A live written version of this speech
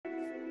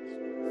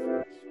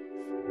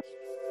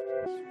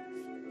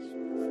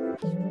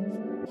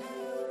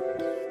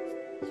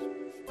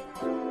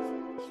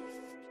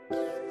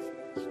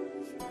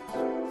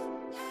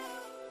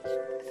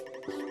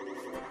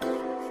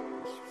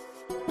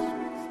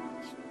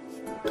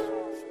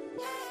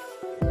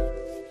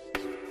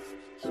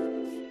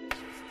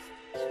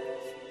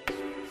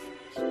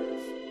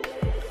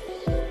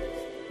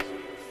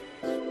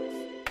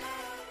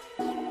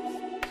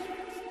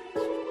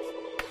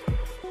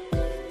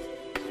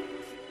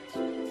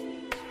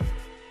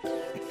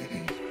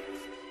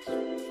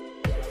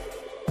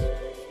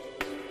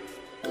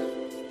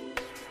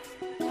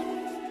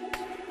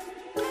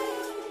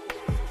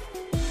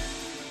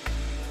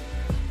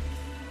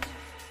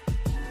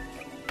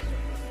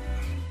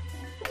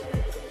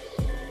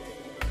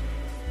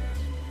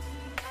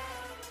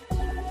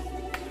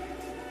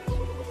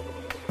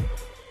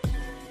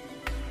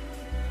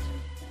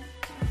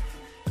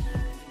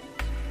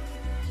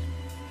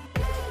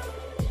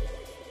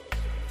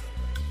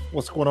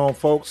What's going on,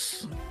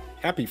 folks?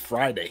 Happy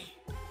Friday.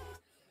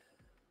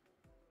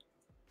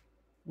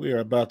 We are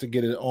about to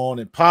get it on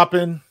and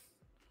popping.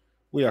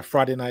 We are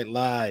Friday Night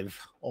Live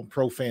on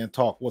Pro Fan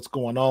Talk. What's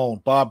going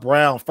on? Bob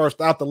Brown, first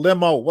out the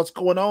limo. What's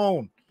going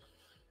on?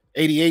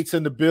 88's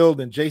in the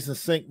building. Jason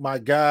Sink, my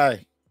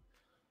guy.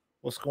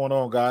 What's going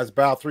on, guys?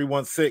 Bow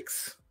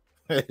 316.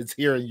 It's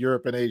here in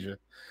Europe and Asia.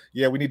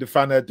 Yeah, we need to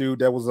find that dude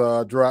that was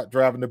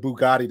driving the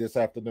Bugatti this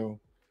afternoon,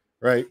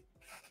 right?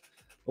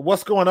 But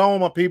what's going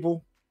on, my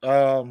people?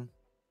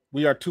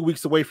 We are 2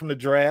 weeks away from the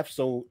draft,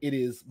 so it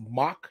is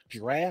mock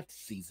draft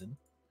season.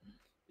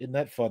 Isn't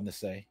that fun to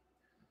say?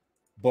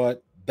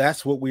 But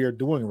that's what we are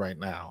doing right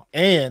now.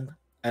 And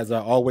as I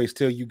always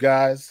tell you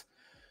guys,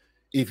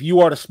 if you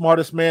are the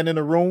smartest man in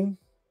the room,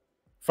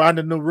 find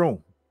a new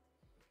room.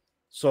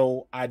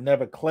 So I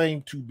never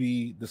claim to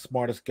be the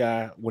smartest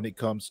guy when it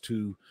comes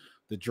to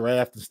the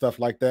draft and stuff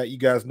like that. You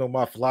guys know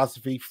my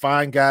philosophy.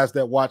 Find guys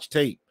that watch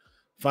tape.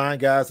 Find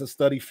guys that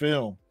study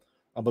film.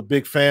 I'm a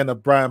big fan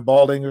of Brian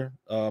Baldinger.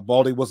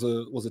 Baldy was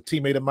a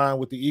teammate of mine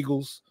with the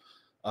Eagles.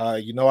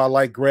 You know I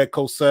like Greg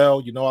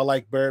Cosell. You know I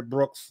like Barrett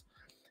Brooks.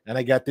 And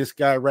I got this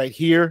guy right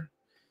here,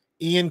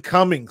 Ian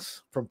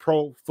Cummings from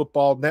Pro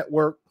Football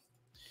Network.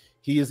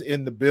 He is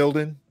in the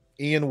building.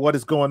 Ian, what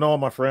is going on,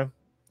 my friend?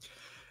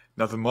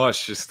 Nothing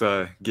much. Just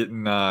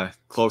getting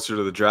closer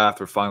to the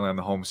draft. We're finally on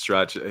the home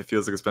stretch. It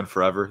feels like it's been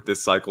forever,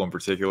 this cycle in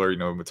particular. You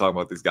know, we've been talking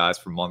about these guys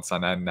for months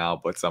on end now,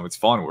 but it's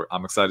fun.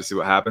 I'm excited to see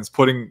what happens.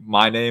 Putting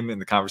my name in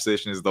the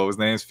conversation as those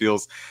names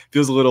feels a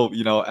little,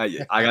 you know,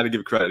 I got to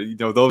give credit. You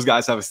know, those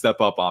guys have a step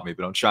up on me,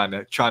 but I'm trying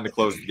to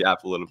close the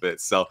gap a little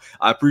bit. So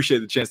I appreciate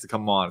the chance to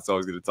come on. It's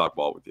always good to talk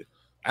ball with you.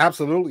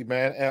 Absolutely,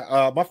 man.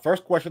 My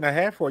first question I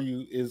have for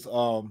you is,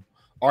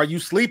 are you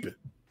sleeping?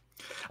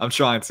 I'm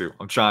trying to.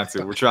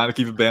 We're trying to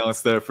keep a balance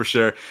there for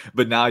sure.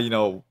 But now, you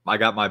know, I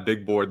got my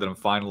big board that I'm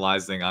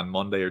finalizing on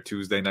Monday or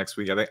Tuesday next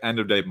week. I think end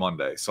of day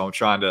Monday. So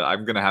I'm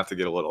going to have to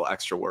get a little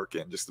extra work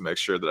in just to make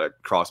sure that I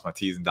cross my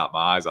T's and dot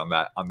my I's on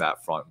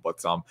that front.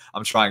 But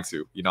I'm trying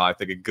to. You know, I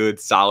think a good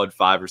solid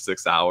 5 or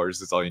 6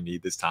 hours is all you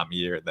need this time of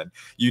year. And then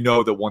you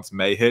know that once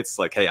May hits,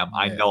 like, hey,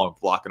 I know I'm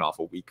blocking off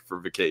a week for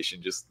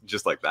vacation,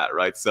 just like that,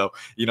 right? So,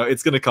 you know,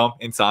 it's going to come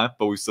in time,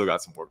 but we've still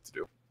got some work to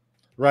do.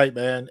 Right,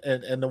 man.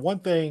 And the one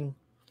thing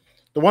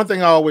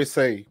I always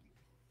say,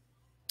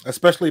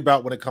 especially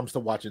about when it comes to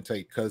watching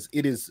tape, because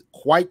it is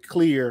quite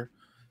clear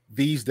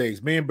these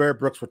days. Me and Barrett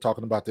Brooks were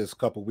talking about this a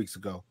couple of weeks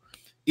ago.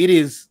 It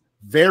is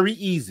very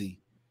easy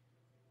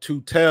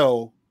to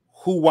tell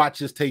who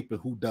watches tape and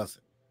who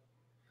doesn't.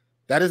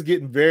 That is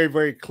getting very,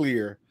 very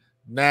clear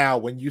now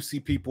when you see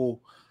people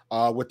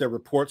with their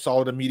reports, all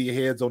of the media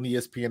heads on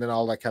ESPN and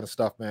all that kind of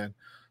stuff, man.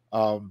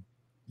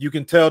 You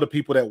can tell the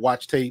people that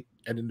watch tape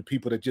and then the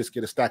people that just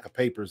get a stack of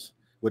papers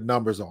with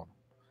numbers on them.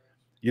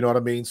 You know what I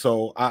mean?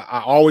 So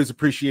I always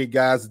appreciate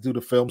guys that do the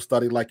film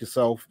study like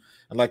yourself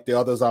and like the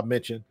others I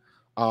mentioned.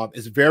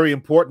 It's very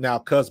important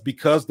now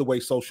because the way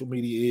social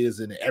media is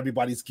and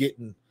everybody's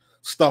getting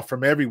stuff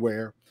from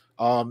everywhere,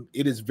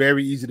 it is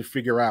very easy to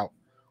figure out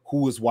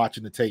who is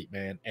watching the tape,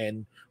 man.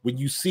 And when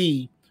you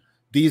see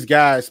these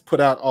guys put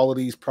out all of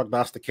these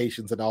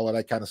prognostications and all of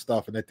that kind of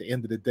stuff, and at the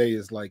end of the day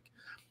is like,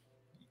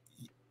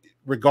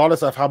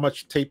 regardless of how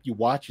much tape you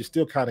watch, you're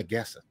still kind of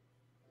guessing.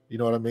 You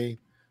know what I mean?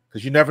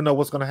 Because you never know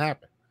what's going to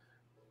happen.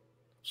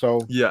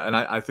 So yeah, and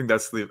I think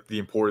that's the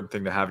important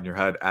thing to have in your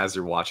head as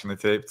you're watching the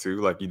tape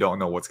too. Like, you don't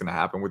know what's going to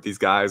happen with these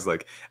guys.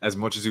 Like, as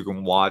much as you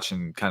can watch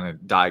and kind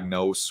of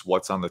diagnose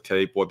what's on the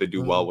tape, what they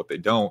do well, what they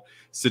don't,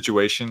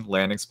 situation,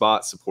 landing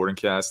spot, supporting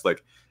cast,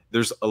 like,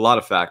 there's a lot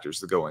of factors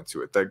that go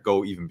into it that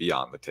go even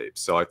beyond the tape.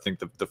 So I think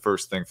the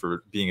first thing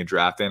for being a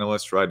draft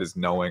analyst, right, is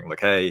knowing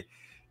like, hey,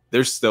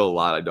 there's still a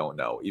lot I don't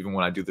know. Even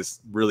when I do this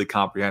really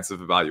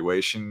comprehensive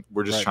evaluation,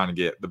 we're just trying to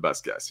get the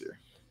best guess here.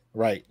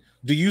 Right.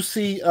 Do you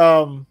see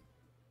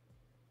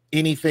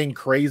anything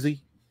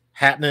crazy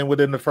happening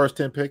within the first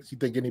 10 picks? You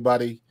think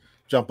anybody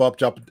jump up,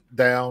 jump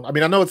down? I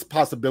mean, I know it's a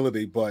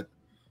possibility, but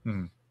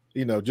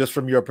you know, just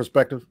from your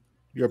perspective,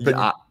 your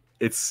opinion.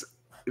 Yeah,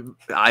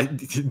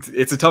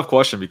 It's a tough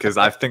question because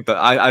I think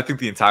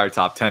the entire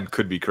top 10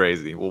 could be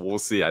crazy. Well, we'll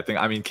see.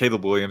 I mean,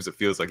 Caleb Williams, it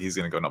feels like he's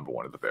going to go number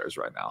 1 of the Bears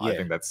right now. Yeah. I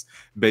think that's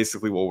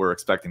basically what we're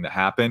expecting to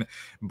happen.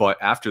 But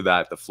after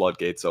that, the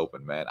floodgates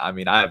open, man. I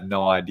mean, I have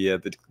no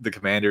idea. The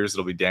Commanders,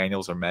 it'll be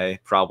Daniels or May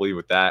probably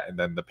with that, and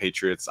then the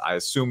Patriots. I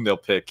assume they'll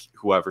pick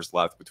whoever's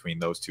left between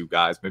those two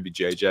guys. Maybe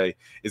JJ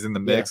is in the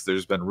mix. Yeah.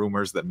 There's been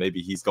rumors that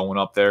maybe he's going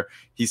up there.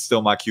 He's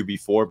still my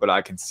QB4, but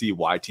I can see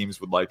why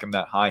teams would like him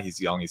that high. He's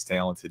young, he's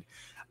talented.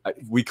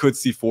 We could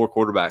see 4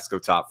 quarterbacks go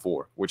top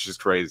 4, which is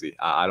crazy.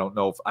 I don't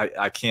know if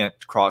I can't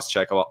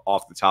cross-check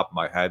off the top of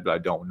my head, but I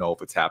don't know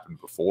if it's happened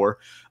before,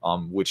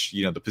 which,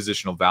 the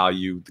positional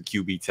value, the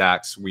QB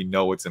tax, we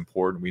know it's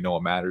important. We know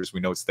it matters. We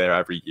know it's there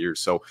every year.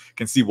 So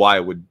can see why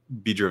it would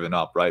be driven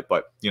up, right?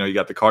 But, you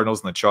got the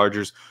Cardinals and the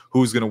Chargers.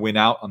 Who's going to win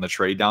out on the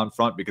trade down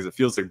front? Because it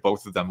feels like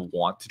both of them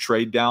want to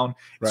trade down.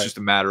 It's just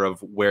a matter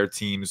of where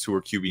teams who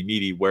are QB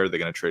needy, where are they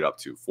going to trade up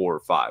to, 4 or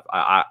 5?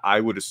 I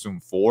would assume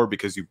 4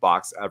 because you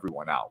box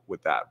everyone out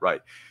with that,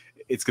 right?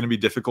 It's going to be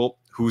difficult.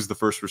 Who's the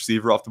first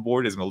receiver off the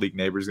board? Is Malik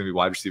Neighbors going to be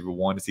wide receiver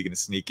 1? Is he going to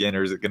sneak in,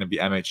 or is it going to be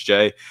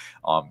MHJ?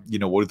 What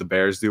do the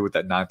Bears do with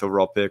that 9th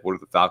overall pick? What do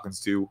the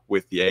Falcons do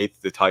with the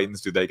 8th? The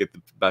Titans, do they get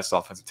the best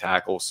offensive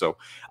tackle? So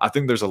I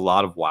think there's a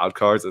lot of wild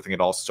cards. I think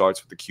it all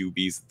starts with the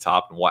QBs at the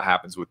top and what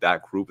happens with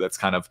that group. That's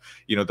kind of,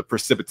 the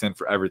precipitant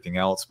for everything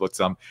else. But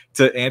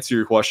to answer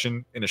your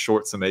question in a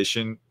short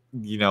summation,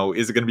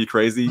 is it going to be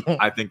crazy?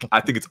 I think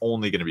it's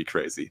only going to be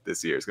crazy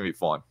this year. It's going to be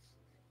fun.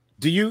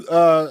 Do you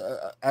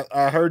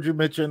I heard you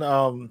mention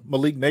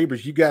Malik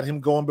Neighbors. You got him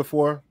going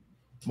before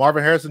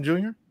Marvin Harrison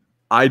Jr.?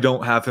 I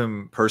don't have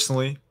him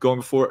personally going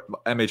before.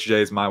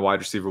 MHJ is my wide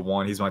receiver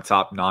 1. He's my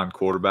top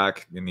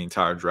non-quarterback in the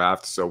entire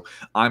draft. So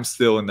I'm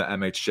still in the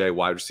MHJ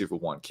wide receiver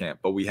 1 camp.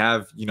 But we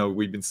have,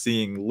 we've been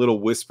seeing little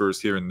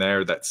whispers here and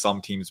there that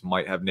some teams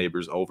might have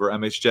Neighbors over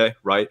MHJ,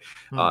 right?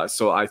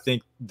 So I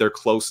think they're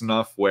close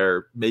enough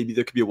where maybe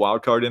there could be a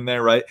wild card in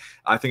there, right?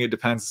 I think it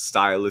depends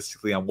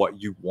stylistically on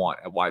what you want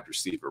at wide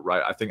receiver,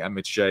 right? I think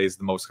MHJ is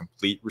the most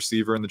complete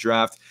receiver in the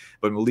draft,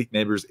 but Malik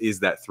Neighbors is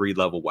that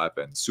 3-level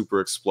weapon,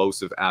 super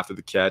explosive after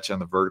the catch on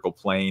the vertical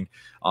plane.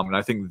 And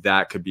I think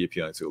that could be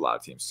appealing to a lot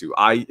of teams too.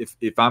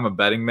 If I'm a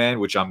betting man,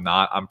 which I'm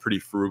not, I'm pretty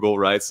frugal,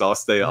 right? So I'll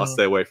stay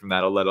away from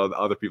that. I'll let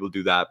other people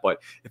do that.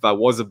 But if I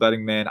was a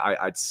betting man,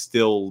 I'd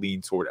still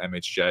lean toward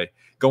MHJ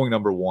going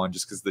number 1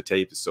 just because the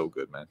tape is so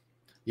good, man.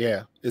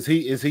 Yeah, is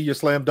he your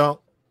slam dunk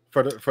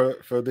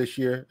for this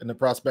year in the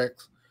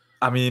prospects?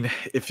 I mean,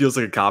 it feels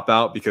like a cop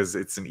out because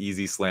it's an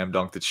easy slam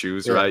dunk to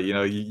choose, right?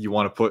 You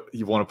want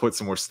to put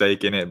some more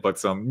stake in it,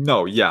 but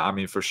no, yeah, I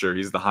mean, for sure,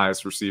 he's the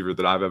highest receiver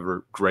that I've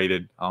ever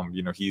graded.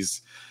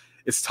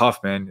 It's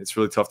tough, man. It's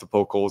really tough to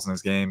poke holes in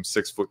his game.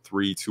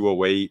 6'3",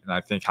 208, and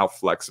I think how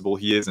flexible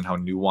he is and how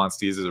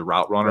nuanced he is as a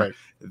route runner. Right.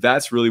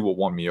 That's really what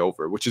won me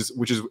over, which is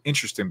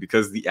interesting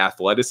because the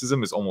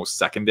athleticism is almost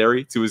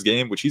secondary to his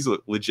game, which he's a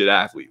legit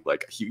athlete.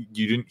 Like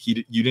you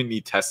didn't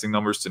need testing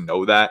numbers to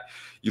know that.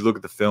 You look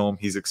at the film,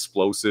 he's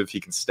explosive. He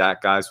can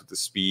stack guys with the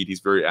speed. He's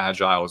very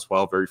agile as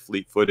well, very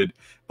fleet-footed.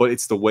 But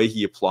it's the way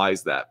he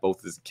applies that,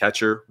 both as a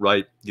catcher,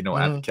 right? At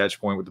the catch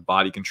point with the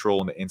body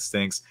control and the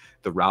instincts,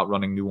 the route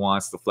running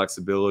nuance, the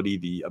flexibility,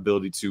 the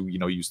ability to,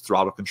 use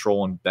throttle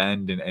control and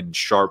bend and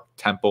sharp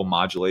tempo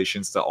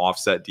modulations to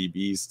offset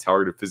DBs,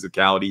 targeted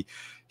physicality.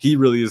 He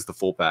really is the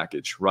full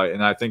package, right?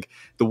 And I think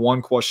the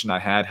one question I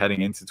had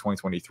heading into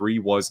 2023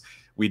 was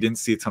we didn't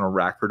see a ton of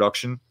rack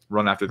production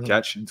run after the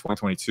catch in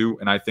 2022,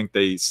 and I think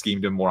they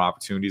schemed in more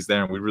opportunities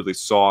there, and we really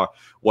saw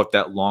what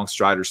that long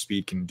strider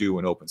speed can do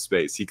in open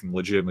space. He can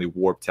legitimately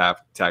warp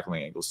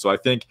tackling angles. So I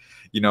think,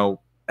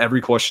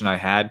 every question I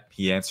had,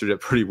 he answered it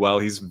pretty well.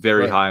 He's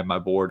very high on my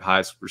board,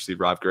 highest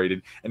receiver I've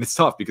graded. And it's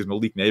tough because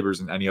Malik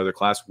Neighbors in any other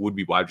class would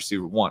be wide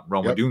receiver 1.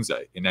 Roma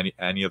Dunze in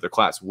any other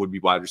class would be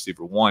wide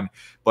receiver 1.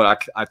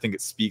 But I think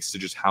it speaks to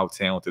just how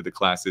talented the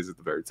class is at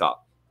the very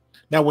top.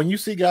 Now, when you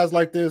see guys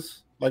like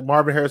this, like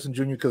Marvin Harrison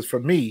Jr., because for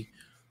me,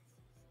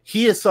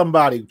 he is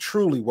somebody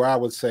truly where I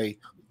would say,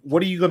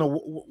 what are you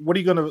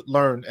gonna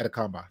learn at a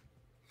combine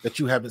that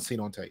you haven't seen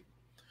on tape?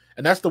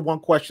 And that's the one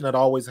question that I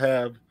always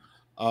have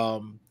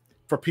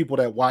for people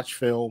that watch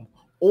film,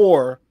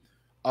 or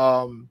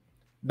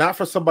not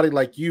for somebody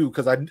like you,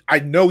 because I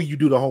know you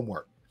do the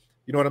homework.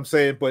 You know what I'm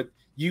saying? But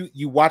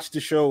you watch the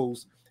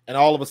shows, and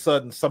all of a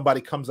sudden somebody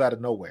comes out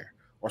of nowhere,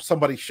 or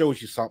somebody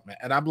shows you something,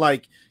 and I'm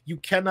like, you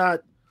cannot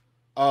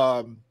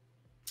put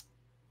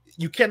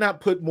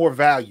more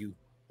value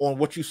on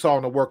what you saw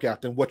in the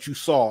workout than what you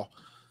saw,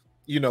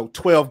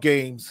 12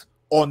 games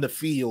on the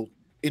field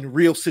in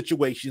real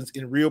situations,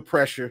 in real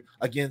pressure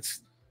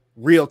against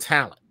real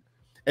talent.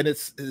 And it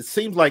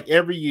seems like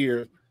every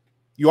year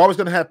you're always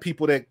going to have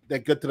people that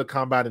get to the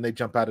combine and they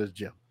jump out of the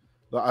gym.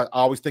 I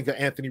always think of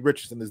Anthony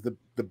Richardson as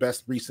the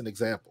best recent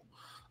example.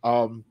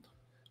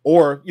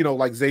 Or,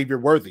 like Xavier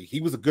Worthy.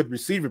 He was a good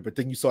receiver, but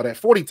then you saw that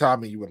 40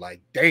 time and you were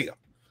like, damn,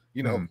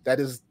 that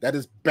is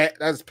bad,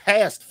 that is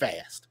past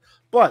fast.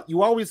 But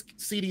you always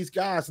see these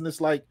guys and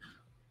it's like,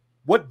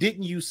 what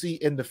didn't you see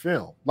in the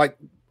film? Like,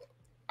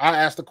 I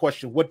asked the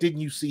question, what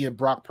didn't you see in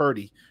Brock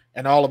Purdy?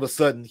 And all of a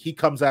sudden he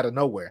comes out of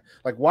nowhere.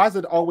 Like, why is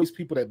it always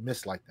people that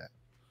miss like that?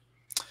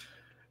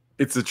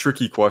 It's a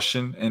tricky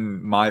question,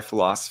 and my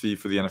philosophy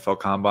for the NFL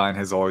Combine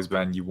has always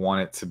been you want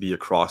it to be a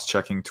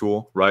cross-checking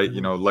tool, right? Mm-hmm.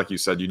 You know, like you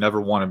said, you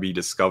never want to be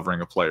discovering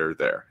a player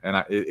there.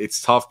 And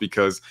it's tough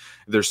because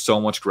there's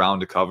so much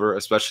ground to cover,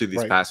 especially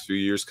these past few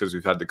years because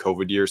we've had the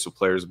COVID year, so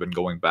players have been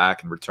going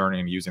back and returning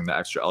and using the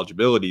extra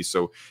eligibility.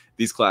 So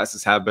these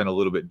classes have been a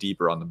little bit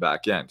deeper on the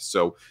back end.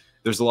 So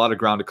there's a lot of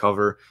ground to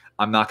cover.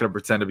 I'm not going to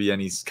pretend to be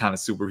any kind of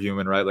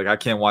superhuman, right? Like I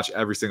can't watch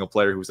every single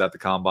player who's at the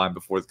combine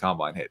before the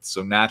combine hits.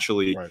 So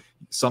naturally,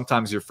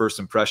 sometimes your first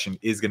impression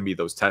is going to be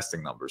those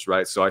testing numbers,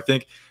 right? So I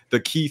think the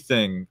key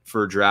thing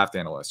for a draft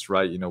analyst,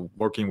 right? You know,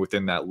 working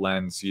within that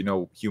lens, you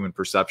know, human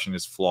perception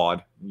is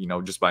flawed, you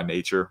know, just by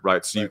nature,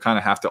 right? So you kind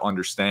of have to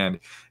understand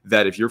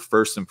that if your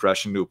first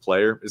impression to a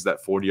player is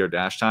that 40-yard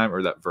dash time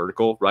or that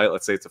vertical, right?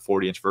 Let's say it's a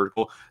 40-inch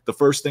vertical. The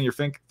first thing you're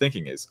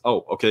thinking is,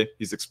 oh, okay,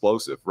 he's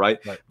explosive, right?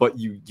 But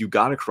you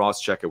got to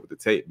cross-check it with the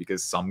tape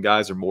because some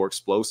guys are more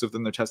explosive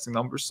than their testing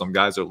numbers. Some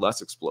guys are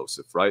less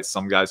explosive, right?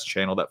 Some guys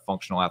channel that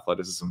functional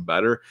athleticism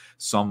better.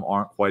 Some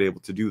aren't quite able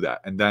to do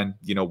that. And then,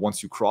 you know,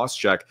 once you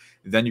cross-check,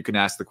 then you can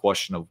ask the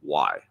question of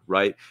why,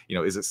 right? You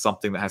know, is it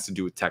something that has to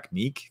do with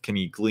technique? Can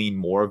he glean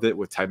more of it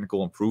with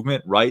technical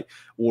improvement, right?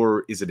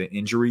 Or is it an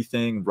injury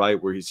thing,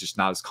 right? Where he's just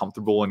not as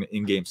comfortable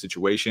in game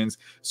situations.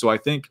 So I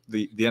think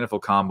the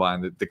NFL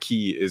Combine, the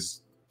key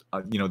is,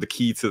 you know, the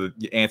key to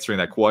answering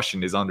that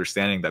question is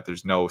understanding that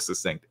there's no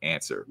succinct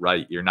answer,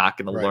 right? You're not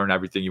going to learn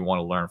everything you want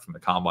to learn from the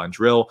combine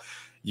drill.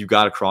 You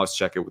got to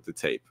cross-check it with the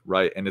tape,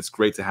 right? And it's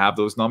great to have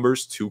those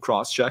numbers to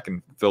cross-check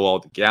and fill all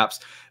the gaps,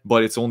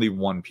 but it's only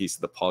one piece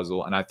of the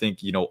puzzle. And I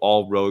think, you know,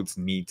 all roads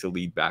need to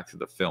lead back to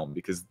the film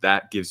because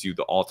that gives you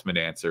the ultimate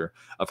answer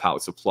of how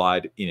it's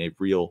applied in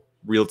a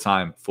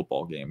real-time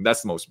football game.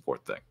 That's the most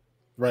important thing.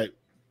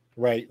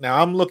 Right.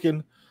 Now I'm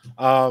looking,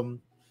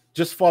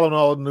 just following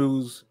all the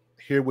news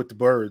here with the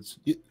Birds.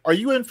 Are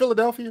you in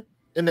Philadelphia,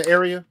 in the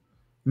area?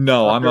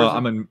 No,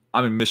 I'm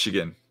in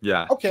Michigan.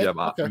 Yeah. Okay. Yeah,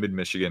 I'm in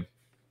Michigan.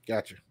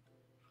 Gotcha.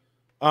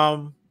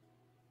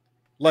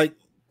 Like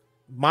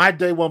my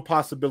day one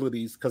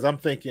possibilities, because I'm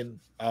thinking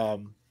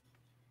the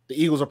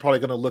Eagles are probably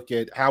going to look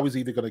at how he's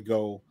either going to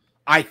go.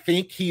 I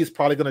think he is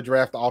probably going to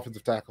draft the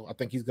offensive tackle. I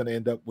think he's going to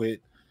end up with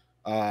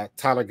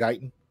Tyler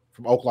Guyton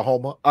from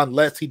Oklahoma,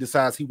 unless he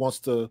decides he wants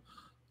to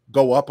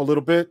go up a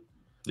little bit.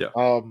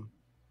 Yeah.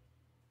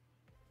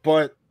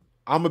 But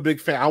I'm a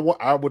big fan.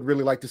 I would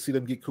really like to see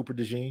them get Cooper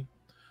DeJean,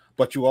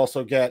 but you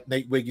also got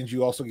Nate Wiggins.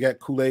 You also got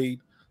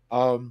Kool-Aid.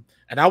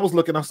 And I was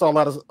looking. I saw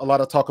a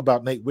lot of talk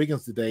about Nate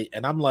Wiggins today,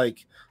 and I'm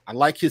like, I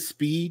like his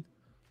speed,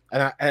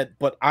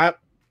 but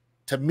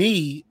to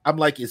me, I'm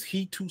like, is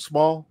he too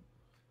small?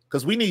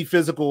 Because we need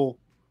physical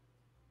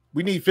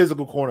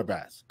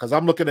cornerbacks. Because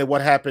I'm looking at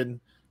what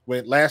happened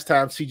when last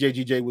time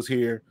CJGJ was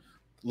here,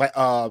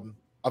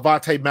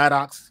 Avonte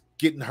Maddox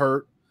getting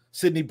hurt.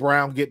 Sidney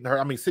Brown getting hurt.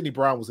 I mean, Sidney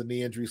Brown was a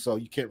knee injury, so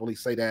you can't really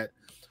say that.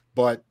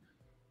 But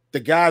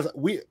the guys,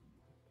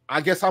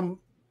 I guess I'm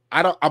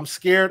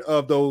scared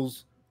of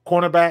those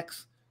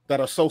cornerbacks that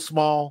are so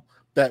small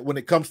that when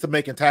it comes to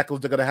making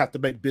tackles, they're going to have to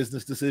make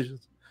business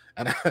decisions.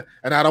 And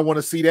I don't want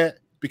to see that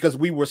because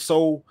we were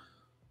so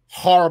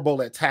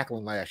horrible at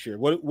tackling last year.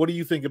 What do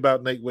you think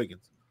about Nate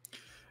Wiggins?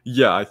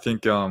 Yeah, I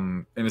think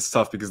and it's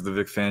tough because of the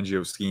Vic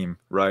Fangio scheme,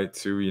 right?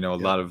 Too, you know, a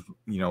lot of,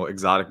 you know,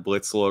 exotic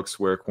blitz looks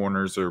where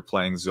corners are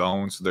playing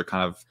zone, so they're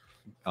kind of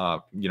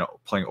you know,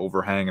 playing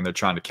overhang and they're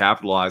trying to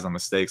capitalize on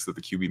mistakes that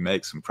the QB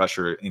makes and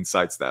pressure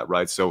incites that,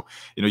 right? So,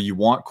 you know, you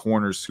want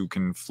corners who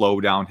can flow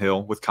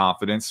downhill with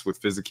confidence,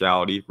 with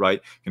physicality,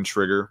 right? Can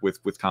trigger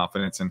with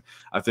confidence. And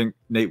I think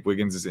Nate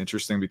Wiggins is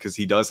interesting because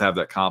he does have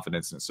that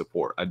confidence and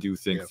support. I do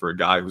think for a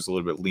guy who's a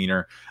little bit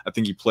leaner, I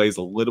think he plays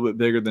a little bit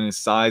bigger than his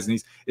size.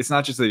 And it's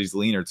not just that he's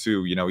leaner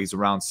too, you know, he's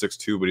around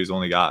 6'2", but he's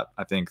only got,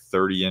 I think,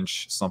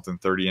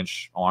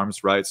 30-inch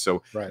arms, right?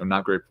 So you know,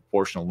 not great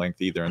proportional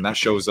length either. And that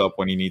shows up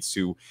when he needs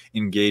to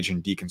engage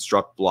and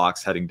deconstruct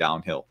blocks heading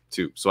downhill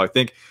too. So I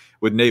think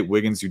with Nate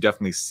Wiggins, you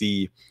definitely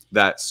see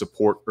that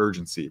support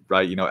urgency,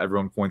 right? You know,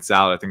 everyone points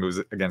out, I think it was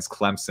against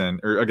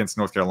Clemson or against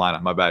North Carolina.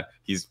 My bad.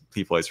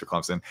 He plays for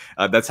Clemson.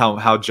 That's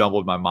how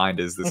jumbled my mind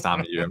is this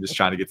time of year. I'm just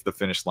trying to get to the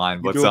finish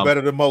line. You're doing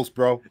better than most,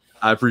 bro.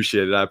 I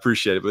appreciate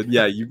it. But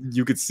yeah,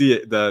 you could see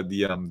it,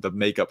 the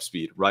makeup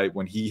speed, right?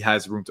 When he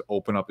has room to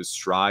open up his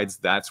strides,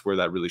 that's where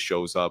that really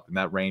shows up. And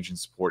that range and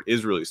support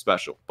is really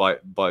special.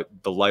 But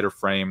the lighter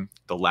frame,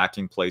 the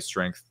lacking play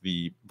strength,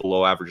 the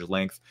below average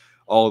length,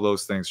 all of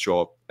those things show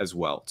up as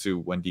well too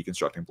when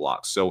deconstructing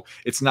blocks. So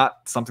it's not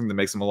something that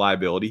makes him a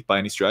liability by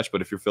any stretch,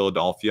 but if you're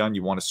Philadelphia and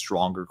you want a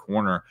stronger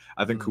corner,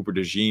 I think Cooper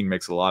DeJean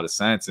makes a lot of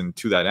sense. And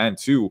to that end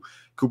too,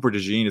 Cooper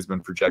DeJean has been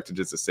projected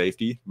as a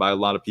safety by a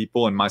lot of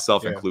people, and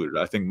myself included.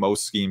 I think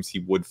most schemes he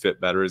would fit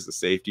better as a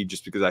safety,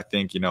 just because I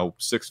think, you know,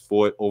 6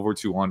 foot, over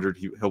 200,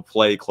 he'll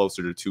play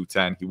closer to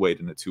 210. He weighed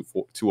in at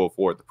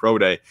 204 at the pro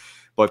day,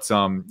 but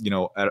you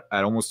know, at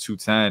almost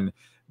 210,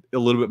 a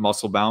little bit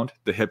muscle bound.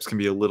 The hips can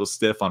be a little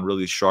stiff on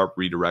really sharp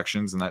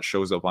redirections, and that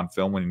shows up on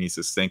film when he needs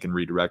to sink and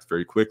redirect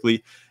very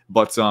quickly.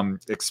 But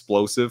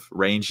explosive,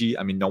 rangy.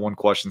 I mean, no one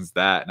questions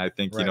that. And I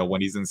think, you know,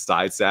 when he's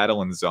inside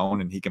saddle and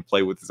zone and he can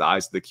play with his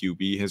eyes to the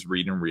QB, his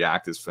read and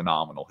react is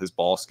phenomenal. His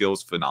ball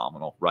skills,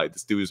 phenomenal, right?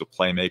 This dude is a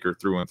playmaker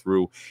through and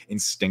through,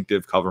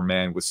 instinctive cover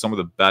man with some of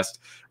the best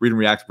read and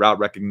react, route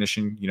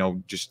recognition, you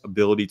know, just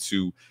ability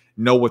to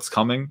know what's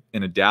coming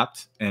and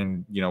adapt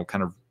and, you know,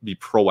 kind of be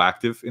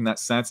proactive in that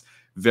sense.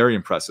 Very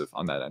impressive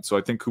on that end. So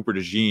I think Cooper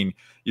DeJean,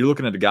 you're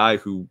looking at a guy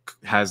who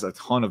has a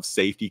ton of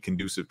safety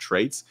conducive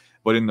traits,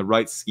 but in the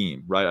right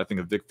scheme, right? I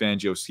think a Vic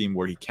Fangio scheme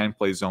where he can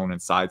play zone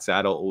and side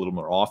saddle a little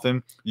more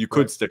often, you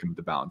could stick him at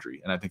the boundary,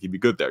 and I think he'd be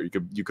good there. You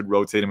could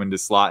rotate him into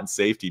slot and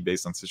safety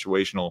based on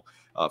situational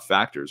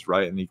factors,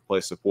 right? And he can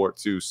play support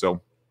too. So,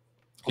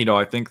 you know,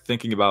 I think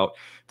thinking about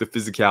the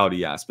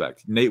physicality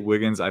aspect, Nate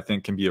Wiggins, I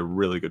think, can be a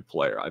really good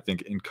player. I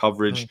think in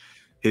coverage,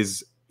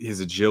 his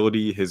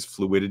agility, his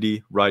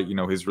fluidity, right? You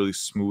know, his really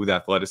smooth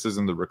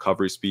athleticism, the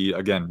recovery speed.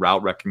 Again,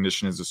 route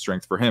recognition is a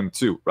strength for him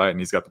too, right? And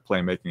he's got the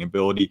playmaking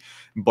ability.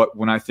 But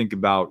when I think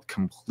about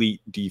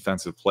complete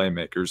defensive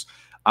playmakers,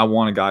 I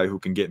want a guy who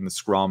can get in the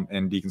scrum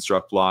and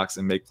deconstruct blocks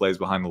and make plays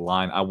behind the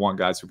line. I want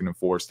guys who can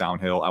enforce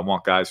downhill. I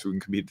want guys who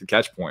can compete at the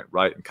catch point,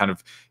 right? And kind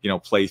of, you know,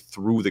 play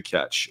through the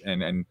catch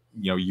and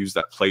you know, use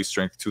that play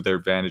strength to their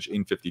advantage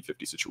in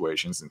 50-50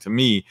 situations. And to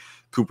me,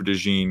 Cooper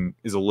DeJean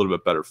is a little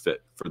bit better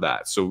fit for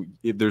that. So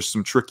there's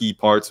some tricky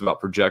parts about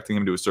projecting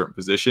him to a certain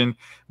position,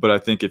 but I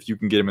think if you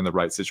can get him in the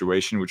right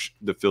situation, which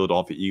the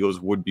Philadelphia Eagles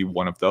would be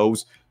one of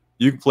those,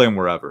 you can play him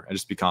wherever and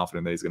just be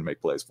confident that he's going to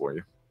make plays for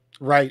you.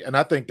 Right. And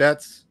I think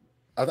that's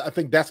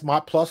my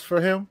plus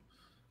for him,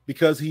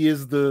 because he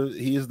is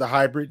the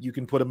hybrid. You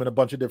can put him in a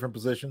bunch of different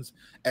positions,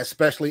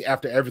 especially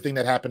after everything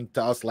that happened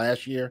to us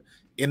last year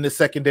in the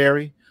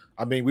secondary.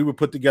 I mean, we were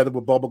put together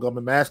with bubblegum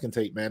and masking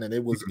tape, man, and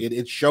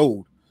it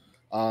showed.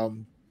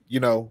 You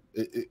know,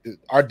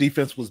 our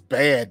defense was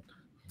bad,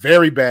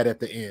 very bad at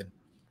the end.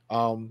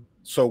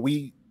 So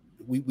we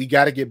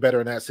got to get better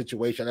in that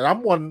situation. And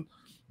I'm one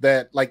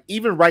that, like,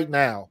 even right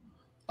now,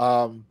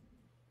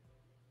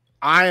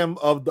 I am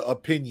of the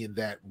opinion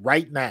that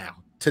right now,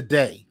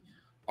 today,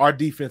 our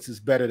defense is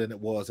better than it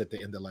was at the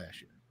end of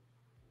last year.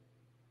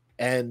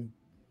 And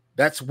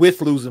that's with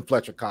losing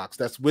Fletcher Cox.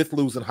 That's with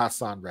losing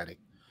Hassan Reddick.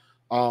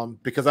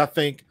 Because I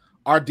think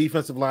our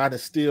defensive line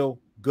is still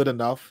good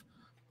enough.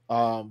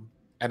 And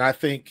I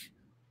think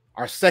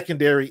our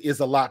secondary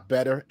is a lot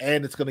better,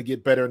 and it's going to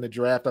get better in the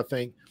draft, I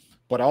think.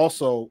 But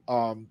also,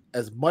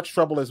 as much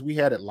trouble as we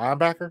had at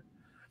linebacker,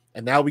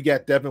 and now we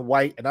got Devin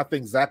White, and I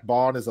think Zach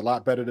Bond is a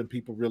lot better than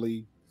people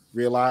really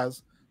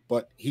realize,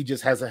 but he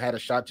just hasn't had a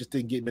shot, just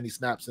didn't get many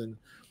snaps in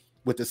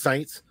with the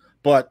Saints.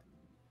 But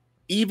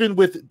even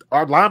with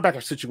our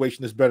linebacker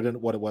situation is better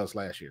than what it was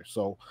last year.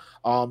 So,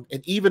 and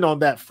even on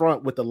that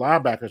front with the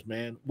linebackers,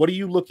 man, what are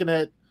you looking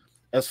at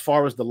as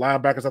far as the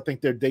linebackers? I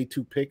think they're day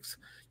 2 picks.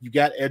 You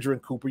got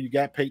Edgerrin Cooper, you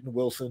got Peyton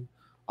Wilson,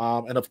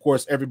 and of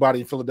course,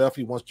 everybody in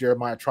Philadelphia wants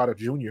Jeremiah Trotter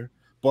Jr.,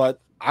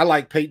 but I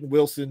like Peyton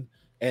Wilson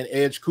and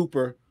Edge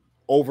Cooper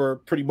over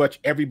pretty much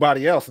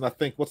everybody else. And I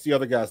think, what's the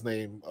other guy's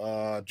name?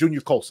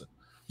 Junior Colson.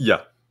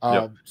 Yeah.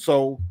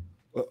 So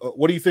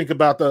what do you think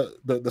about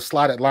the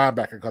slot at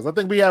linebacker? Because I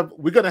think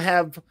we're going to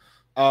have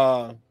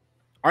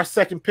our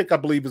second pick, I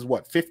believe, is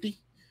what, 50?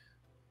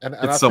 And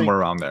it's somewhere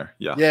around there.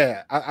 Yeah.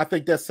 Yeah. I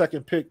think that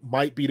second pick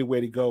might be the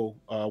way to go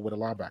with a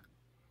linebacker.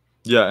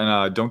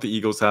 Yeah, and don't the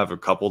Eagles have a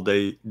couple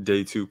day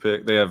 2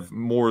 pick? They have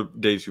more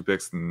day 2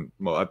 picks than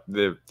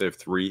they have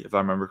 3, if I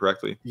remember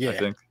correctly. Yeah, I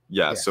think.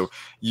 Yeah, so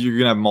you're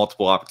gonna have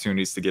multiple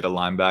opportunities to get a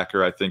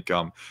linebacker. I think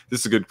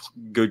this is a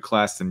good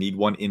class to need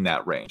one in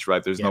that range,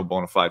 right? There's no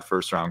bona fide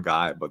first round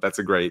guy, but that's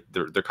a great.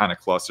 They're kind of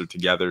clustered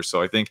together.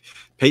 So I think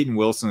Peyton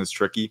Wilson is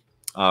tricky.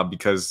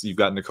 Because you've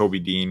got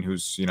Nakobe Dean,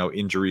 whose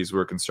injuries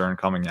were a concern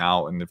coming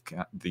out, and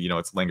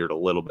it's lingered a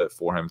little bit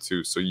for him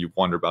too. So you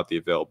wonder about the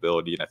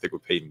availability. And I think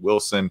with Peyton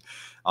Wilson,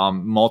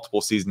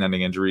 multiple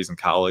season-ending injuries in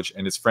college,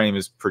 and his frame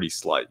is pretty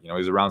slight.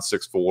 He's around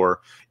 6'4",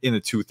 in the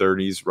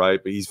 230s,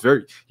 right? But he's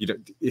very,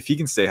 if he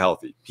can stay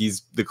healthy,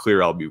 he's the clear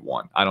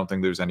LB1. I don't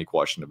think there's any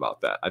question about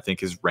that. I think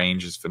his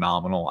range is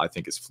phenomenal. I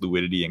think his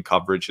fluidity and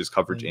coverage, his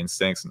coverage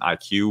instincts and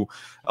IQ,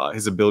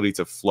 his ability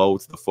to flow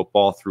to the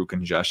football through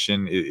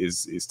congestion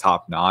is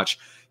top notch.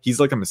 He's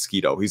like a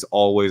mosquito. He's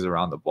always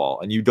around the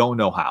ball, and you don't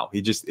know how.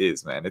 He just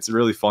is, man. It's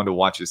really fun to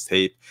watch his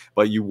tape,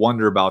 but you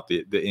wonder about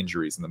the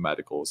injuries and the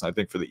medicals. I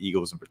think for the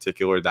Eagles in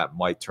particular, that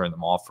might turn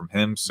them off from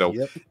him. So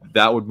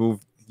that would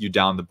move you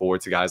down the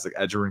board to guys like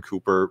Edgerrin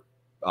Cooper,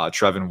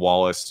 Trevin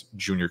Wallace,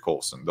 Junior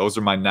Colson. Those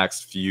are my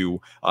next few.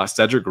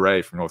 Cedric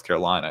Gray from North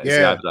Carolina is a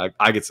guy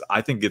that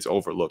I think gets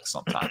overlooked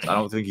sometimes. I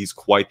don't think he's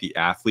quite the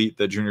athlete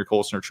that Junior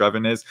Colson or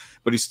Trevin is,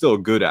 but he's still a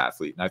good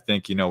athlete. And I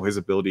think, his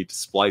ability to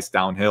splice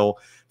downhill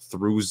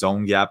through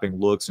zone gapping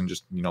looks and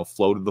just,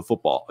 flow to the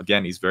football.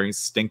 Again, he's very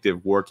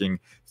instinctive working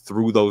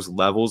through those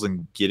levels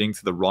and getting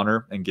to the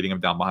runner and getting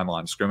him down behind the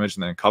line of scrimmage.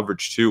 And then in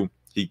coverage too,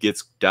 He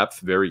gets depth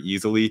very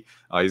easily.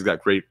 He's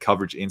got great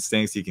coverage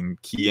instincts. He can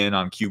key in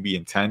on QB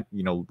intent,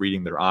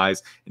 reading their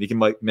eyes, and he can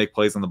make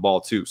plays on the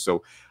ball too.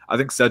 So I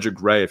think Cedric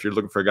Gray, if you're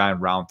looking for a guy in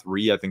round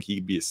 3, I think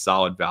he'd be a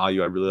solid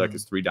value. I really like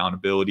his 3-down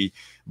ability,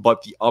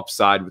 but the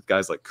upside with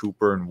guys like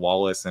Cooper and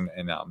Wallace and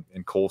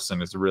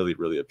Colson is really,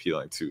 really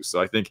appealing too. So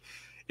I think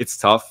it's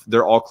tough.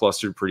 They're all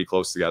clustered pretty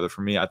close together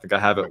for me. I think I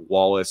have it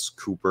Wallace,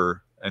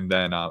 Cooper, and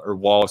then or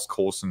Wallace,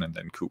 Colson, and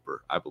then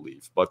Cooper, I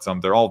believe. But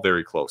they're all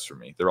very close for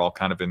me. They're all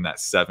kind of in that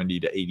 70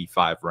 to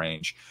 85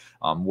 range,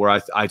 where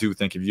I do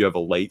think if you have a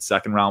late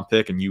second-round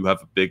pick and you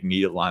have a big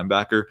need at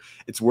linebacker,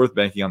 it's worth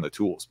banking on the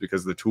tools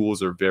because the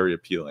tools are very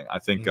appealing. I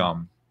think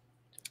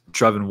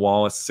Trevin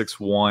Wallace,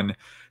 6'1",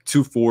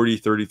 240,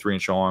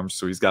 33-inch arms,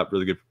 so he's got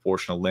really good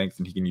proportional length,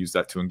 and he can use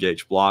that to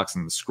engage blocks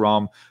in the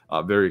scrum.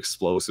 Very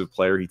explosive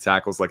player. He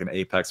tackles like an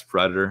apex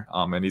predator,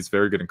 and he's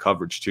very good in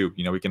coverage too.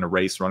 He can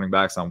erase running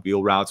backs on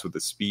wheel routes with the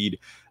speed.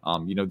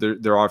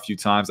 There are a few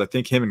times I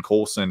think him and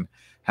Colson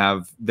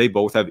they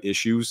both have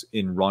issues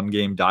in run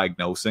game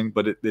diagnosing,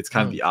 but it's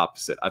kind of the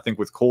opposite. I think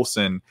with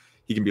Colson,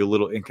 he can be a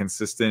little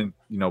inconsistent,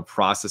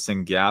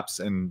 processing gaps,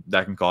 and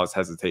that can cause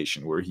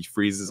hesitation where he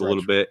freezes a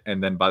little bit.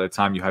 And then by the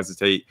time you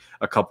hesitate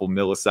a couple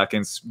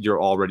milliseconds,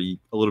 you're already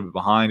a little bit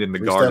behind and the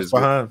guard is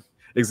behind.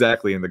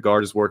 Exactly. And the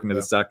guard is working to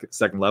the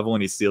second level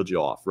and he sealed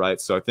you off. Right.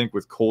 So I think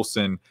with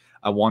Colson,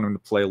 I want him to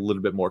play a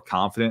little bit more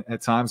confident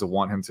at times. I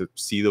want him to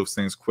see those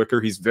things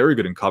quicker. He's very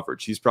good in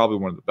coverage. He's probably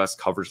one of the best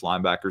coverage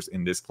linebackers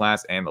in this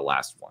class and the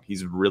last one.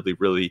 He's really,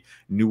 really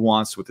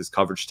nuanced with his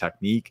coverage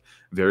technique,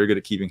 very good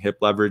at keeping hip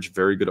leverage,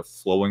 very good at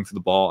flowing to the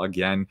ball.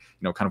 Again,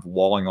 kind of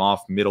walling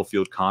off middle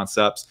field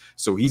concepts.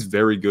 So he's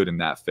very good in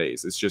that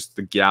phase. It's just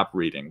the gap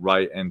reading,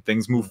 right? And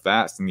things move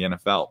fast in the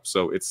NFL.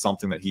 So it's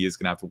something that he is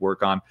going to have to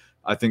work on.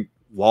 I think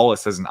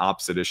Wallace has an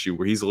opposite issue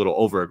where he's a little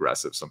over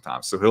aggressive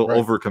sometimes. So he'll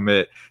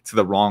overcommit to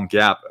the wrong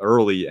gap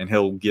early and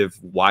he'll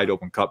give wide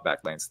open cutback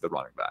lanes to the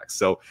running back.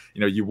 So,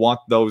 you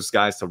want those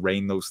guys to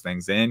rein those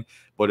things in.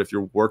 But if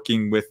you're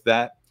working with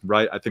that,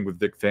 right, I think with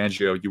Vic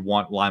Fangio, you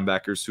want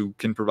linebackers who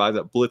can provide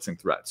that blitzing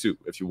threat too,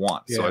 if you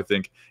want. Yeah. So I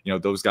think,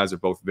 those guys are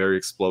both very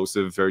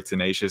explosive, very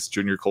tenacious.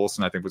 Junior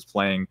Colson, I think, was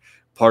playing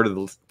part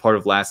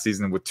of last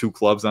season with 2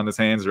 clubs on his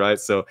hands, right?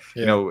 So,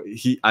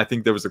 I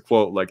think there was a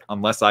quote like,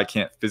 unless I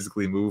can't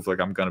physically move,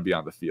 like I'm going to be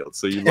on the field.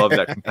 So you love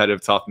that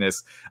competitive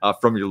toughness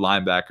from your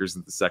linebackers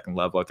at the second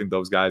level. I think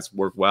those guys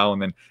work well.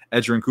 And then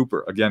Edgerrin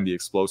Cooper, again, the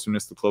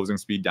explosiveness, the closing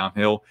speed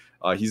downhill.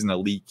 He's an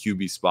elite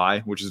QB spy,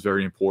 which is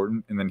very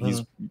important. And then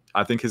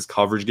I think his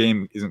coverage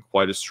game isn't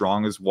quite as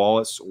strong as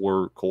Wallace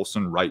or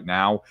Colson right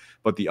now,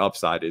 but the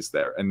upside is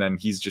there. And then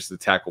he's just a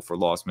tackle for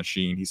loss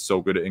machine. He's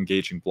so good at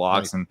engaging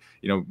blocks, and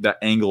that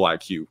angle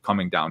IQ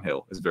coming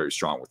downhill is very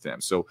strong with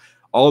him. So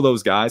all of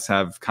those guys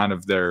have kind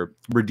of their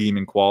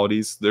redeeming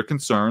qualities, their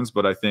concerns,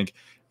 but I think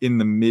in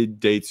the mid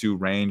day 2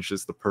 range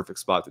is the perfect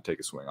spot to take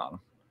a swing on them.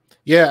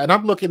 Yeah, and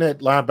I'm looking at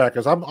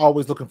linebackers. I'm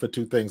always looking for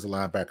 2 things in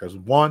linebackers.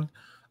 One,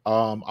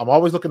 I'm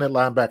always looking at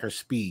linebacker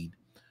speed,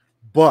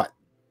 but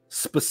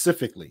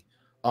specifically,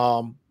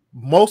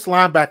 most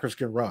linebackers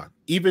can run.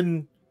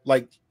 Even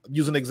like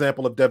use an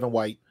example of Devin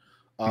White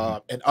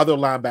and other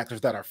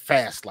linebackers that are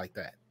fast like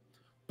that.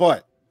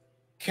 But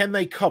can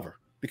they cover?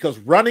 Because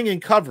running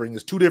and covering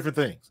is 2 different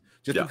things.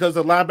 Just because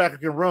the linebacker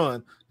can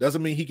run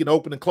doesn't mean he can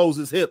open and close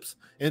his hips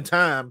in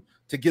time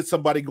to get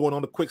somebody going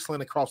on a quick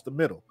slant across the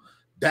middle.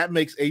 That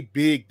makes a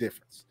big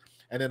difference.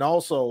 And then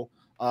also,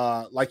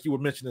 like you were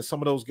mentioning,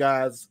 some of those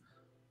guys,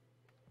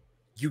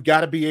 you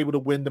got to be able to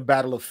win the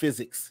battle of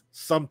physics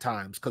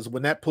sometimes, because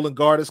when that pulling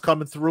guard is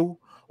coming through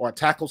or a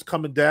tackle's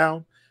coming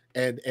down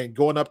and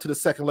going up to the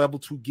second level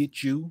to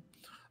get you,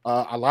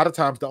 a lot of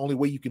times the only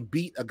way you can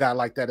beat a guy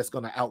like that that's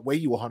going to outweigh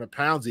you 100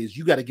 pounds is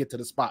you got to get to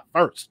the spot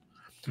first.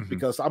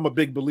 Because I'm a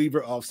big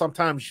believer of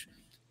sometimes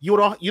you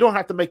don't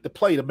have to make the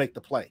play to make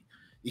the play.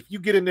 If you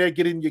get in there,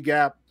 get in your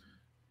gap,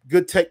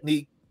 good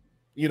technique,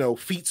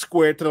 feet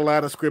squared to the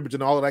line of scrimmage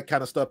and all of that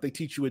kind of stuff they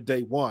teach you at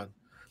day 1,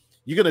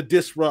 you're going to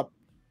disrupt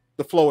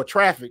the flow of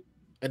traffic,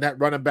 and that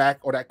running back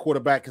or that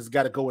quarterback has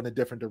got to go in a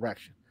different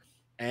direction.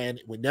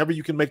 And whenever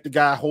you can make the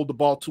guy hold the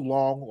ball too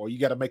long, or you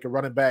got to make a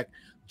running back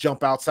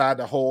jump outside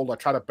the hole or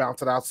try to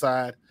bounce it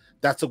outside,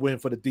 that's a win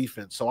for the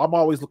defense. So I'm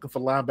always looking for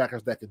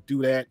linebackers that can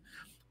do that.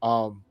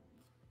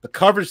 The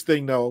coverage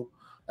thing, though,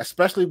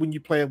 especially when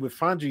you're playing with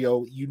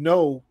Fangio,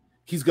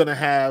 he's going to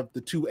have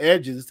the 2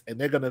 edges, and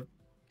they're going to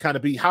kind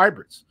of be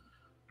hybrids.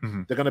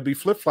 They're going to be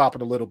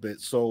flip-flopping a little bit.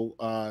 So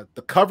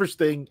the coverage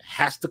thing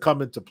has to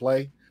come into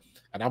play,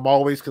 and I'm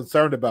always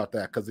concerned about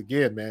that because,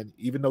 again, man,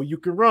 even though you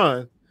can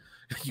run,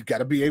 you got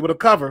to be able to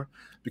cover,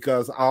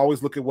 because I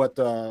always look at what,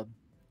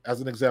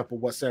 as an example,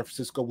 what San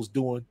Francisco was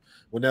doing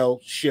when they'll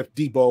shift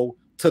Debo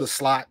to the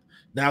slot.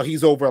 Now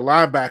he's over a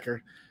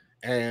linebacker,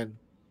 and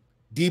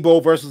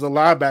Debo versus a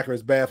linebacker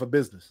is bad for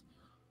business.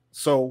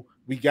 So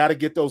we got to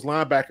get those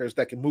linebackers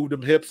that can move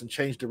them hips and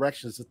change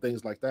directions and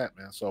things like that,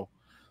 man. So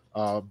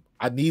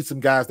I need some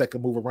guys that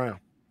can move around.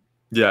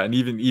 Yeah, and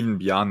even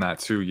beyond that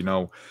too,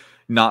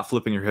 not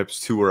flipping your hips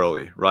too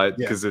early, right?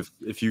 Yeah. Because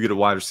if you get a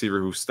wide receiver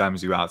who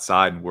stems you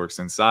outside and works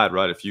inside,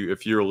 right?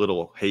 If you're a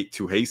little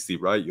too hasty,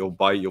 right? You'll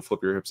bite, you'll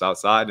flip your hips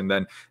outside, and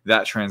then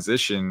that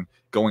transition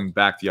going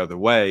back the other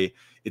way,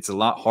 it's a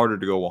lot harder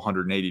to go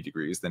 180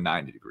 degrees than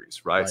 90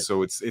 degrees, right?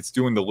 So it's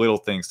doing the little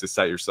things to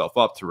set yourself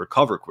up to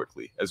recover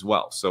quickly as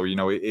well. So, you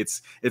know,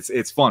 it's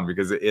fun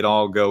because it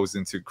all goes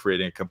into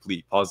creating a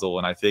complete puzzle.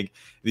 And I think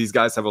these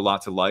guys have a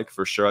lot to like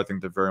for sure. I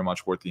think they're very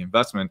much worth the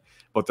investment,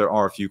 but there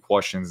are a few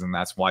questions, and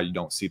that's why you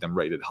don't see them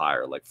rated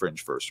higher like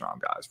fringe first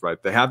round guys,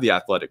 right? They have the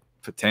athletic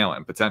talent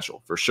and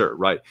potential for sure,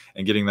 right?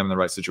 And getting them in the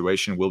right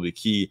situation will be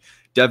key.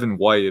 Devin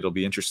White, it'll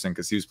be interesting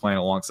because he was playing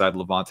alongside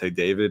Levante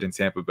David in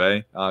Tampa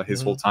Bay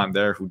his whole time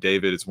there, who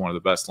David is one of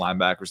the best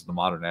linebackers of the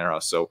modern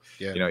era. So,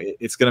 you know,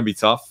 it's going to be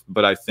tough,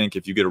 but I think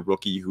if you get a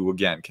rookie who,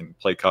 again, can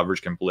play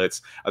coverage, can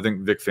blitz, I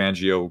think Vic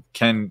Fangio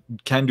can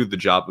do the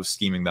job of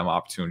scheming them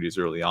opportunities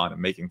early on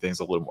and making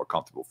things a little more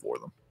comfortable for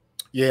them.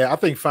 Yeah, I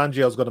think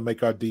Fangio is going to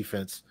make our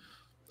defense.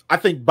 I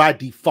think by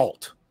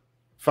default,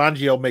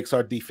 Fangio makes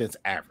our defense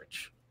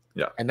average.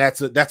 Yeah, and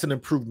that's an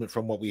improvement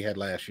from what we had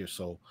last year.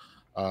 So,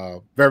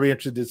 very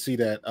interested to see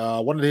that.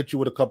 I wanted to hit you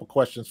with a couple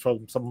questions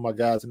from some of my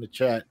guys in the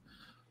chat.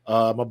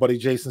 My buddy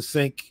Jason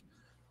Sink,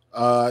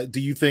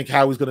 do you think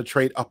Howie's going to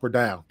trade up or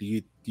down? Do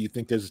you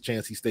think there's a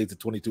chance he stays at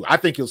 22? I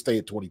think he'll stay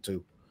at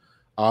 22,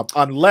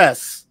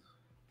 unless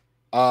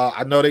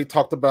I know they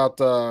talked about.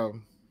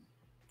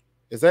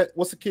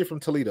 What's the kid from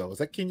Toledo? Is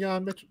that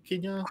Kenyon Mitchell?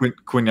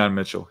 Quinyon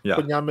Mitchell. Yeah.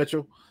 Quinyon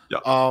Mitchell.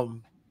 Yeah.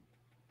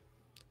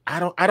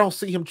 I don't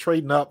see him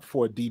trading up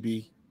for a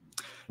DB.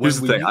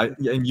 Here's the thing,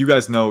 and you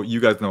guys know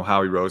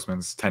Howie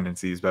Roseman's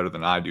tendencies better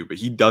than I do, but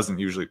he doesn't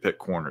usually pick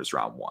corners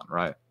round one,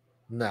 right?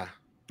 Nah,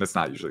 that's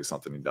not usually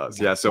something he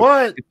does. Yeah. So,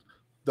 but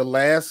the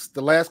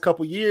last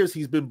couple years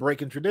he's been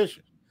breaking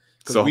tradition.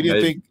 So we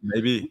didn't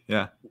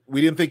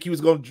we didn't think he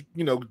was going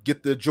to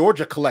get the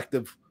Georgia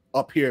collective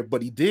up here,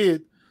 but he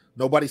did.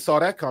 Nobody saw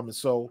that coming.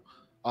 So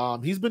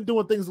he's been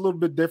doing things a little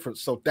bit different.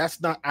 So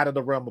that's not out of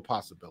the realm of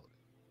possibility.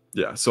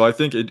 Yeah. So I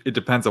think it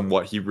depends on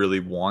what he really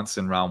wants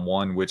in round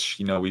one, which,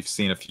 you know, we've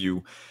seen a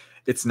few.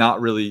 It's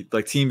not really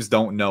like teams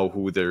don't know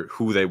who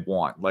they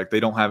want. Like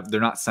they're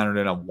not centered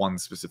in on one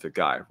specific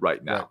guy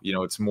right now. Right. You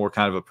know, it's more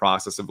kind of a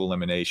process of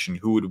elimination.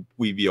 Who would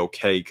we be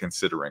okay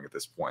considering at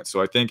this point?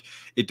 So I think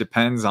it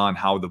depends on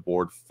how the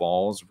board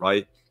falls,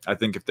 right? I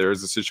think if there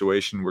is a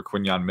situation where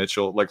Quinyon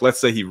Mitchell, like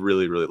let's say he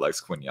really, really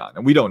likes Quinyon,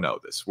 and we don't know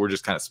this, we're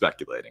just kind of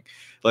speculating.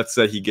 Let's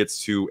say he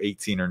gets to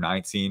 18 or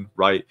 19,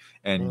 right?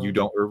 And you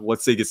don't, or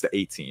let's say he gets to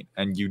 18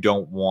 and you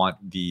don't want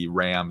the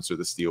Rams or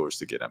the Steelers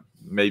to get him.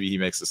 Maybe he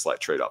makes a slight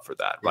trade up for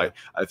that, right?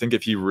 I think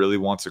if he really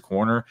wants a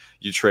corner,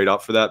 you trade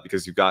up for that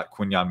because you've got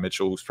Quinyon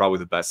Mitchell, who's probably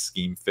the best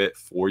scheme fit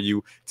for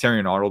you.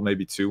 Terrion Arnold,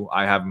 maybe too.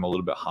 I have him a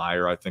little bit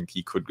higher. I think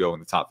he could go in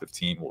the top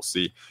 15. We'll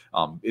see.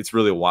 It's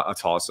really a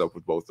toss up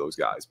with both those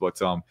guys.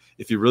 But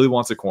if he really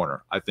wants a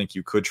corner, I think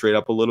you could trade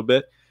up a little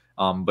bit.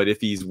 But if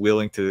he's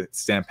willing to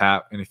stand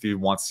pat and if he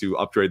wants to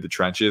upgrade the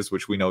trenches,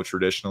 which we know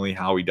traditionally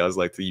how he does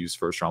like to use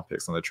first round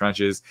picks on the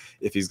trenches,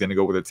 if he's going to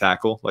go with a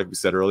tackle, like we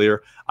said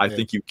earlier, I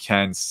think you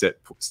can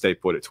stay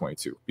put at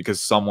 22 because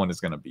someone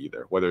is going to be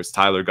there, whether it's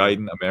Tyler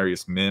Guyton,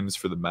 Amarius Mims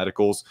for the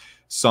medicals,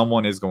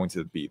 someone is going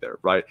to be there,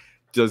 right?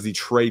 Does he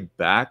trade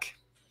back?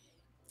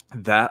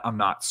 That I'm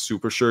not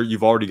super sure.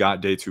 You've already got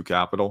day two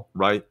capital,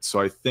 right?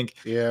 So I think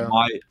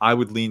I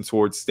would lean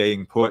towards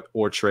staying put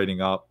or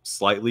trading up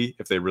slightly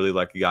if they really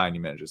like a guy and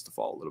he manages to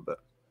fall a little bit.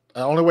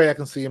 The only way I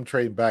can see him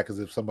trading back is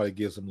if somebody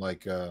gives him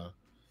like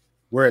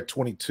we're at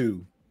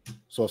 22.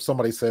 So if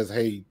somebody says,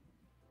 hey,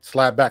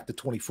 slide back to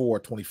 24 or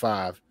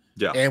 25,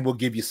 and we'll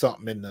give you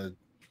something in the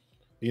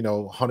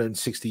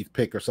 160th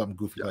pick or something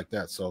goofy like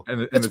that. So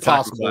and the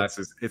tackle class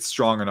it's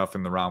strong enough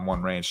in the round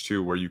one range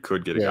too, where you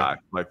could get a guy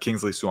like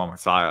Kingsley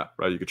Suamataia,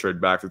 right? You could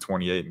trade back to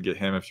 28 and get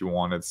him if you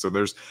wanted. So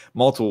there's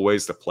multiple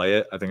ways to play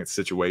it. I think it's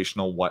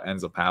situational what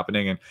ends up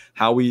happening and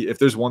how if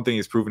there's one thing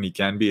he's proven he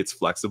can be, it's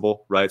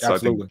flexible, right? So I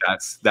think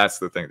that's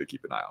the thing to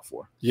keep an eye out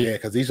for. Yeah,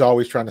 because he's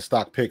always trying to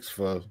stock picks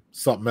for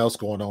something else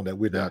going on that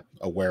we're not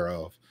aware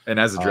of. And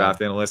as a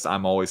draft analyst,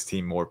 I'm always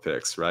team more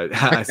picks, right?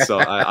 So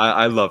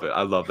I love it.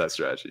 I love that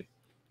strategy.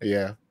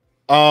 Yeah.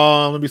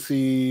 Let me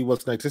see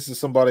what's next. This is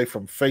somebody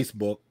from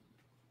Facebook.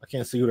 I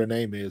can't see who their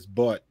name is,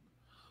 but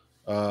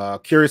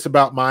curious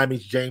about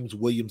Miami's James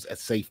Williams at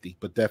safety,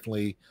 but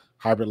definitely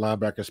hybrid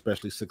linebacker,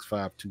 especially 6'5",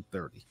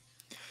 230.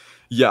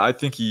 Yeah, I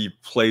think he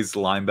plays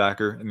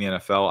linebacker in the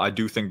NFL. I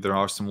do think there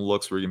are some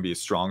looks where he can be a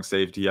strong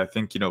safety. I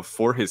think,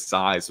 for his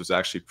size, was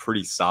actually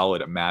pretty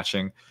solid at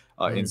matching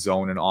in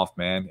zone and off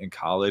man in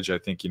college. I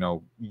think,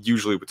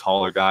 usually with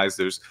taller guys,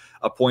 there's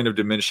a point of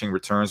diminishing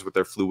returns with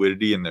their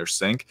fluidity and their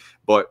sink,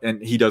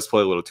 and he does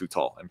play a little too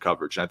tall in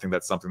coverage. And I think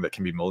that's something that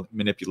can be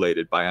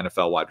manipulated by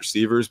NFL wide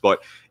receivers.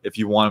 But if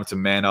you want him to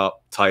man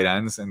up tight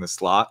ends in the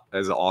slot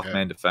as an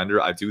off-man defender,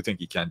 I do think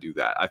he can do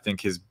that. I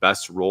think his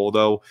best role,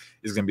 though,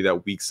 is going to be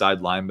that weak side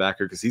linebacker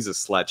because he's a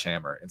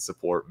sledgehammer in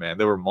support, man.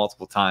 There were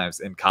multiple times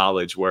in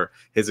college where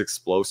his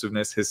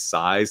explosiveness, his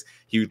size,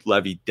 he would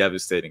levy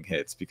devastating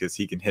hits because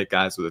he can hit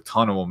guys with a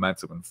ton of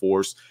momentum and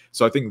force.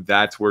 So I think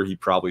that's where he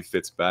probably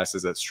fits best,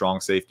 is that strong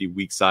safety,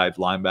 weak side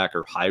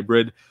linebacker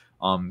hybrid.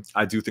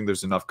 I do think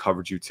there's enough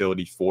coverage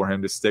utility for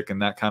him to stick in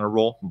that kind of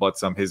role, but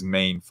his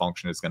main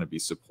function is going to be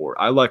support.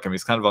 I like him.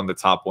 He's kind of on the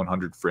top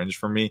 100 fringe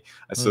for me.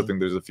 I still think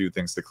there's a few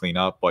things to clean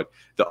up, but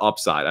the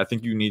upside, I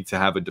think you need to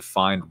have a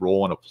defined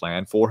role and a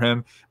plan for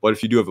him. But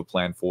if you do have a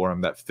plan for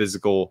him, that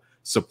physical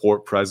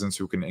support presence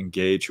who can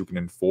engage, who can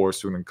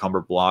enforce, who can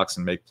encumber blocks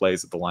and make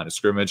plays at the line of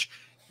scrimmage,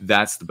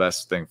 that's the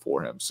best thing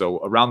for him.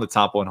 So around the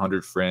top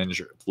 100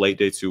 fringe, late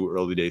day 2,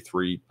 early day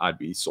 3, I'd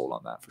be sold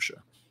on that for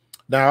sure.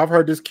 Now, I've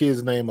heard this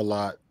kid's name a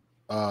lot.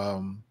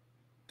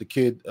 The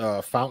kid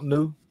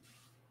Fantanu.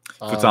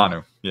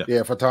 Yeah.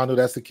 Yeah, Fantanu.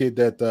 That's the kid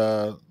that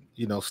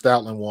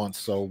Stoutland wants.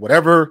 So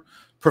whatever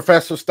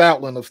Professor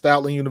Stoutland of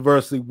Stoutland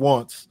University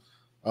wants,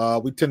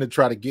 we tend to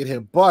try to get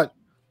him. But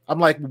I'm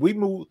like,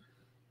 would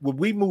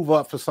we move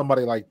up for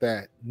somebody like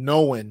that,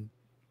 knowing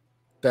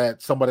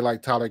that somebody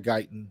like Tyler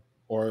Guyton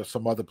or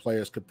some other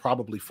players could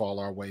probably fall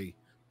our way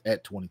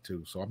at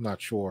 22? So I'm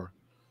not sure.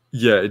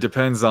 Yeah, it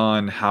depends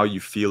on how you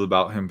feel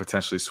about him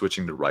potentially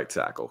switching to right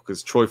tackle,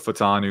 because Troy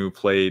Fautanu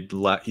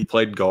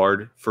played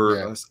guard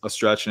for a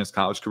stretch in his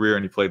college career,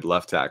 and he played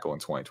left tackle in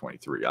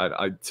 2023.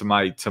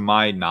 To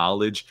my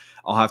knowledge,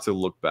 I'll have to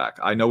look back.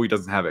 I know he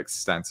doesn't have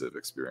extensive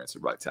experience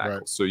at right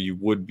tackle, so it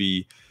would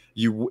be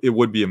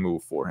a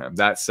move for him.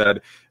 That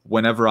said,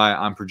 whenever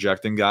I'm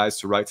projecting guys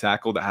to right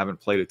tackle that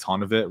haven't played a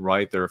ton of it,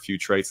 right, there are a few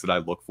traits that I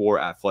look for: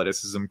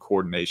 athleticism,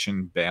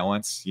 coordination,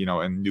 balance,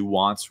 and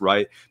nuance,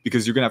 right?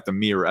 Because you're gonna have to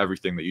mirror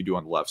everything that you do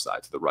on the left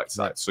side to the right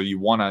side. So you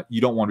don't want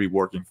to be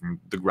working from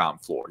the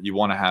ground floor. You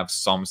want to have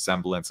some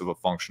semblance of a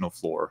functional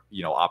floor,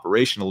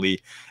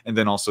 operationally, and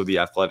then also the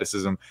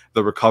athleticism,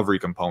 the recovery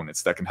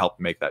components that can help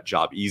make that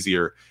job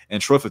easier.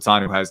 And Troy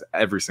Fautanu has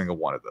every single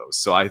one of those.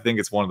 So I think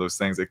it's one of those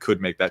things that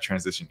could make that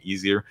transition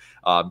easier.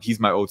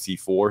 He's my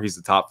OT4. He's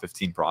the top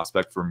 15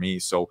 prospect for me.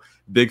 So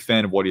big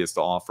fan of what he has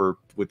to offer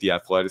with the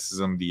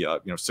athleticism, the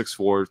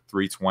 6'4",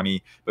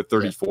 320, but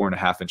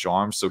 34.5-inch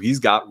arms. So he's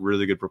got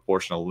really good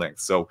proportional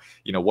length. So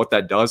what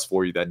that does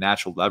for you, that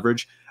natural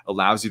leverage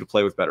allows you to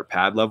play with better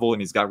pad level,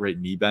 and he's got great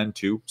knee bend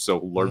too.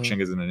 So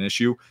lurching isn't an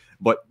issue.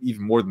 But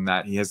even more than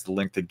that, he has the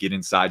length to get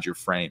inside your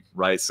frame,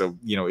 right? So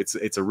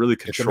it's a really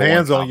controlled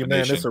hands on you,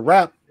 man. It's a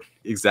wrap.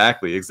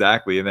 Exactly.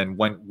 And then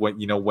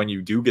when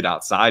you do get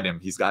outside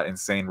him, he's got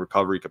insane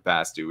recovery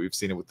capacity. We've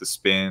seen it with the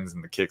spins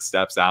and the kick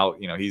steps out.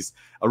 He's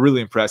a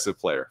really impressive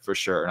player for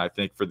sure. And I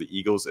think for the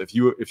Eagles, if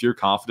you're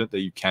confident that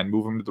you can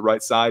move him to the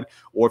right side,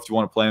 or if you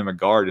want to play him a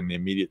guard in the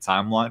immediate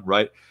timeline,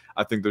 right,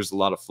 I think there's a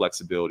lot of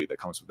flexibility that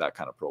comes with that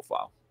kind of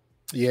profile.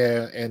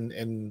 Yeah,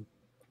 and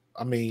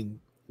I mean,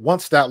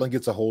 once Stoutland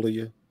gets a hold of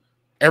you,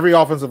 every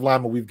offensive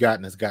lineman we've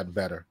gotten has gotten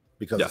better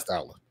because of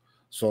Stoutland.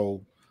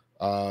 So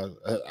I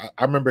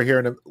remember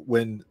hearing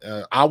when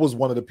I was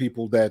one of the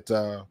people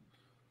that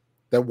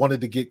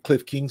wanted to get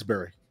Cliff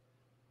Kingsbury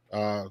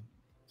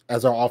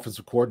as our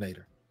offensive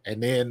coordinator.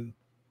 And then,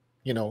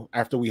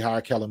 after we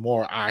hired Kellen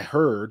Moore, I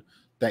heard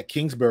that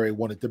Kingsbury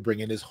wanted to bring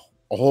in his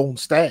own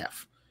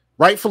staff,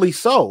 rightfully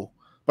so.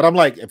 But I'm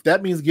like, if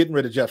that means getting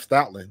rid of Jeff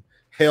Stoutland,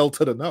 hell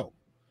to the no.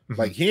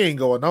 Like, he ain't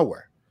going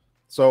nowhere.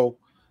 So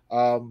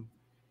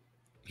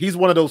he's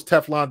one of those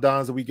Teflon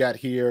Dons that we got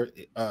here.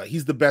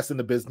 He's the best in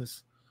the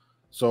business.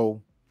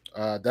 So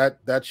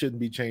that shouldn't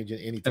be changing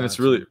anytime. And it's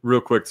really,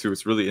 real quick too,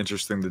 it's really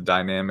interesting the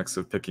dynamics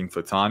of picking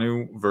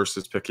Fautanu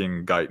versus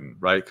picking Guyton,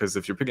 right? Because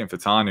if you're picking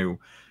Fautanu,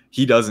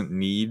 he doesn't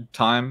need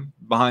time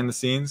behind the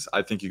scenes.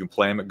 I think you can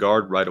play him at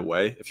guard right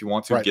away if you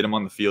want to, get him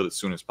on the field as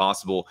soon as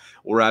possible.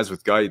 Whereas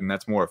with Guyton,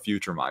 that's more a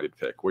future-minded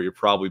pick, where you're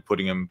probably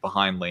putting him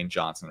behind Lane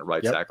Johnson at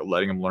right tackle,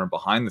 letting him learn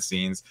behind the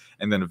scenes,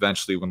 and then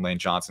eventually when Lane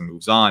Johnson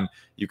moves on,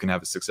 you can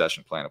have a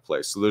succession plan in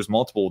place. So there's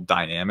multiple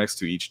dynamics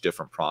to each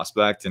different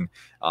prospect, and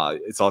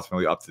it's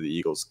ultimately up to the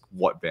Eagles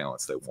what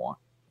balance they want.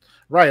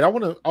 Right. I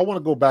want to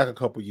go back a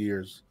couple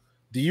years.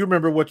 Do you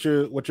remember what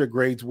your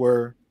grades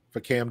were for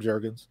Cam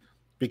Jurgens?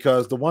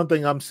 Because the one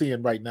thing I'm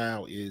seeing right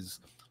now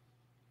is,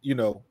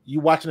 you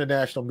watching the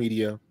national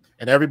media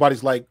and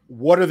everybody's like,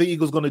 what are the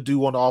Eagles going to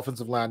do on the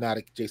offensive line now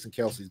that Jason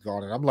Kelsey's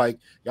gone? And I'm like,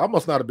 y'all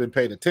must not have been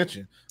paying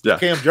attention. Yeah.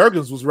 Cam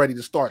Jurgens was ready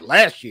to start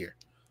last year.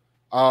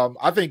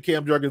 I think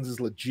Cam Jurgens is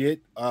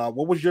legit.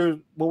 What was your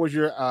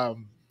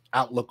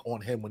outlook on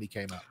him when he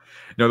came out?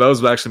 No, that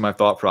was actually my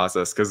thought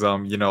process, because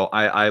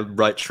I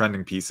write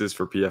trending pieces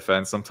for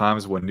PFN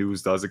sometimes when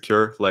news does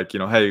occur, like,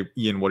 hey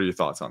Ian, what are your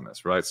thoughts on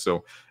this, right?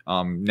 So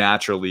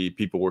naturally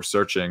people were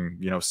searching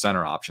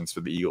center options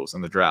for the Eagles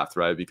in the draft,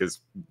 right?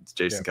 Because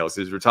Jason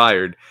Kelsey is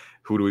retired.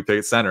 Who do we pick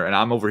at center? And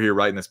I'm over here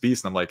writing this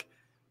piece and I'm like,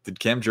 did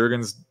Cam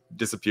Jurgens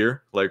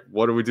disappear? Like,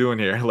 what are we doing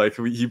here? Like,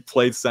 he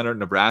played center in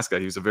Nebraska.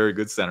 He was a very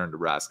good center in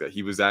Nebraska.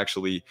 He was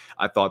actually,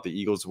 I thought the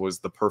Eagles was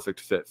the perfect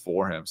fit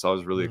for him. So I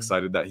was really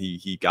excited that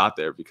he got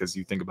there, because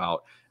you think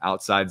about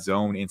outside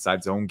zone,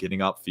 inside zone, getting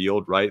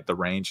upfield, right? The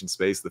range and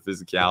space, the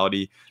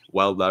physicality,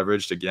 well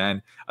leveraged.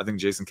 Again, I think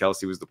Jason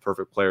Kelce was the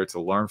perfect player to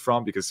learn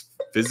from, because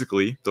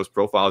physically those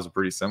profiles are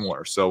pretty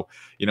similar. So,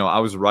 I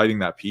was writing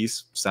that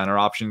piece, center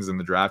options in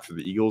the draft for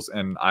the Eagles,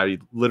 and I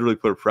literally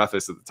put a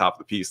preface at the top of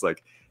the piece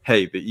like,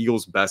 hey, the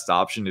Eagles' best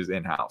option is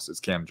in-house. It's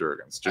Cam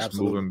Jurgens. Just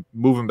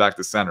move him back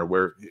to center,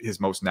 where his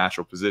most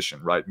natural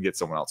position, right, and get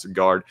someone else at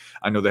guard.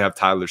 I know they have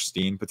Tyler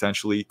Steen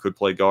potentially could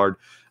play guard.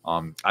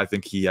 I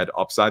think he had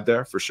upside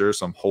there for sure,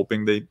 so I'm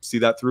hoping they see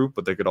that through,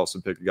 but they could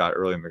also pick a guy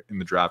early in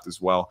the draft as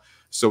well.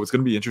 So it's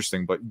going to be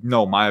interesting. But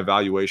no, my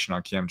evaluation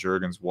on Cam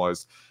Jurgens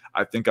was,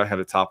 I think I had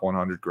a top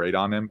 100 grade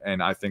on him,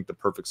 and I think the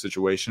perfect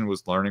situation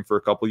was learning for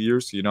a couple of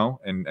years,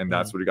 and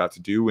that's what he got to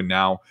do. And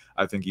now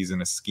I think he's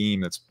in a scheme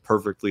that's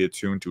perfectly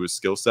attuned to his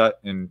skill set,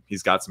 and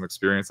he's got some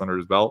experience under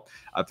his belt.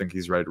 I think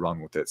he's ready to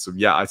run with it. So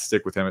yeah, I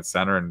stick with him at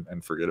center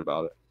and forget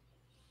about it.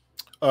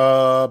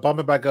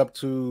 Bumping back up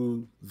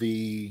to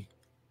the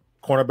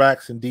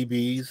cornerbacks and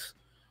DBs.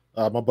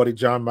 My buddy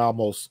John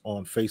Malmos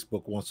on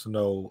Facebook wants to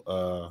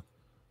know,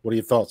 what are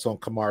your thoughts on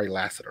Kamari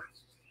Lassiter?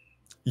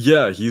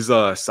 Yeah, he's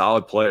a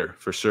solid player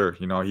for sure.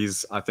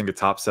 He's, I think, a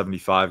top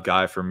 75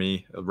 guy for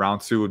me. Round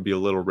 2 would be a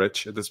little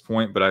rich at this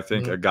point, but I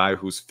think a guy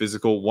who's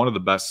physical, one of the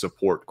best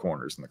support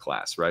corners in the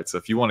class, right? So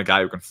if you want a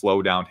guy who can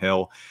flow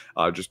downhill,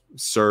 just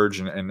surge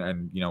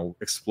and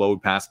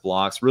explode past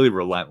blocks, really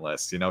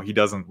relentless. He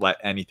doesn't let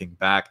anything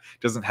back,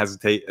 doesn't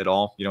hesitate at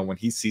all. When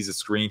he sees a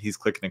screen, he's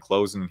clicking and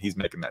closing, and he's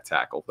making that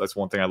tackle. That's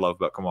one thing I love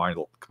about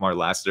Kamari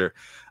Lassiter.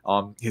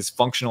 His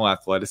functional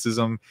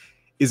athleticism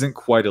isn't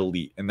quite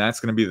elite, and that's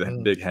going to be the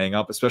big hang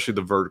up, especially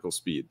the vertical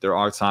speed. There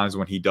are times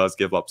when he does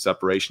give up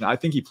separation. I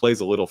think he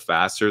plays a little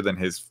faster than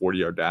his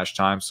 40-yard dash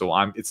time, so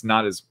it's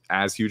not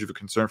as huge of a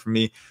concern for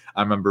me.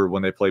 I remember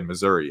when they played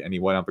Missouri and he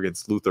went up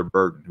against Luther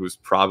Burden, who was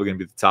probably going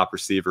to be the top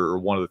receiver or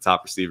one of the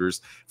top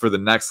receivers for the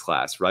next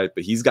class, right?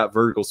 But he's got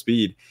vertical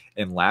speed,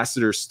 and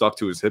Lassiter stuck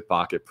to his hip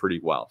pocket pretty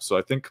well. So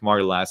I think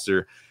Kamari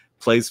Lassiter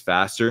plays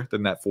faster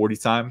than that 40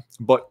 time,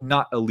 but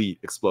not elite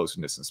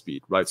explosiveness and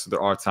speed, right? So there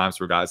are times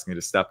where guys need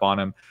to step on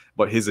him,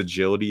 but his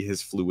agility,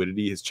 his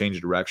fluidity, his change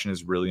of direction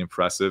is really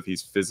impressive.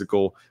 He's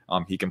physical.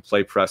 He can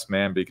play press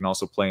man, but he can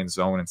also play in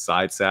zone and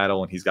side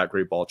saddle, and he's got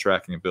great ball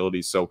tracking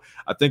ability. So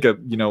I think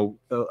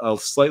a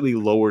slightly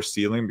lower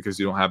ceiling because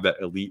you don't have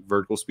that elite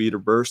vertical speed or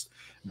burst,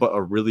 but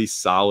a really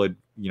solid,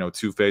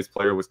 two-phase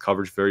player with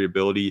coverage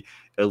variability,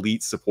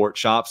 elite support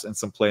chops, and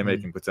some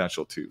playmaking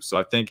potential too. So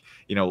I think,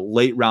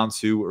 late round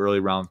 2, early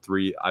round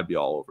 3, I'd be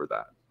all over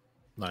that.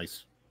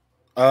 Nice.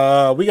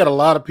 We got a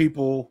lot of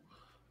people.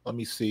 Let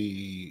me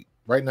see.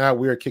 Right now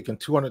we are kicking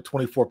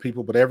 224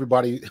 people, but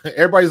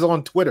everybody's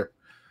on Twitter.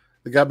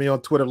 They got me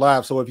on Twitter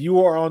live. So if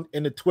you are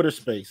in the Twitter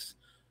space,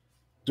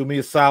 do me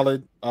a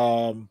solid.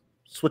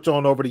 Switch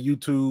on over to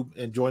YouTube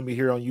and join me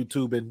here on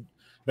YouTube, and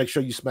make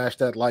sure you smash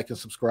that like and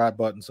subscribe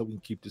button so we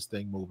can keep this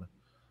thing moving.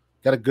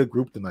 Got a good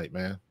group tonight,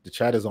 man. The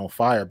chat is on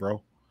fire,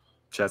 bro.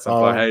 Chat's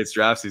on fire. Hey, it's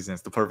draft season.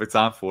 It's the perfect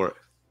time for it.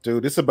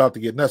 Dude, it's about to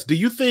get nuts. Do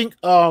you think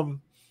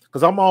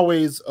because I'm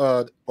always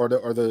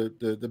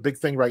the big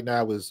thing right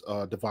now is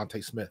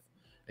Devontae Smith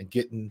and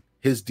getting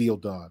his deal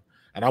done.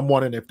 And I'm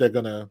wondering if they're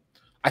gonna,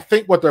 I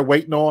think what they're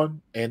waiting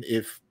on, and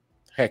if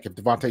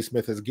Devontae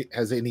Smith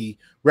has any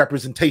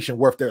representation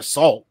worth their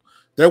salt,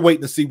 they're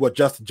waiting to see what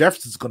Justin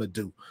Jefferson's gonna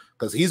do,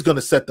 because he's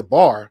gonna set the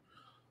bar.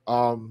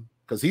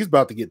 Because he's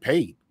about to get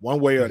paid one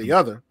way or the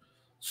other.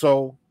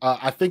 So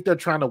I think they're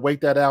trying to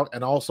wait that out.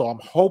 And also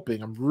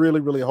I'm really,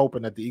 really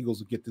hoping that the Eagles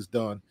will get this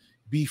done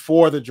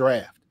before the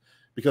draft,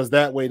 because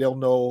that way they'll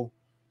know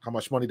how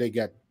much money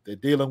they're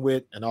dealing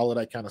with and all of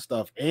that kind of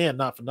stuff. And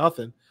not for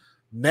nothing,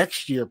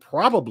 next year,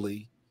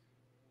 probably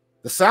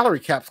the salary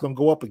cap's going to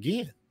go up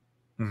again.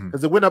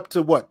 Because it went up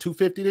to what,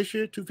 250 this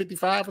year,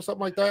 255 or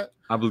something like that?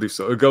 I believe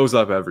so. It goes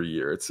up every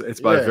year. It's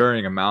by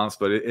varying amounts,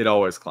 but it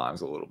always climbs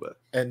a little bit.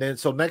 And then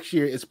so next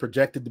year it's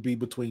projected to be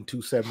between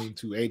 270 and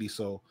 280.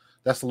 So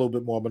that's a little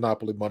bit more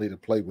monopoly money to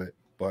play with.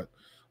 But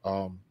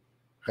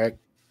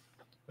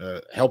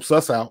helps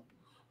us out.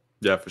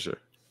 Yeah, for sure.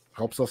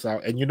 Helps us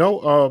out. And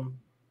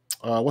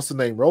what's the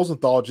name?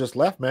 Rosenthal just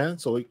left, man.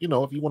 So if you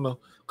want to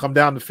come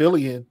down to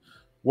Philly and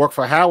work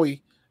for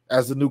Howie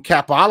as the new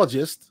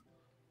capologist,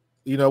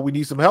 we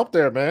need some help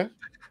there, man.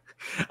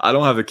 I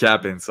don't have the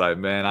cap insight,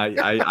 man.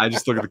 I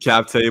just look at the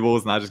cap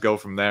tables and I just go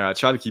from there. I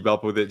try to keep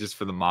up with it just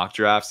for the mock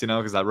drafts,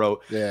 because I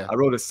wrote a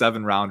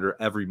 7-rounder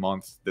every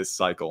month this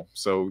cycle.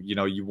 So,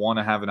 you want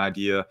to have an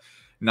idea,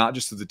 not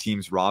just of the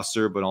team's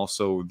roster, but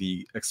also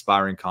the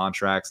expiring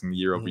contracts and the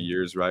year over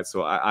years, right?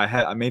 So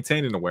I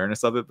maintained an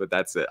awareness of it, but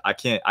that's it. I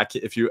can't,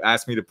 if you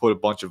ask me to put a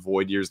bunch of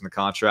void years in the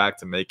contract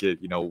to make it,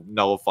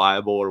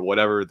 nullifiable or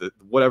whatever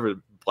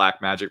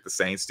black magic the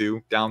Saints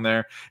do down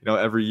there,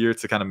 every year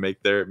to kind of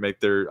make their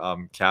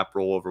cap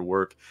rollover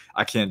work.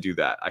 I can't do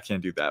that.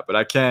 But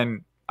I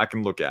can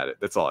look at it.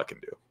 That's all I can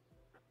do.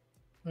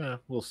 Yeah,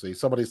 we'll see.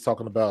 Somebody's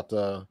talking about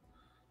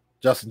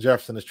Justin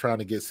Jefferson is trying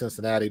to get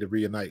Cincinnati to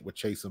reunite with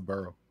Chase and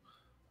Burrow.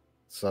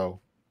 So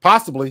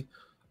possibly.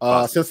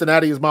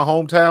 Cincinnati is my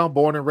hometown,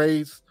 born and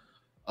raised.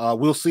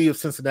 We'll see if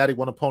Cincinnati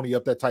want to pony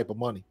up that type of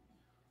money.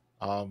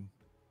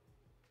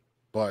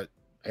 But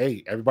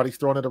hey, everybody's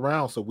throwing it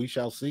around, so we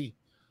shall see.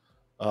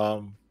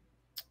 Who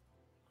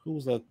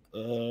was that?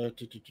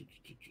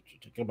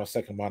 Get my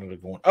second monitor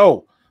going.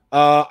 Oh,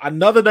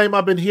 another name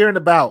I've been hearing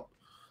about,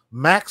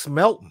 Max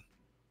Melton.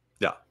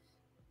 Yeah.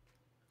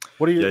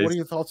 What are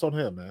your thoughts on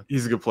him, man?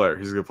 He's a good player.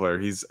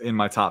 He's in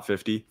my top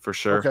 50 for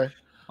sure. Okay.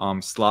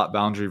 Slot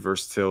boundary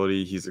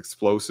versatility. He's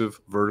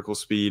explosive, vertical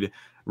speed.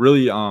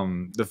 Really,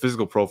 the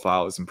physical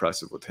profile is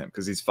impressive with him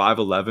because he's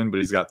 5'11", but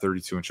he's got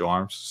 32-inch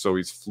arms. So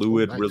he's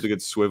fluid, nice. Really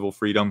good swivel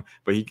freedom,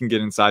 but he can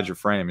get inside your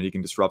frame and he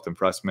can disrupt and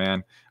press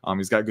man.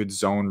 He's got good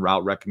zone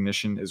route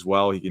recognition as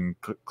well. He can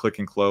click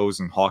and close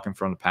and hawk in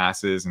front of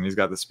passes, and he's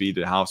got the speed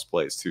to house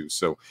plays too.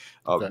 So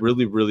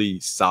really,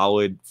 really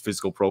solid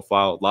physical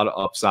profile, a lot of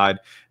upside.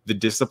 The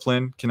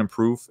discipline can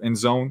improve in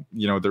zone.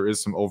 You know, there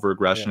is some over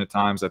aggression at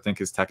times. I think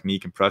his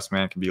technique and press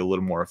man can be a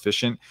little more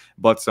efficient,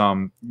 but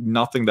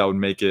nothing that would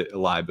make it a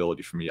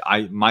liability for me.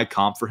 My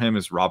comp for him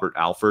is Robert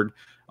Alford,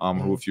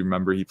 who, if you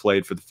remember, he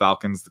played for the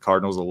Falcons, the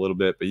Cardinals a little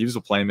bit, but he was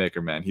a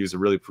playmaker, man. He was a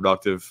really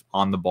productive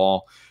on the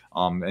ball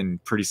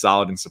and pretty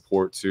solid in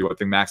support too. I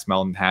think Max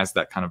Melton has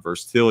that kind of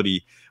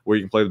versatility where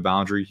you can play the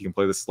boundary, he can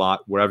play the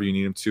slot, wherever you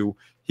need him to.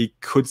 He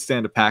could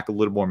stand to pack a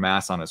little more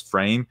mass on his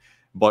frame,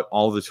 but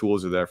all the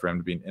tools are there for him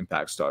to be an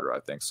impact starter, I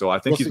think. So I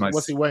think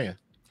what's he weighing?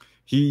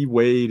 He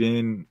weighed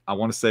in, I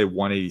want to say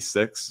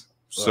 186.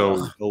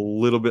 So a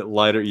little bit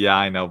lighter. Yeah,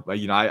 I know. But,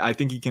 I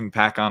think he can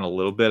pack on a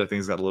little bit. I think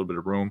he's got a little bit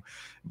of room,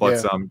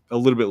 but a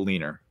little bit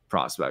leaner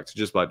prospect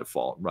just by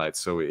default, right?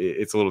 So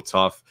it's a little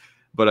tough,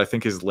 but I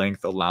think his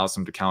length allows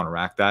him to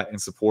counteract that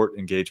and support,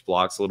 engage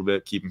blocks a little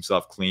bit, keep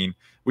himself clean,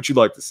 which you'd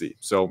like to see.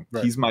 So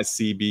he's my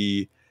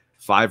CB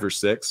 5 or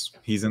 6.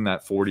 He's in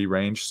that 40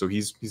 range, so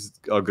he's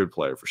a good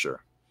player for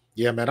sure.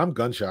 Yeah, man, I'm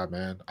gunshot,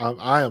 man.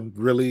 I am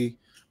really,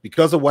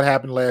 because of what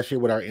happened last year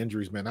with our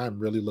injuries, man, I'm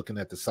really looking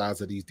at the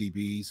size of these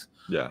DBs.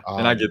 Yeah,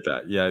 and I get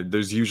that. Yeah,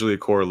 there's usually a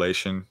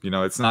correlation.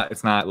 It's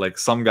not like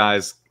some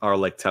guys are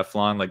like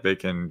Teflon, like they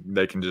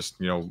can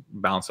just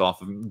bounce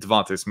off of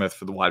Devontae Smith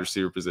for the wide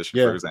receiver position,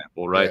 for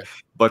example, right? Yeah.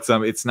 But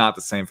it's not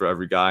the same for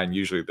every guy, and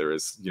usually there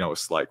is a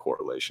slight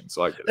correlation.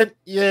 So I get it.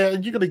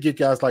 And you're gonna get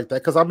guys like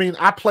that because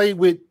I played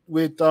with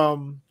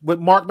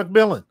Mark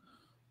McMillan,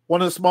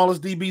 one of the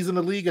smallest DBs in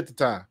the league at the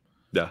time.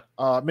 Yeah,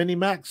 Mini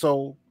Mac.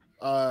 So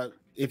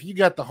if you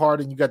got the heart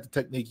and you got the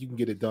technique, you can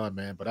get it done,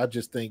 man. But I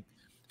just think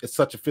it's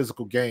such a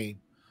physical game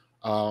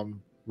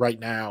right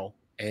now,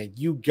 and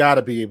you got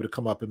to be able to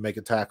come up and make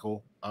a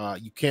tackle.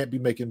 You can't be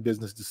making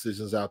business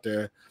decisions out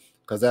there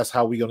because that's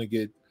how we're going to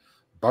get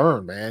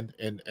burned, man.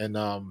 And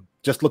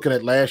just looking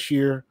at last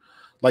year,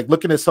 like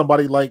looking at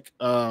somebody like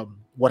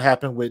what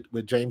happened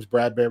with James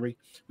Bradbury,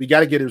 we got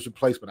to get his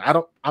replacement.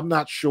 I'm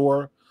not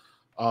sure.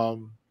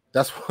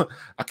 That's what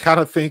I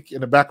kind of think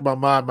in the back of my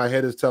mind. My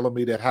head is telling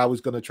me that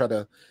Howie's going to try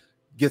to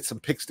get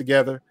some picks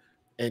together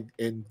and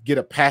get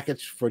a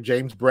package for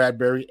James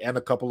Bradbury and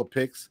a couple of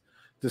picks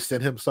to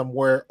send him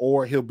somewhere,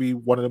 or he'll be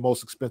one of the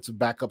most expensive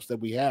backups that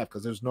we have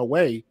because there's no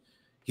way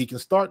he can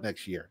start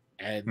next year.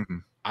 And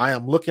I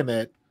am looking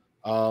at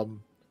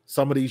some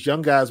of these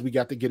young guys we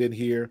got to get in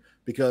here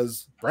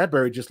because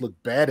Bradbury just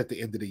looked bad at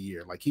the end of the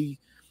year. Like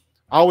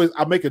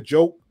I make a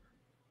joke,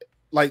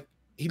 like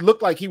he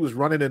looked like he was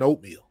running an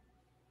oatmeal.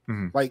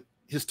 Like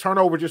his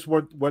turnover just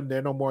wasn't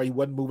there no more. He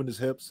wasn't moving his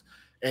hips.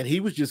 And he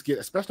was just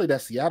especially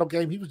that Seattle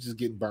game, he was just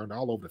getting burned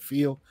all over the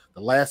field.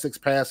 The last 6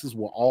 passes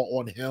were all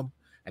on him,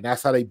 and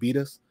that's how they beat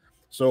us.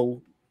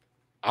 So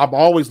I'm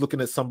always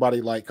looking at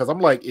somebody because I'm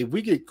like, if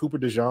we get Cooper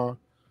DeJean,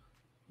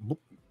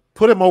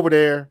 put him over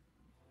there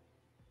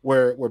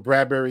where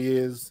Bradbury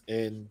is,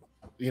 and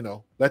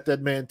let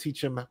that man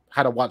teach him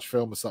how to watch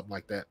film or something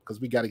like that, because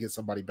we got to get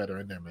somebody better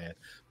in there, man.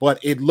 But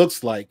it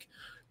looks like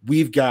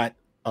we've got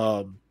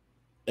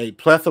a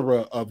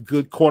plethora of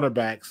good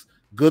cornerbacks,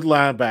 good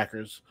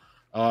linebackers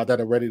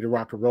that are ready to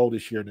rock and roll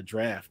this year in the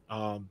draft.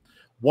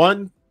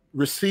 One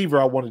receiver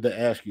I wanted to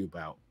ask you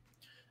about,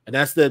 and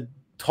that's that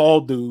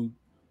tall dude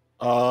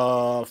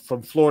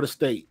from Florida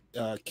State,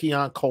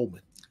 Keon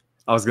Coleman.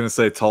 I was going to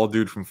say tall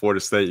dude from Florida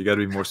State. You got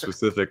to be more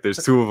specific.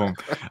 There's 2 of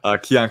them,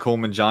 Keon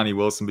Coleman, Johnny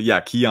Wilson. But yeah,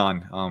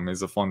 Keon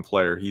is a fun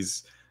player.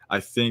 He's, I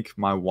think,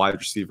 my wide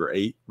receiver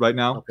 8 right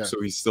now. Okay.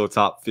 So he's still a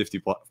top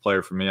 50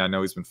 player for me. I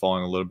know he's been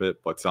falling a little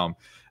bit, but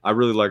I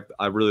really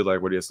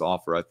like what he has to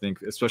offer. I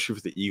think, especially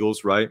with the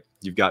Eagles, right?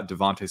 You've got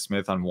Devontae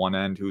Smith on one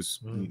end, who's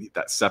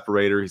that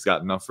separator. He's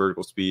got enough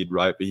vertical speed,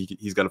 right? But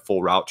he's got a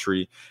full route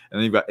tree. And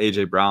then you've got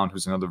AJ Brown,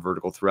 who's another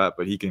vertical threat,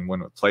 but he can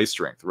win with play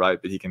strength,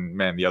 right? But he can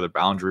man the other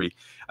boundary.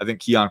 I think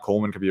Keon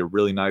Coleman could be a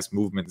really nice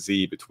movement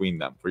Z between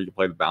them, where you can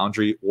play the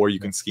boundary, or you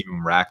can scheme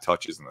him rack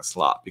touches in the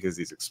slot because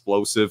he's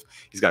explosive.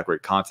 He's got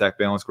great contact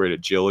balance, great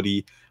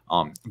agility.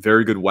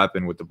 Very good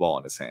weapon with the ball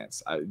in his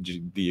hands.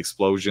 The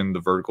explosion, the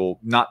vertical,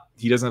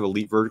 he doesn't have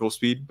elite vertical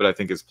speed, but I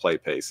think his play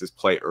pace, his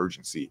play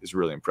urgency is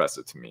really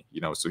impressive to me.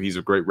 So he's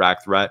a great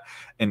rack threat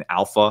and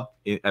alpha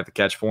at the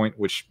catch point,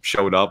 which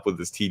showed up with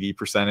his TD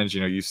percentage.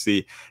 You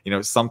see,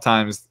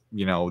 sometimes,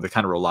 they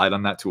kind of relied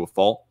on that to a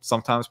fault,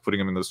 sometimes putting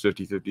him in those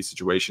 50-50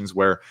 situations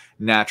where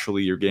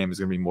naturally your game is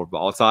going to be more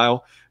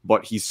volatile,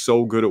 but he's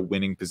so good at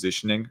winning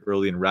positioning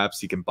early in reps.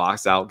 He can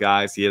box out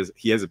guys. He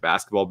has a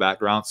basketball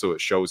background, so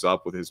it shows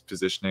up with his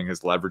positioning,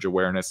 his leverage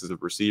awareness as a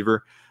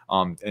receiver.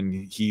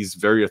 And he's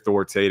very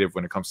authoritative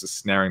when it comes to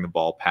snaring the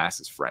ball past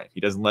his frame. He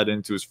doesn't let it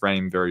into his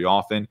frame very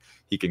often.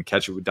 He can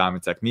catch it with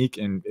diamond technique,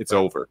 and it's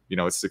over.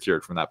 It's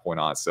secured from that point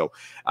on. So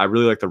I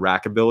really like the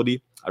rack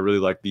ability. I really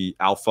like the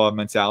alpha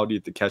mentality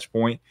at the catch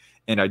point.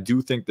 And I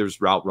do think there's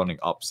route running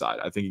upside.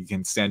 I think he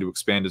can stand to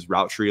expand his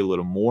route tree a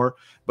little more,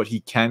 but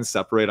he can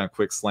separate on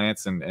quick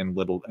slants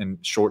and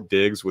short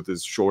digs with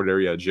his short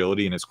area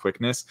agility and his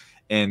quickness.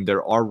 And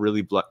there are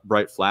really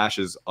bright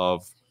flashes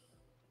of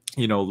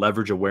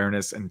leverage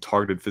awareness and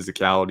targeted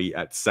physicality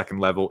at second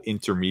level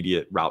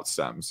intermediate route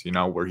stems,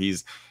 where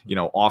he's,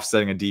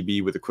 offsetting a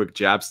DB with a quick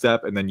jab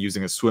step and then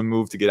using a swim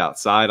move to get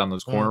outside on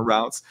those corner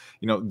routes.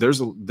 There's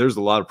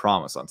a lot of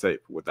promise on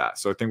tape with that.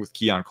 So I think with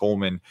Keon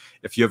Coleman,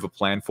 if you have a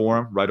plan for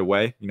him right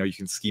away, you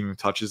can scheme him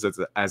touches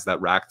as that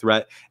rack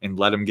threat and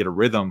let him get a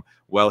rhythm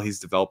while he's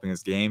developing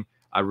his game.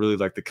 I really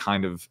like the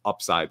kind of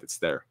upside that's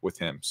there with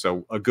him.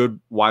 So a good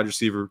wide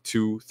receiver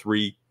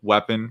 2-3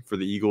 weapon for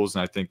the Eagles.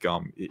 And I think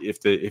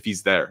if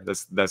he's there,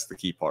 that's the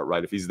key part,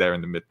 right? If he's there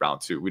in the mid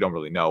round too, we don't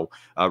really know.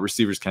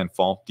 Receivers can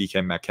fall.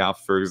 DK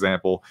Metcalf, for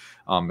example,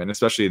 and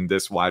especially in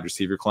this wide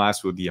receiver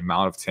class with the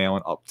amount of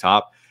talent up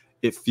top,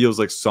 it feels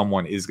like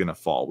someone is going to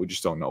fall. We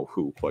just don't know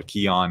who. But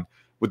Keon,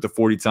 with the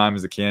 40 time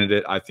as a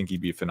candidate, I think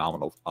he'd be a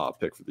phenomenal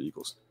pick for the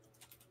Eagles.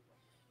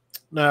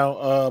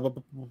 Now,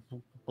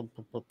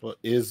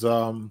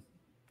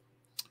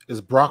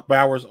 is Brock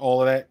Bowers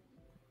all of that?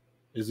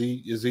 Is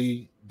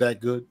he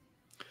that good?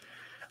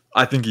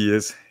 I think he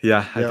is.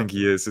 Yeah, I think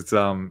he is. It's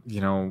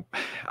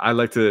I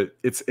like to.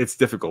 It's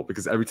difficult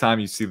because every time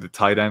you see the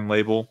tight end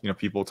label,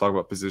 people talk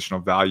about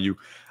positional value.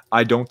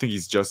 I don't think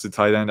he's just a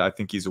tight end. I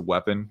think he's a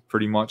weapon,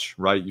 pretty much,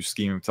 right? You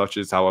scheme him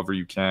touches however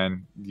you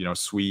can,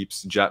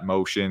 sweeps, jet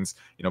motions,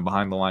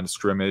 behind the line of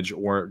scrimmage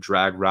or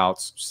drag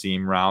routes,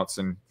 seam routes,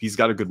 and he's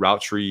got a good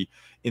route tree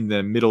in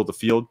the middle of the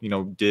field,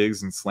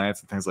 digs and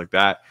slants and things like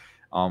that.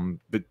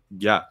 But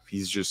yeah,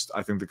 he's just,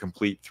 I think the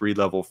complete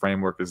 3-level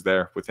framework is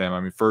there with him. I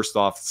mean, first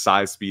off,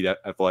 size, speed,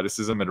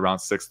 athleticism at around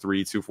 6'3",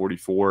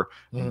 244.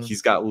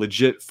 He's got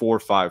legit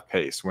 4.5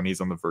 pace when he's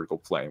on the vertical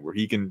plane where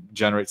he can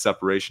generate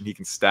separation, he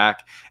can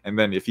stack. And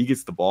then if he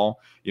gets the ball,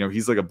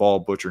 he's like a ball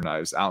of butcher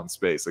knives out in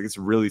space. Like it's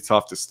really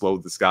tough to slow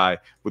this guy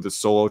with a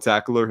solo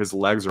tackler. His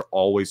legs are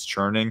always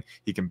churning.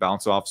 He can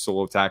bounce off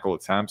solo tackle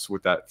attempts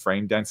with that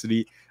frame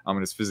density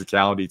and his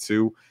physicality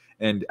too.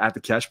 And at the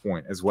catch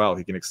point as well,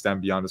 he can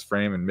extend beyond his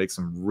frame and make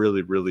some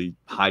really, really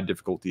high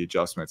difficulty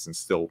adjustments and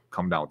still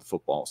come down with the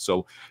football.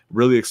 So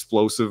really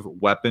explosive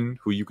weapon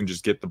who you can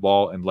just get the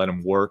ball and let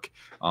him work.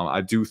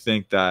 I do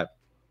think that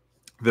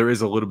there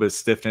is a little bit of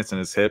stiffness in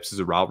his hips as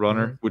a route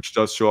runner, which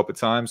does show up at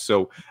times.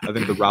 So I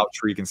think the route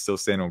tree can still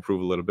stand to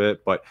improve a little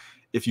bit. But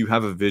if you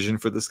have a vision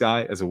for this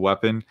guy as a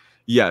weapon,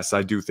 yes,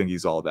 I do think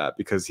he's all that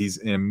because he's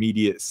an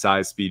immediate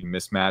size speed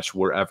mismatch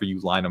wherever you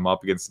line him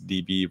up against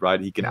the DB,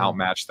 right? He can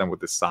outmatch them with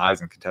his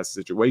size in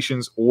contested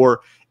situations,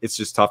 or it's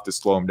just tough to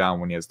slow him down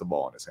when he has the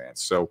ball in his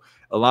hands. So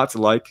a lot to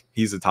like.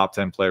 He's a top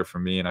 10 player for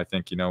me, and I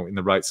think, in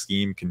the right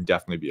scheme can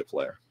definitely be a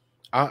player.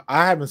 I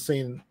haven't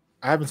seen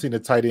a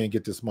tight end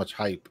get this much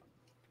hype,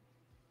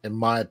 in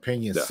my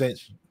opinion,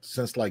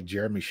 since like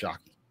Jeremy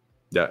Shockey.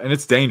 Yeah, and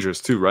it's dangerous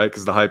too, right?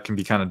 Because the hype can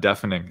be kind of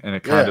deafening, and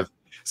it kind of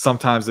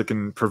sometimes it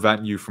can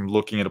prevent you from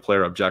looking at a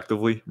player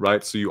objectively,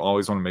 right? So you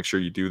always want to make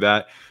sure you do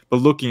that. But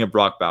looking at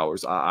Brock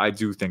Bowers, I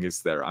do think it's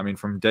there. I mean,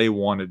 from day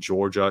one at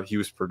Georgia, he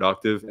was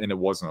productive, and it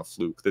wasn't a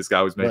fluke. This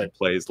guy was making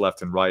plays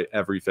left and right,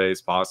 every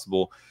phase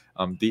possible.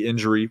 The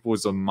injury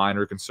was a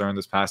minor concern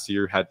this past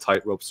year, had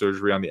tightrope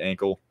surgery on the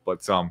ankle.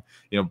 But,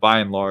 by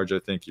and large, I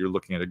think you're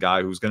looking at a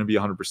guy who's going to be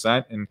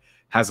 100% and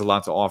has a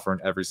lot to offer in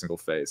every single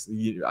phase.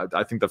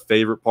 I think the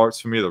favorite parts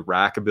for me are the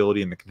rack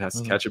ability and the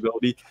contested catch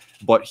ability,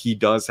 but he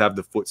does have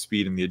the foot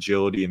speed and the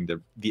agility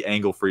and the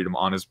angle freedom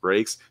on his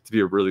breaks to be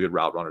a really good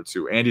route runner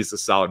too. And he's a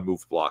solid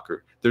move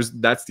blocker.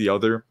 That's the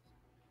other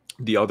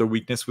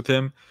weakness with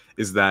him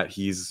is that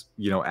he's,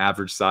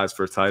 average size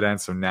for a tight end.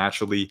 So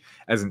naturally,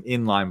 as an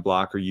inline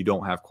blocker, you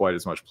don't have quite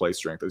as much play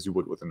strength as you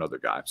would with another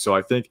guy. So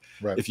I think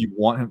if you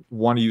want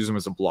to use him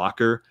as a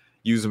blocker,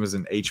 use him as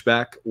an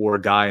H-back or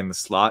a guy in the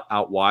slot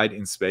out wide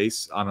in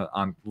space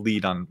on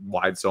lead on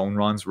wide zone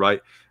runs,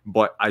 right?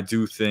 But I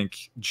do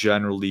think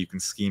generally you can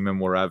scheme him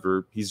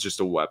wherever. He's just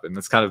a weapon.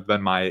 That's kind of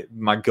been my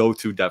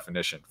go-to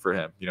definition for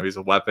him. He's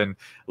a weapon.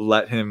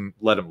 Let him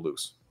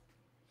loose.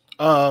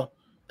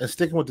 And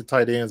sticking with the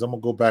tight ends, I'm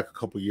gonna go back a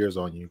couple years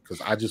on you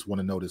because I just want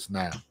to know this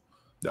now.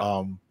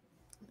 Yeah.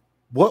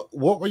 What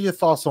were your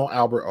thoughts on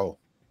Albert O?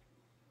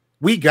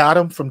 We got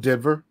him from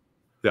Denver.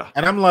 Yeah.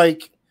 And I'm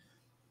like,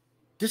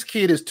 this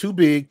kid is too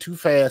big, too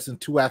fast, and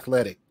too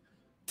athletic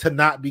to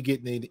not be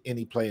getting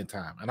any playing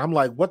time. And I'm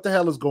like, what the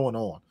hell is going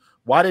on?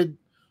 Why did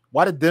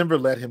Denver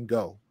let him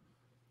go?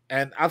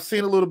 And I've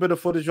seen a little bit of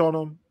footage on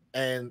him,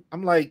 and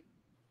I'm like,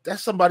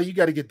 that's somebody you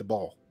got to get the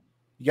ball.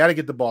 You got to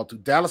get the ball to.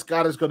 Dallas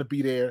Goedert is going to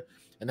be there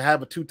and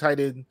have a 2 tight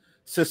end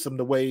system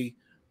the way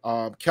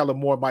Kellen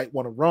Moore might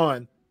want to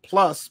run.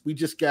 Plus, we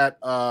just got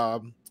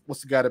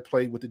what's the guy that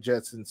played with the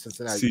Jets in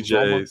Cincinnati?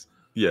 CJ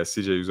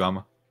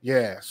Uzomah.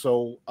 Yeah,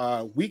 so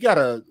we got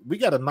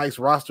a nice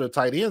roster of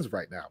tight ends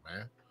right now,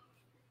 man.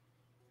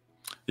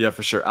 Yeah,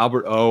 for sure.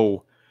 Albert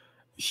O,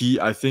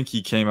 I think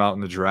he came out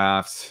in the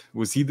draft.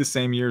 Was he the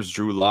same year as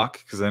Drew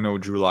Lock? Because I know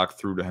Drew Lock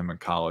threw to him in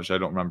college. I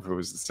don't remember if it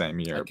was the same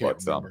year, I can't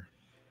remember.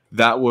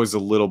 That was a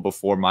little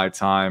before my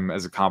time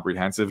as a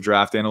comprehensive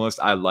draft analyst.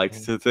 I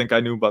liked to think I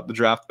knew about the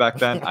draft back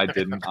then. I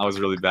didn't. I was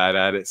really bad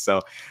at it.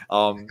 So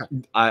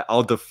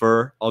I'll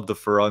defer. I'll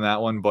defer on that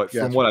one. But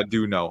from what I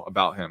do know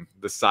about him,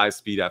 the size,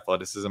 speed,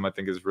 athleticism, I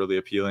think is really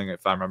appealing.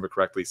 If I remember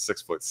correctly,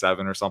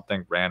 6'7" or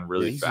something, ran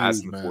really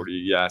fast in the 40.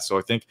 Yeah. So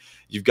I think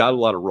you've got a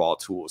lot of raw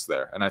tools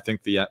there. And I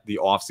think the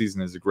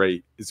offseason is a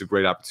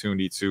great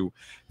opportunity to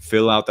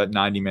fill out that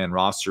 90-man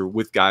roster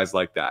with guys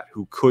like that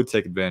who could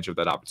take advantage of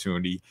that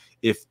opportunity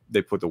if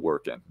they put the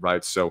work in,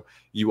 right? So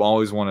you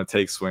always want to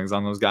take swings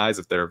on those guys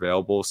if they're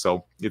available.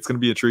 So it's going to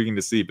be intriguing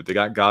to see, but they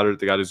got Goddard,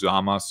 they got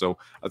Uzomah. So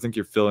I think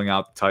you're filling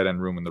out the tight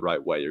end room in the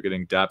right way. You're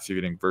getting depth, you're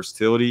getting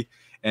versatility,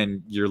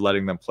 and you're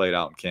letting them play it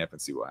out in camp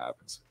and see what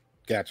happens.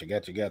 Gotcha.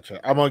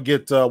 I'm going to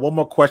get one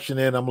more question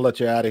in. I'm going to let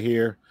you out of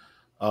here.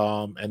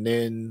 And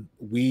then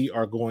we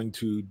are going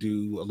to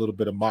do a little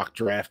bit of mock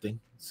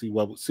drafting, see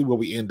where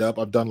we end up.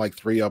 I've done like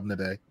 3 of them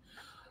today.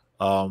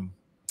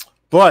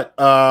 But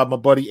my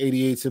buddy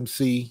 88's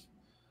MC,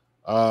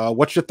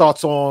 what's your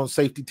thoughts on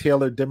safety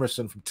Taylor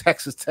Demerson from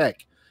Texas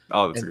Tech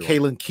and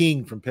Kalen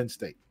King from Penn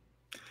State?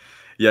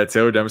 Yeah,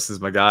 Taylor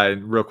Demerson's my guy.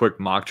 And real quick,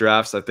 mock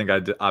drafts. I think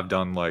I've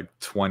done like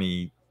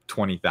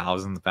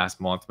 20,000 the past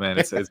month, man.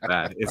 It's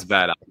bad. It's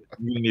bad.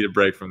 You need a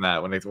break from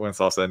that when it's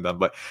all said and done.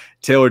 But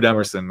Taylor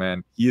Demerson,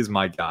 man, he is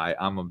my guy.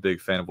 I'm a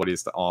big fan of what he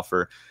has to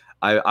offer.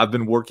 I've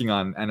been working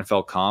on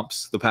NFL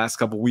comps the past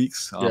couple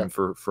weeks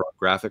for a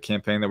graphic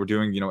campaign that we're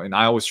doing, and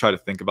I always try to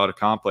think about a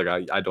comp. Like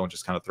I don't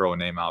just kind of throw a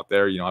name out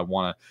there. I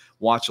want to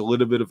watch a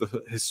little bit of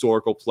a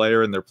historical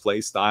player and their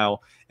play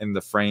style and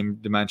the frame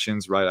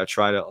dimensions, right? I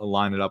try to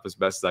align it up as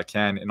best as I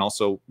can. And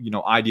also,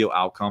 ideal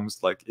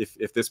outcomes. Like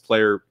if this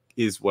player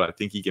is what I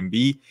think he can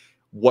be,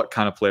 what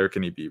kind of player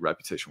can he be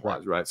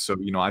reputation-wise, right? So,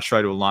 I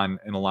try to align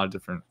in a lot of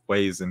different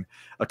ways. And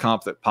a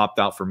comp that popped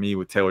out for me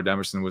with Taylor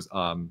Demerson was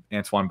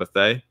Antoine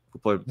Bethea, who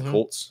played with the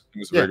Colts. He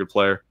was a very good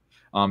player.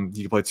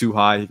 He could play 2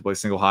 high. He could play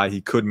single high. He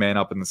could man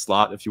up in the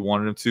slot if you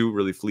wanted him to.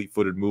 Really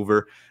fleet-footed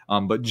mover.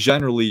 But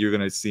generally, you're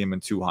going to see him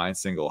in 2 high and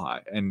single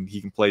high. And he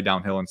can play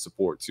downhill and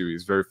support, too.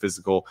 He's very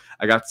physical.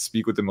 I got to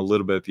speak with him a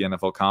little bit at the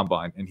NFL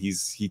Combine, and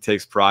he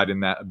takes pride in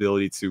that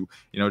ability to,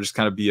 just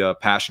kind of be a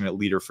passionate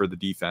leader for the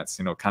defense,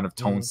 kind of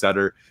tone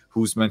setter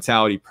whose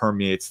mentality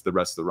permeates the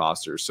rest of the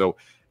roster. So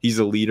he's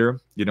a leader.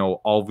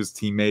 All of his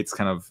teammates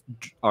kind of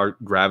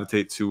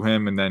gravitate to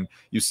him. And then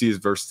you see his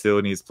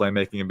versatility, his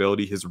playmaking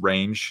ability, his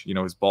range,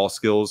 his ball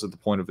skills at the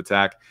point of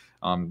attack.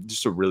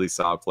 Just a really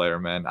solid player,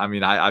 man. I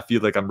mean, I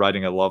feel like I'm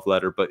writing a love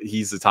letter, but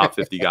he's the top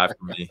 50 guy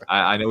for me.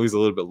 I know he's a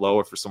little bit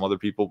lower for some other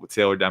people, but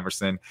Taylor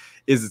Demerson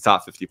is the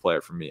top 50 player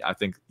for me. I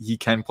think he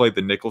can play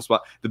the nickel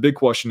spot. The big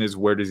question is,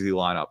 where does he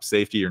line up,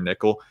 safety or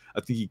nickel?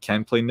 I think he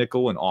can play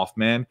nickel and off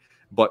man,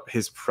 but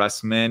his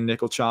press man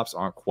nickel chops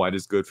aren't quite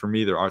as good for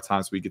me. There are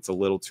times where he gets a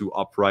little too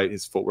upright.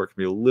 His footwork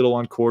can be a little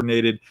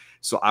uncoordinated.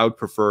 So I would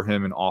prefer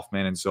him in off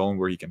man and zone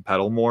where he can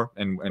pedal more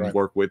and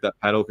work with that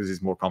pedal because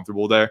he's more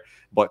comfortable there.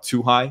 But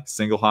 2 high,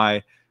 single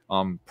high,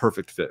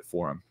 perfect fit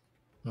for him.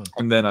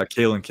 And then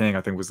Kalen King,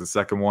 I think, was the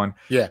second one.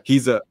 Yeah,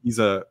 he's a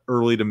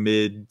early to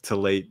mid to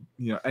late,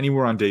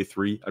 anywhere on day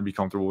 3, I'd be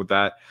comfortable with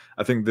that.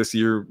 I think this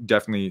year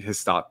definitely his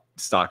stock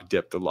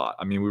dipped a lot.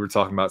 I mean, we were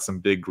talking about some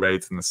big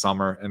grades in the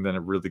summer, and then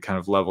it really kind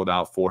of leveled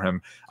out for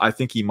him. I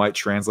think he might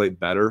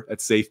translate better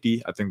at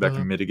safety. I think that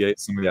can mitigate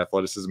some of the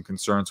athleticism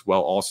concerns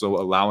while also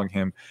allowing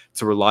him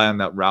to rely on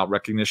that route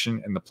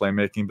recognition and the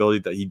playmaking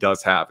ability that he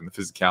does have and the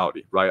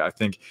physicality, right? I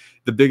think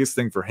the biggest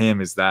thing for him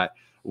is that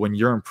when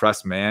you're in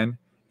press man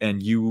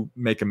and you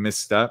make a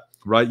misstep,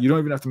 right? You don't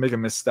even have to make a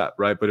misstep,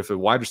 right? But if a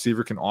wide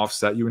receiver can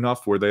offset you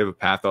enough where they have a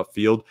path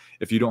upfield,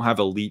 if you don't have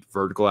elite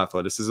vertical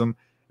athleticism,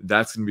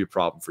 that's going to be a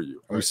problem for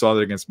you. Right. We saw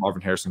that against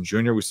Marvin Harrison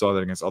Jr. We saw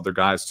that against other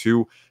guys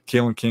too.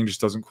 Kalen King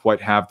just doesn't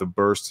quite have the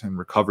burst and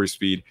recovery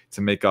speed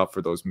to make up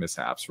for those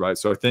mishaps, right?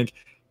 So I think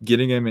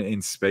getting him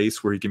in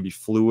space where he can be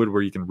fluid,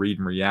 where he can read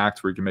and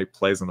react, where he can make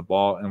plays on the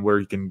ball, and where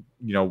he can,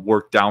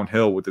 work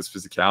downhill with his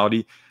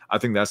physicality, I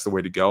think that's the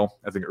way to go.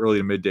 I think early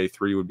to mid day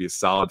 3 would be a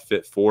solid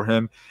fit for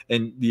him.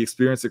 And the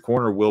experience at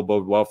corner will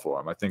bode well for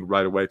him. I think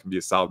right away can be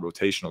a solid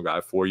rotational guy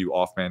for you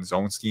off man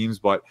zone schemes.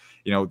 But,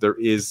 there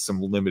is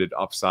some limited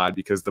upside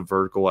because the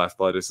vertical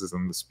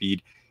athleticism, the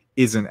speed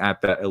isn't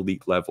at that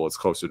elite level. It's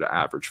closer to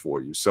average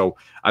for you. So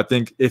I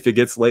think if it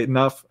gets late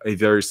enough, a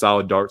very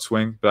solid dart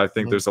swing. But I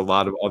think there's a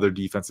lot of other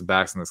defensive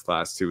backs in this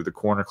class too. The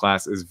corner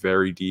class is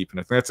very deep, and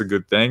I think that's a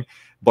good thing.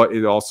 But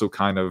it also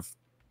kind of,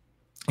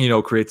 you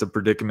know, creates a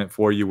predicament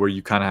for you where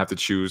you kind of have to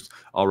choose,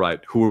 all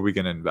right, who are we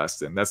going to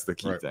invest in? That's the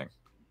key thing.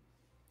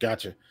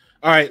 Gotcha.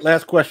 All right,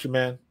 last question,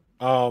 man.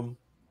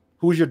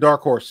 Who's your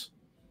dark horse?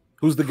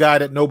 Who's the guy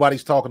that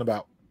nobody's talking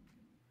about?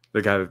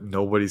 The guy that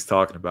nobody's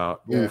talking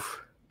about. Yeah.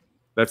 Oof.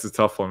 That's a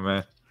tough one,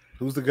 man.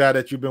 Who's the guy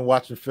that you've been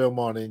watching film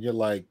on and you're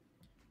like,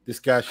 this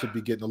guy should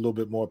be getting a little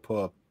bit more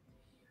pub?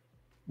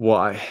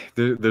 Well,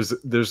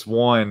 there's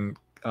one,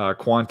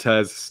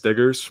 Quantez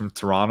Stiggers from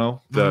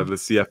Toronto, the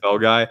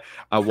CFL guy.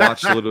 I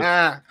watched a little.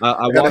 I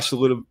watched a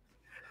little.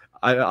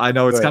 I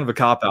know it's kind of a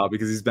cop out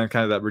because he's been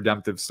kind of that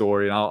redemptive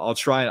story, and I'll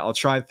try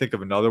and think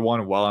of another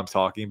one while I'm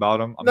talking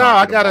about him.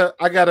 I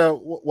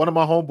got one of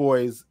my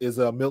homeboys is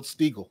Milt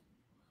Stegall.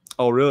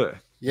 Oh, really?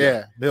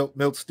 Yeah. Milt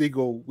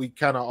Stegall. We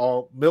kind of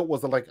all Milt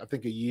was like I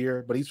think a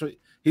year, but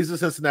he's a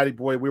Cincinnati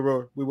boy. We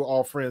were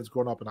all friends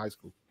growing up in high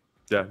school.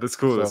 Yeah, that's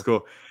cool. That's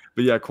cool.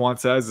 But yeah,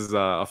 Quantez is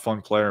a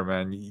fun player,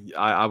 man.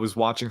 I was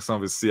watching some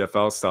of his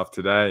CFL stuff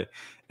today,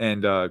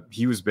 and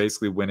he was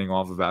basically winning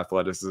off of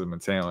athleticism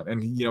and talent.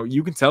 And, you know,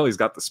 you can tell he's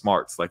got the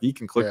smarts. Like, he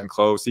can click and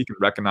close. He can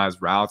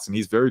recognize routes, and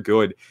he's very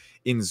good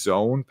in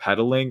zone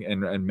pedaling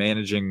and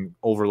managing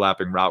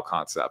overlapping route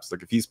concepts.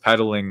 Like, if he's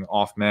pedaling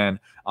off man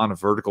on a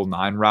vertical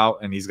 9 route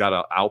and he's got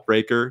an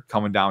outbreaker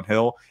coming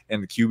downhill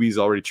and the QB is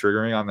already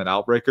triggering on that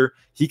outbreaker,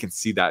 he can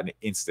see that in an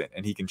instant,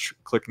 and he can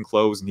click and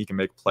close, and he can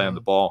make a play on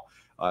the ball.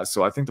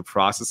 So I think the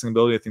processing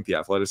ability, I think the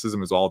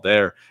athleticism is all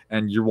there.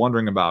 And you're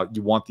wondering about,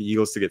 you want the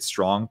Eagles to get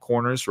strong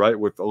corners, right,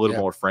 with a little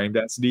more frame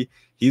density.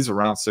 He's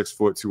around 6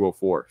 foot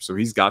 204. So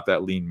he's got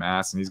that lean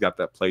mass and he's got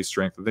that play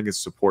strength. I think his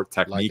support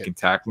technique and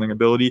tackling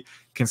ability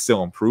can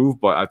still improve,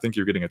 but I think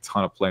you're getting a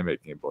ton of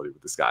playmaking ability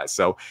with this guy.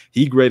 So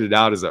he graded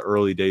out as an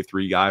early day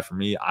 3 guy for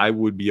me. I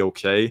would be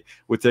okay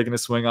with taking a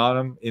swing on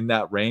him in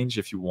that range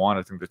if you want.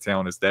 I think the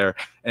talent is there.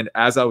 And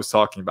as I was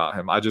talking about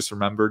him, I just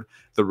remembered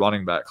the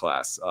running back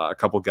class. A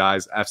couple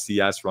guys,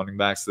 FCS running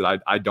backs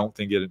that I don't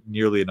think get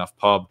nearly enough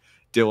pub.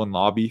 Dylan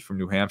Lobby from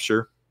New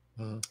Hampshire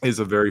is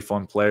a very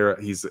fun player.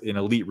 He's an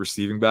elite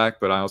receiving back,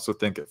 but I also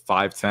think at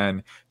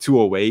 5'10",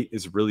 208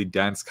 is really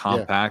dense,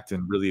 compact,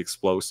 and really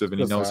explosive.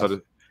 And he knows how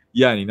to,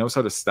 and he knows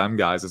how to stem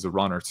guys as a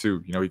runner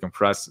too. You know, he can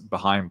press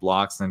behind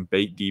blocks and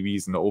bait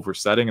DBs in the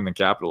oversetting and then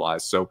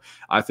capitalize. So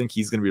I think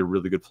he's going to be a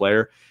really good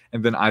player.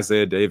 And then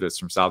Isaiah Davis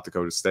from South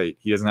Dakota State.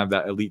 He doesn't have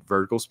that elite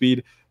vertical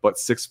speed, but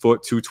 6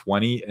 foot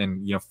 220.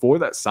 And, you know, for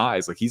that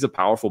size, like, he's a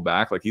powerful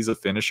back. Like, he's a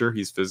finisher.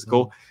 He's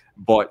physical,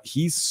 but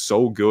he's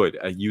so good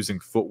at using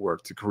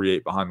footwork to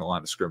create behind the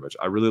line of scrimmage.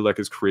 I really like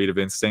his creative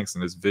instincts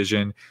and his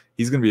vision.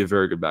 He's going to be a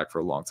very good back for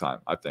a long time,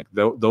 I think.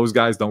 Those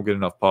guys don't get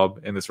enough pub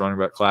in this running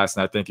back class.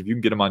 And I think if you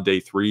can get him on day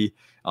 3,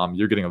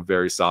 you're getting a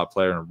very solid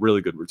player and a really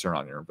good return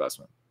on your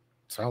investment.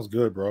 Sounds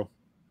good, bro.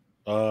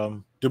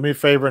 Do me a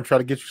favor and try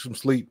to get you some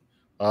sleep.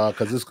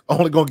 Because it's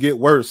only gonna get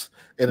worse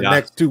in the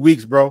next 2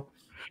 weeks, bro.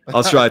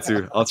 I'll try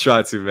to, man.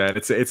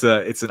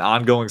 It's an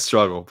ongoing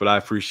struggle, but I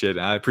appreciate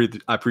it. I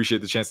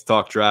appreciate the chance to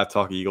talk draft,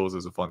 talk Eagles. It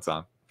was a fun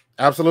time.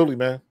 Absolutely,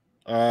 man.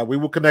 We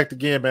will connect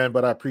again, man.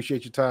 But I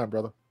appreciate your time,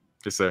 brother.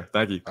 Yes, sir.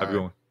 Thank you. Have a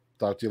good one.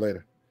 Talk to you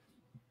later.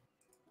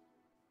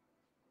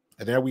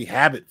 And there we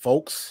have it,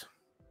 folks.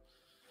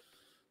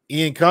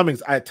 Ian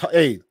Cummings. I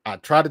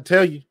tried to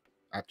tell you.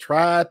 I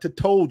tried to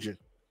told you.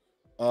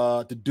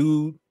 The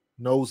dude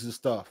knows his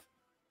stuff.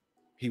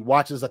 He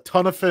watches a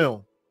ton of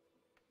film,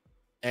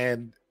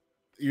 and,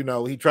 you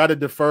know, he tried to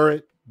defer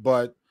it,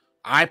 but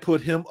I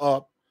put him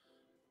up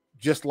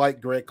just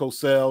like Greg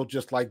Cosell,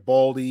 just like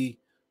Baldy,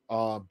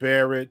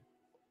 Barrett,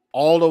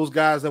 all those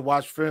guys that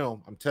watch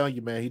film. I'm telling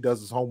you, man, he does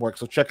his homework.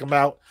 So check him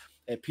out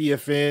at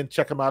PFN.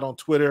 Check him out on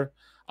Twitter,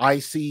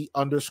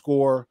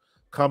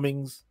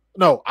 IC_Cummings.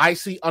 No,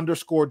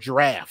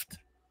 IC_draft.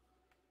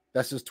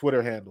 That's his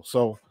Twitter handle.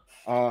 So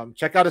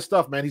check out his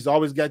stuff, man. He's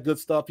always got good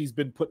stuff. He's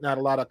been putting out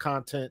a lot of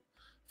content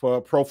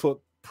for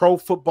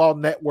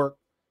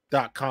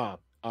ProFootballNetwork.com.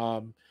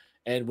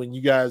 And when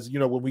you guys, you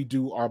know, when we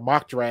do our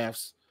mock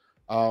drafts,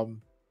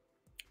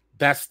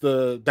 that's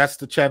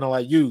the channel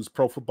I use,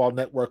 Pro Football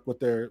Network, with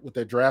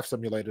their draft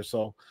simulator.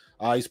 So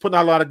he's putting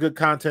out a lot of good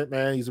content,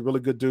 man. He's a really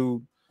good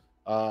dude.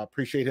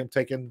 Appreciate him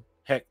taking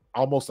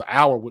almost an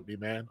hour with me,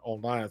 man,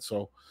 online.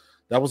 So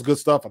that was good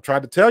stuff. I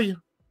tried to tell you.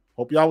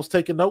 Hope y'all was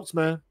taking notes,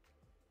 man.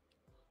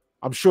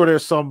 I'm sure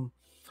there's some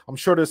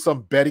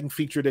betting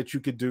feature that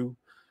you could do.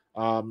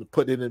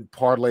 Put it in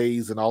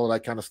parlays and all of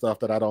that kind of stuff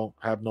that I don't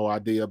have no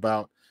idea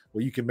about,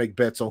 where you can make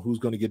bets on who's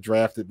going to get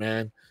drafted,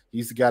 man.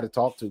 He's the guy to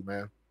talk to,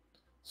 man.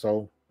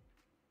 So,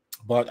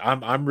 but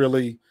I'm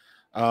really,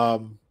 I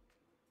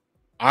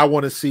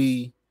want to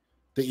see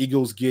the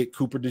Eagles get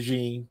Cooper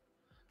DeJean.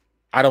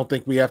 I don't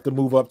think we have to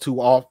move up too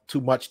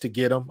much to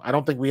get him. I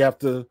don't think we have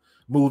to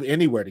move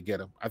anywhere to get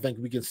him. I think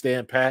we can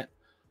stand pat,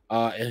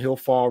 and he'll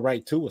fall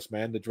right to us,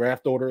 man. The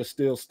draft order is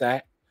still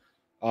stacked.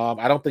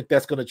 I don't think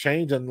that's going to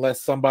change unless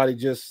somebody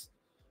just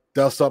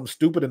does something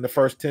stupid in the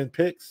first 10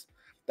 picks.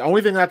 The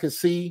only thing I can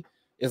see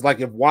is like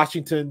if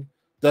Washington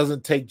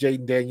doesn't take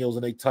Jaden Daniels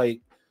and they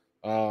take,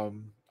 I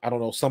don't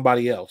know,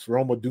 somebody else,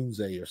 Roma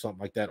Dunze or something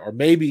like that. Or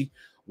maybe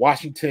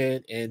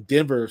Washington and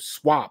Denver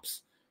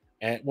swaps.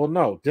 And well,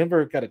 no,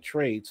 Denver got a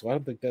trade, so I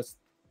don't think that's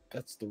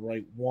the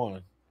right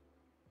one.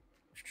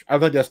 I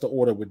think that's the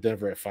order with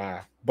Denver at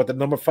 5. But the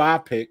number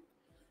 5 pick,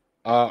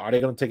 are they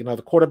going to take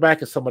another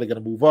quarterback? Is somebody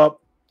going to move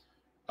up?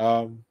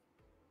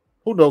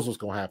 Who knows what's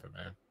going to happen,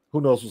 man?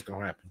 Who knows what's going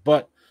to happen?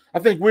 But I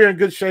think we're in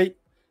good shape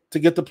to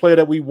get the player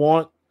that we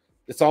want.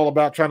 It's all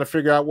about trying to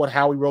figure out what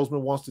Howie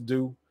Roseman wants to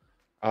do.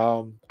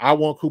 I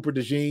want Cooper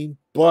DeJean,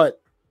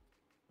 but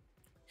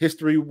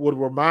history would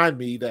remind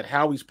me that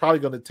Howie's probably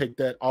going to take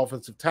that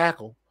offensive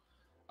tackle,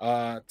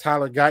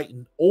 Tyler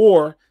Guyton,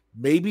 or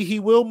maybe he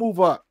will move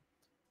up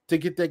to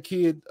get that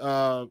kid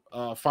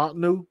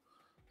Fontenot.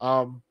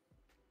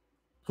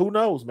 Who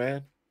knows,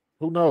 man?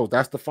 Who knows?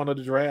 That's the fun of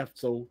the draft.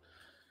 So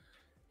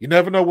you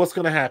never know what's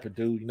going to happen,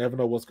 dude. You never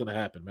know what's going to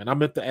happen, man. I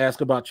meant to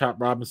ask about Chop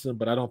Robinson,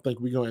 but I don't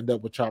think we're going to end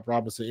up with Chop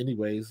Robinson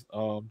anyways.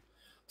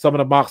 Some of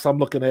the mocks I'm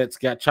looking at's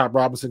got Chop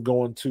Robinson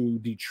going to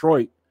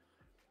Detroit.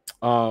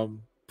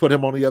 Put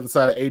him on the other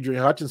side of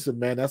Adrian Hutchinson,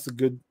 man. That's a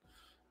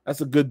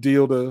good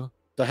deal to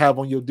have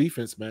on your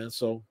defense, man.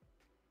 So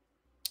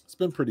it's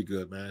been pretty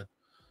good, man.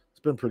 It's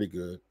been pretty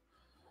good.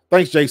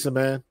 Thanks, Jason,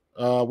 man.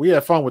 We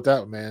had fun with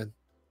that, man.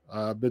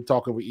 I've been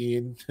talking with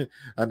Ian,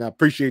 and I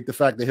appreciate the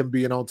fact that him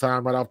being on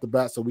time right off the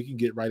bat so we can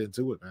get right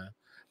into it,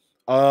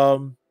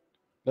 man.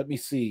 Let me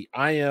see.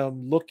 I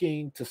am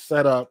looking to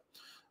set up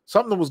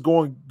something that was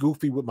going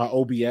goofy with my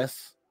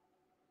OBS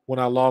when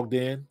I logged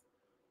in.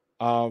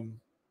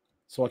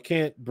 So I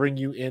can't bring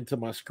you into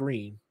my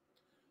screen,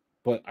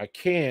 but I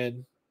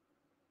can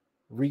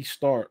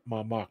restart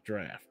my mock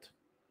draft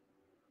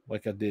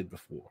like I did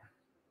before.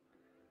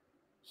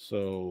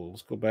 So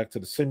let's go back to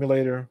the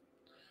simulator.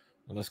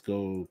 And let's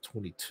go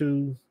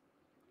 22,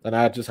 and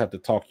I just have to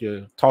talk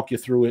you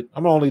through it.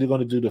 I'm only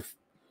going to do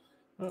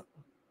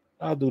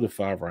I'll do the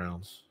 5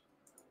 rounds.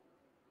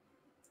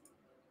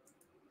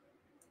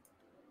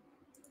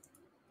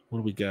 What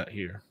do we got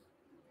here?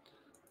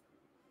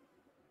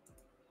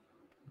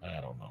 I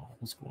don't know.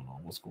 What's going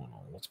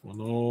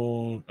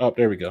on? Oh,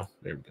 there we go.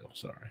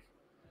 Sorry.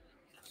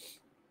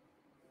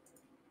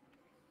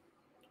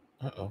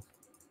 Uh-oh.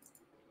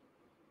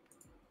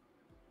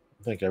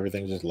 I think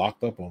everything's just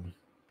locked up on me.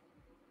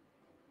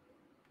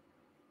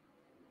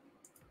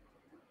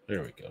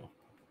 There we go.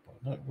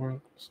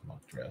 Network,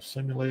 Mock Draft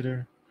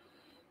Simulator.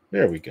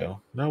 There we go.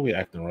 Now we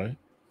acting right.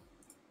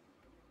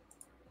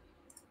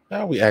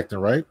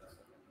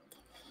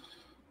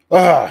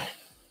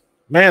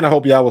 Man, I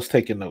hope y'all was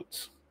taking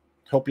notes.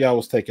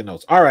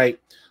 All right.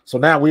 So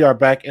now we are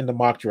back in the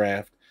mock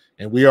draft,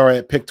 and we are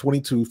at pick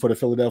 22 for the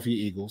Philadelphia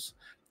Eagles.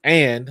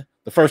 And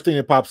the first thing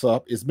that pops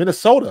up is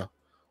Minnesota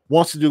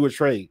wants to do a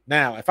trade.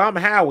 Now, if I'm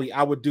Howie,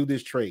 I would do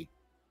this trade,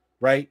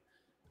 right?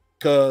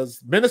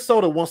 Because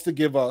Minnesota wants to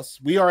give us,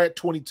 we are at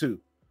 22.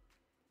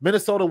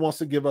 Minnesota wants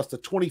to give us the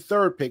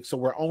 23rd pick, so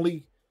we're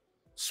only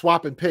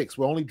swapping picks.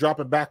 We're only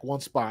dropping back one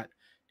spot.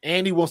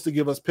 And he wants to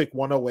give us pick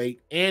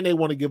 108, and they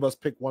want to give us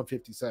pick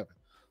 157.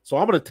 So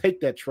I'm going to take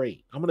that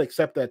trade. I'm going to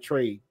accept that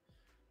trade.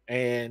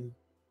 And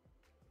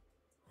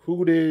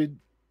who did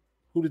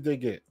they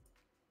get?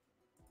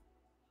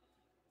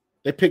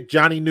 They picked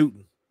Johnny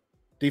Newton,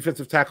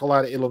 defensive tackle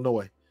out of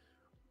Illinois.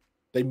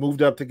 They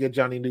moved up to get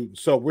Johnny Newton.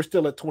 So we're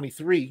still at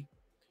 23.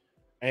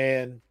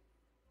 And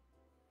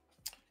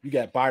you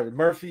got Byron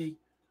Murphy.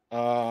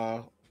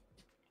 You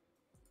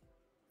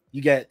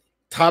got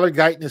Tyler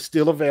Guyton is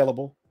still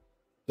available.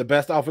 The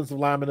best offensive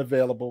lineman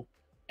available.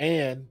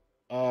 And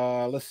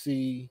let's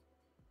see.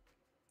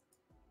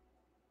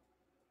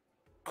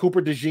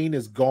 Cooper DeJean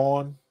is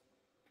gone.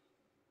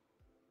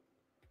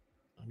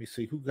 Let me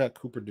see who got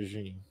Cooper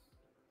DeJean.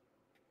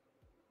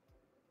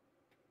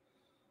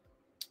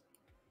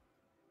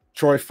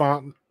 Troy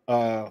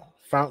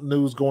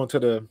Fontenot's going to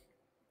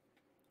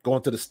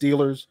the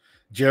Steelers.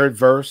 Jared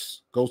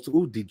Verse goes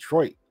to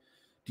Detroit.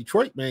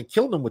 Detroit, man,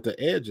 killing them with the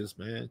edges,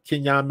 man.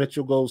 Kenyon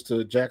Mitchell goes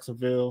to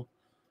Jacksonville.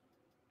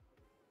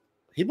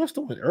 He must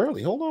have went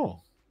early. Hold on.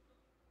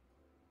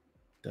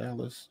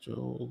 Dallas,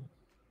 Joe.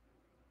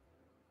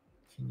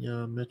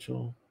 Kenyon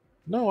Mitchell.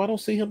 No, I don't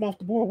see him off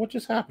the board. What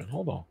just happened?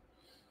 Hold on.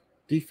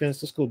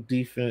 Defense. Let's go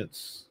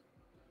defense.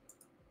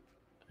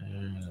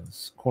 And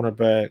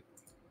cornerback.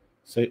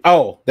 They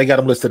got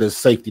him listed as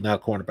safety,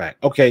 not cornerback.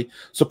 Okay,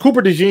 so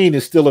Cooper DeJean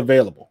is still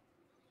available.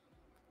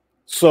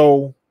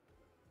 So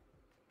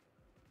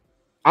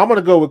I'm going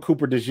to go with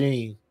Cooper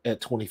DeJean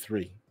at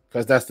 23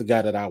 because that's the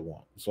guy that I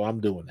want. So I'm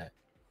doing that.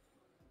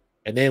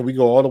 And then we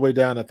go all the way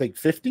down, I think,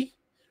 50.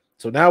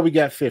 So now we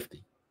got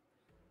 50.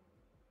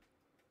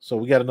 So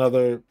we got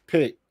another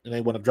pick, and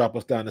they want to drop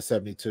us down to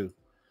 72.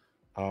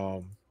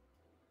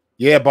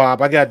 Yeah,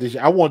 Bob, I got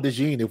DeJean. I want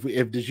DeJean.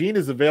 If DeJean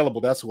is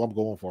available, that's who I'm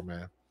going for,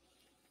 man.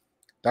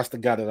 That's the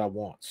guy that I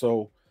want.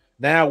 So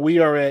now we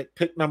are at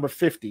pick number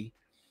 50.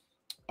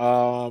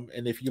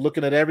 And if you're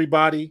looking at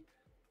everybody,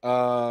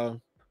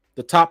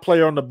 The top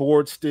player on the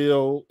board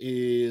still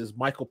is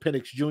Michael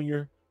Penix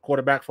Jr.,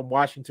 quarterback from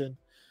Washington.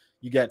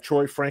 You got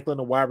Troy Franklin,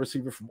 a wide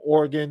receiver from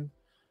Oregon.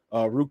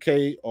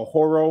 Ruke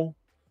Ohoro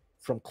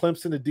from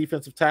Clemson, the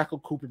defensive tackle.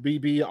 Cooper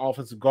Beebe,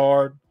 offensive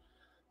guard.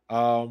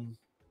 Let's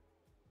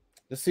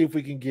see if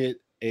we can get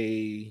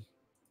a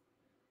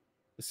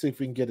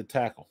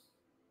tackle.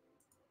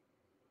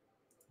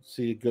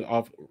 See a good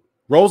off.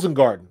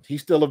 Rosengarten,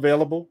 he's still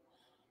available.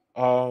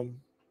 I'm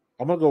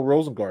gonna go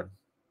Rosengarten.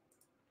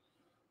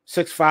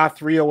 6'5",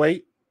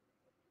 308.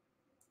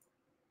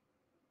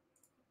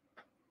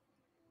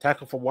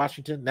 Tackle from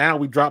Washington. Now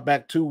we drop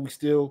back 2.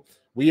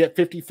 We at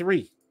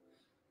 53.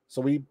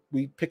 So we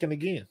picking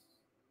again.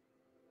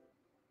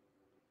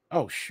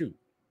 Oh shoot.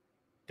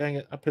 Dang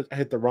it. I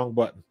hit the wrong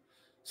button.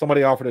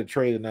 Somebody offered a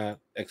trade and I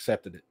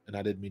accepted it, and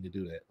I didn't mean to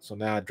do that. So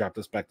now I dropped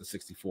us back to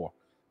 64.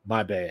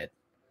 My bad.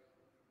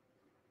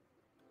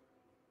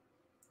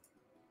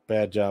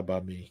 Bad job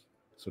by me.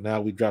 So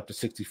now we dropped to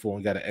 64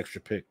 and got an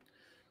extra pick.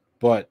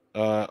 But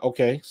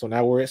okay, so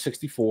now we're at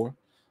 64.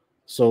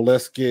 So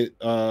let's get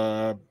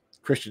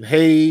Christian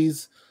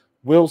Hayes,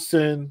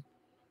 Wilson,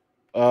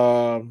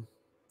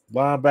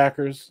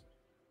 linebackers.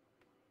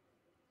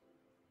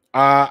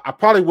 I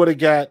probably would have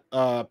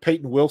got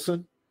Peyton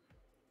Wilson,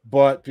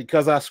 but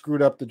because I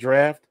screwed up the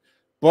draft,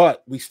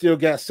 but we still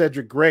got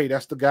Cedric Gray.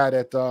 That's the guy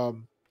that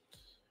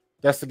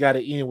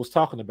Ian was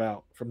talking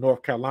about from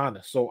North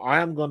Carolina. So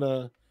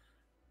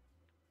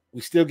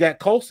we still got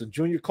Colson.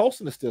 Junior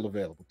Colson is still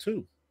available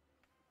too.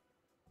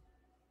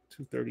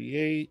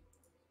 238.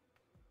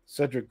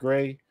 Cedric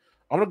Gray.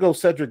 I'm going to go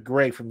Cedric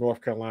Gray from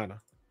North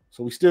Carolina.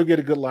 So we still get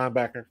a good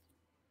linebacker.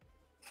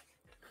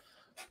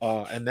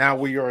 And now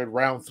we are at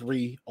round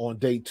 3 on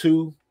day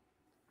 2.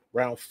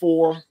 Round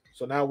 4.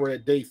 So now we're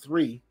at day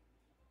 3.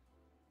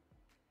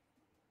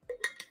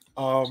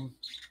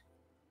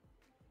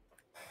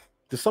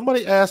 Did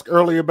somebody ask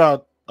earlier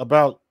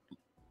about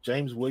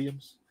James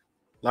Williams,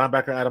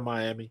 linebacker out of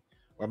Miami?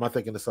 Or am I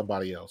thinking of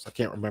somebody else? I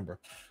can't remember.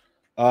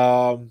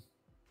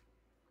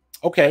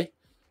 Okay.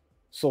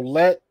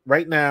 So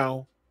right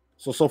now,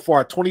 so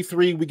far at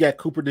 23, we got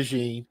Cooper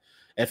DeJean.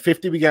 At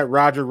 50, we got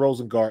Roger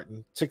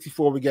Rosengarten.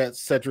 64, we got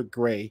Cedric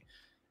Gray.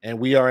 And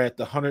we are at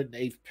the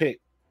 108th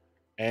pick.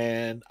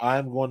 And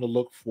I'm going to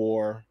look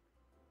for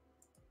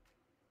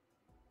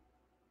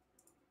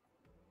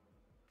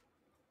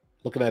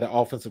looking at an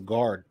offensive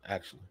guard,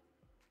 actually.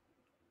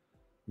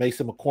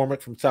 Mason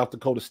McCormick from South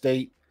Dakota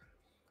State.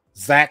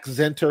 Zach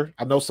Zenter.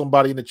 I know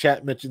somebody in the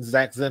chat mentioned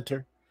Zach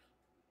Zenter,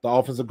 the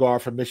offensive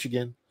guard from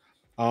Michigan.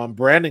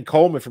 Brandon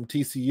Coleman from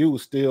TCU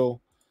is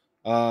still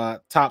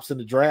tops in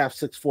the draft,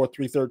 6'4",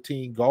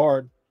 313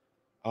 guard.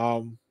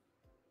 Let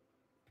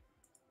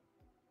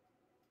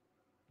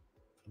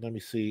me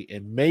see.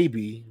 And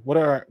maybe what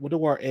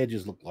do our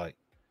edges look like?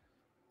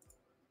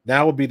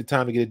 Now would be the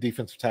time to get a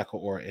defensive tackle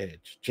or an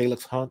edge.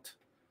 Jalix Hunt.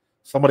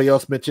 Somebody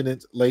else mentioned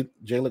it late.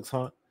 Jalix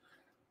Hunt.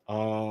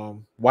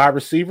 Wide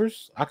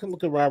receivers. I can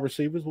look at wide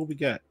receivers. What we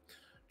got?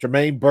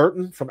 Jermaine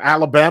Burton from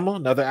Alabama,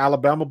 another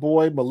Alabama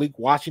boy. Malik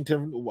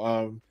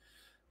Washington.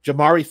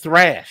 Jamari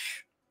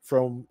Thrash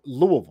from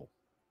Louisville.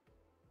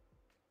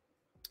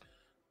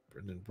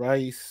 Brendan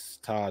Bryce,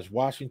 Taj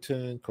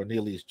Washington,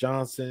 Cornelius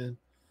Johnson,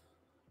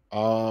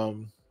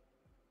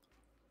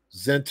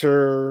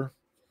 Zenter.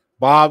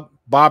 Bob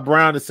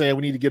Brown is saying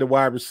we need to get a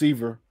wide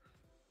receiver.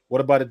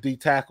 What about a D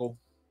tackle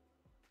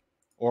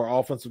or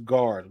offensive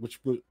guard?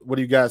 What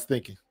are you guys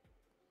thinking?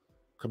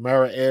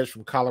 Kamara Edge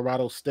from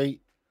Colorado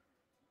State.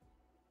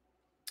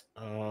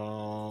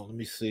 Let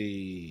me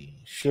see.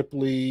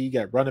 Shipley,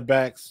 got running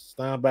backs,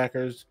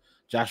 linebackers.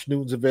 Josh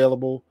Newton's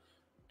available.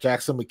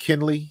 Jackson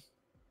McKinley.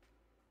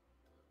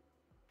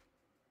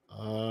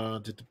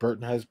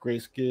 Burton has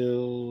great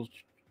skills.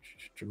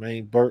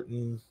 Jermaine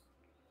Burton.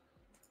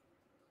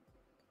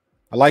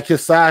 I like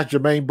his size.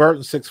 Jermaine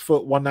Burton, 6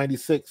 foot,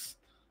 196.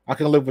 I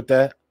can live with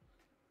that.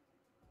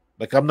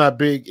 Like, I'm not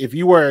big. If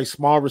you were a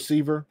small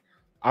receiver,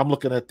 I'm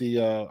looking at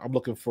I'm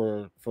looking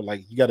for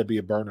like, you got to be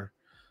a burner.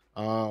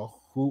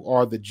 Who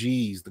are the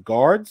G's? The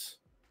guards?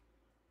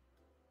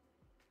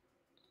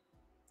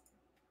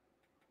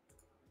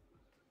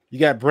 You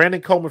got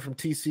Brandon Coleman from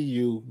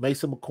TCU,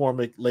 Mason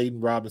McCormick,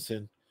 Layden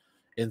Robinson,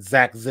 and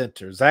Zach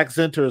Zenter. Zach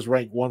Zenter is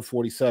ranked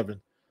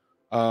 147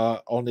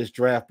 on this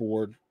draft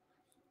board.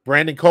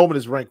 Brandon Coleman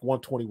is ranked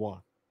 121.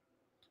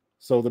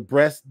 So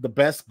the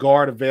best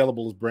guard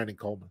available is Brandon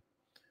Coleman.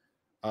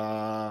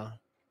 I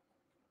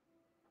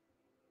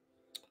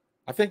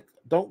think,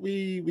 don't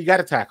we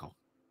got a tackle.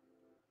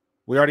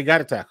 We already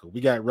got a tackle.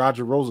 We got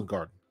Roger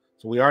Rosengarten.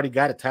 So we already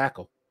got a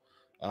tackle.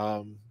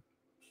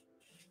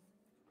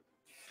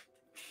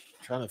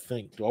 Trying to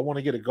think. Do I want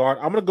to get a guard?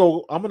 I'm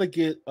going to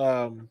get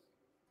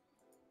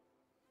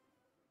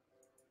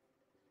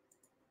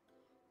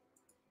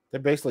they're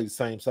basically the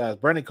same size.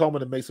 Brandon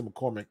Coleman and Mason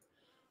McCormick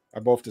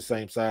are both the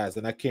same size,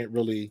 and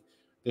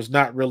there's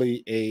not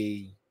really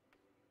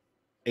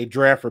a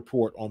draft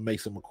report on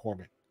Mason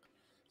McCormick.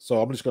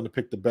 So I'm just going to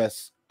pick the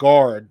best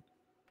guard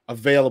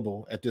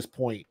available at this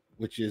point,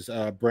 which is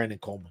Brandon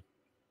Coleman.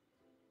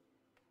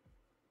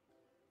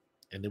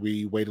 And then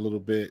we wait a little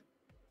bit.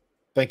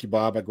 Thank you,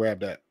 Bob. I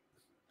grabbed that.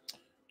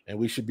 And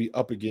we should be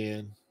up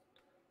again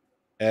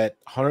at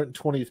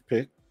 120th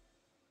pick.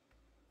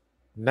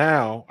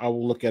 Now I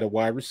will look at a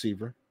wide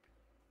receiver.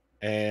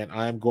 And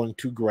I'm going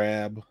to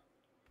grab.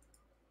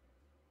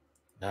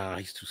 Nah,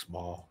 he's too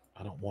small.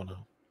 I don't want to.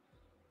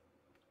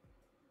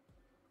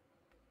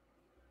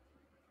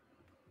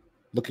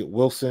 Look at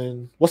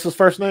Wilson. What's his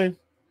first name?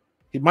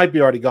 He might be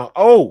already gone.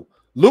 Oh,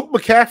 Luke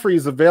McCaffrey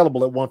is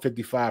available at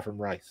 155 from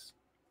Rice.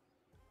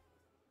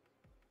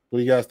 What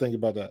do you guys think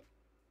about that?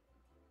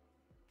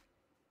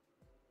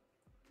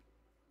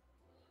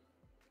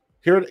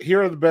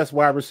 Here are the best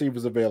wide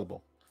receivers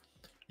available.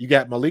 You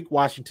got Malik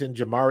Washington,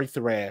 Jamari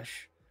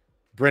Thrash,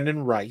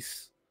 Brendan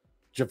Rice,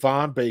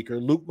 Javon Baker,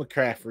 Luke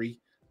McCaffrey,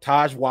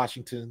 Taj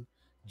Washington,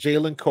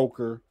 Jalen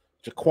Coker,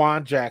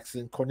 Jaquan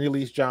Jackson,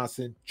 Cornelius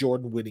Johnson,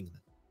 Jordan Whittington.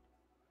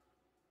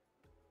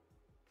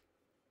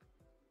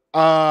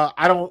 I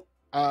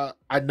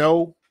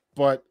know,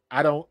 but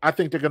I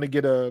think they're gonna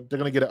get an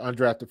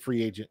undrafted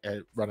free agent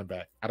at running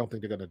back. I don't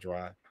think they're gonna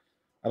draft.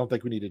 I don't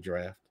think we need a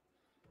draft.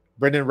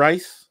 Brendan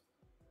Rice,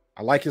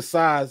 I like his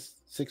size,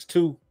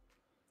 6'2".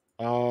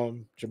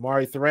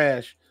 Jamari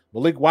Thrash.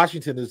 Malik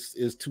Washington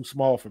is too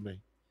small for me.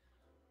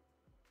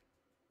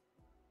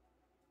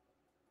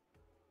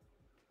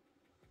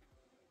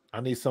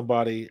 I need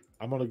somebody.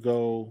 I'm gonna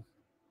go.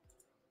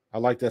 I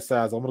like that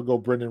size. I'm gonna go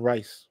Brendan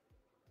Rice.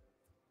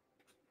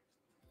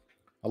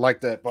 I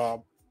like that,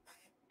 Bob.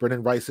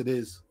 Brendan Rice it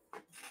is.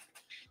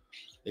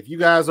 If you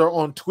guys are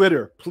on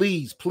Twitter,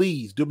 please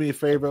do me a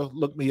favor.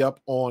 Look me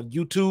up on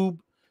YouTube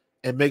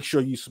and make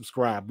sure you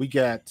subscribe. We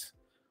got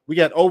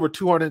over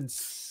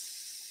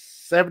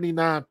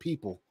 279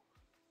 people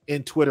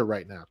in Twitter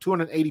right now.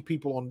 280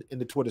 people in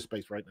the Twitter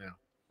space right now.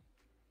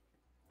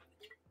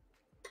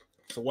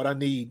 So what I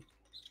need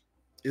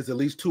is at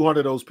least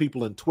 200 of those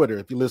people in Twitter.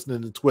 If you're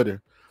listening to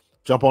Twitter,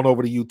 jump on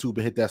over to YouTube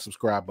and hit that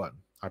subscribe button.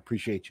 I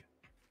appreciate you.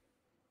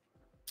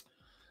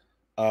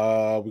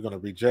 We're going to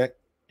reject.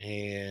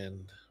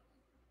 And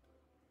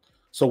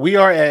so we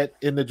are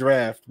in the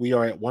draft, we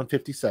are at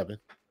 157.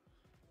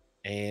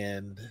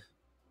 And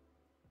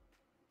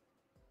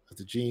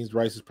the Jeans,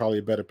 Rice is probably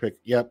a better pick.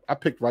 Yep, I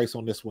picked Rice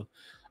on this one.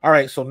 All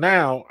right, so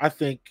now I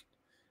think,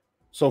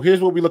 so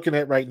here's what we're looking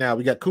at right now.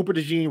 We got Cooper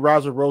DeJean,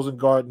 Roger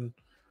Rosengarten,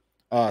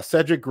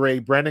 Cedric Gray,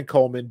 Brandon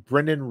Coleman,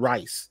 Brendan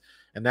Rice.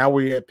 And now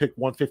we're at pick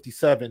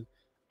 157.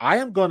 I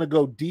am going to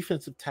go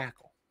defensive tackle.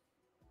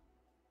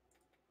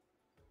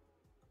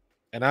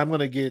 And I'm going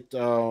to get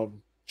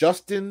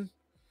Justin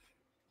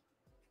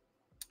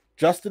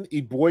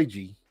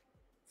Eboigbe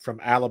from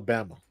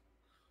Alabama.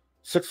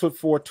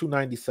 6'4",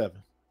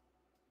 297.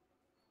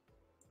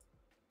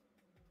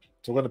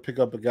 So we're going to pick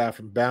up a guy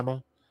from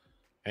Bama.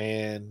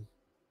 And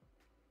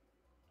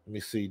let me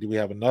see. Do we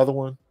have another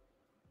one?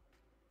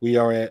 We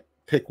are at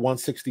pick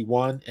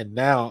 161. And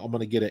now I'm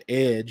going to get an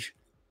edge.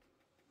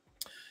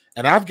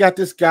 And I've got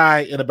this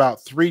guy in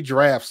about 3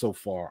 drafts so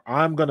far.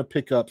 I'm going to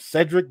pick up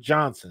Cedric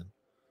Johnson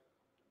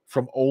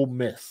from Ole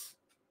Miss.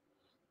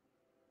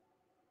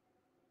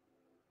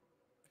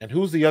 And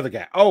who's the other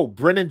guy? Oh,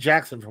 Brennan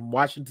Jackson from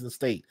Washington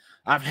State.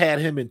 I've had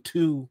him in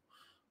 2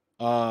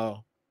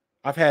 mock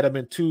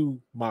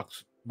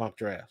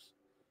drafts.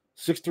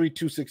 6'3",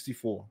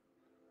 264.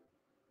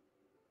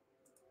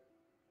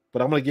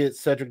 But I'm going to get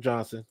Cedric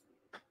Johnson.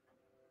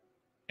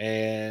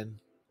 And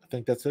I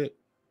think that's it.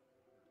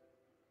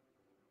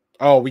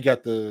 Oh, we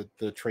got the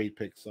trade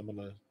picks. I'm going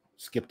to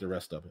skip the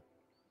rest of it.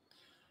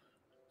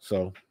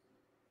 So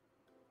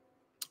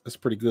that's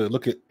pretty good.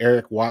 Look at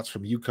Eric Watts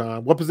from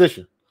UConn. What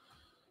position?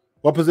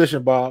 What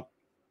position, Bob?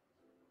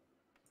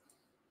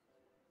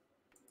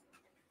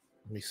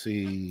 Let me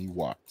see.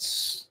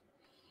 Watts.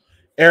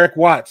 Eric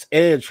Watts,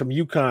 edge from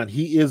UConn.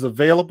 He is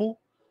available.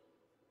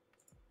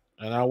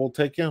 And I will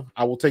take him.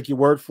 I will take your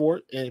word for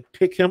it and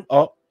pick him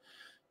up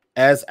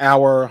as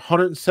our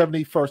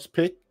 171st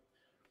pick.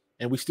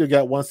 And we still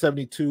got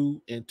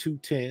 172 and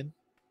 210.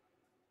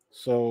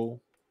 So,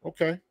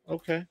 okay.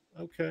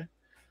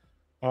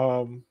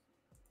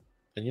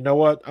 And you know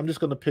what? I'm just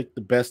going to pick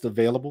the best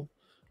available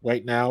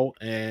right now.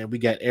 And we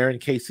got Aaron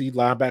Casey,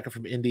 linebacker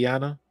from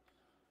Indiana.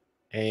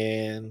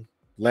 And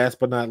last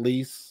but not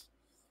least,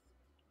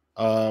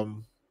 I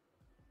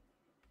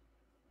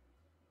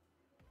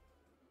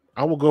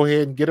will go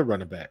ahead and get a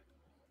running back.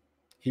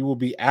 He will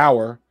be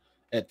our,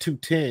 at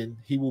 210,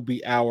 he will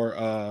be our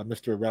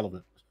Mr.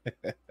 Irrelevant.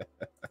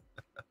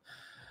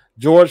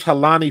 George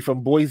Halani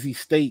from Boise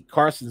State,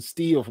 Carson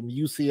Steele from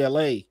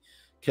UCLA,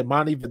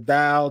 Kimani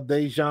Vidal,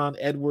 Dejon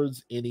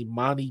Edwards, and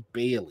Imani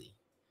Bailey.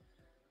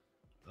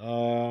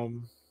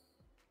 5'10",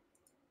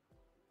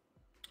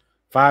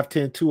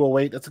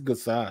 208. That's a good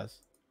size.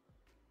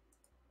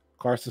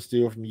 Carson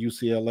Steele from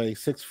UCLA,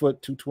 6 foot,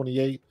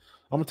 228.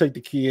 I'm going to take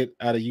the kid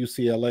out of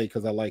UCLA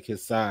because I like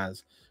his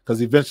size.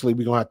 Because eventually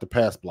we're going to have to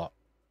pass block.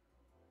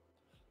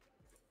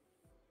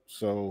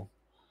 So,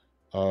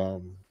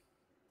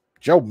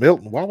 Joe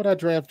Milton. Why would I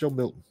draft Joe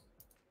Milton?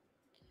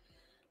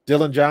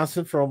 Dylan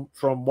Johnson from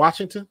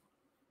Washington.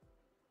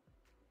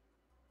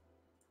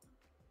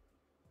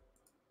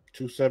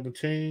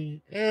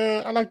 217.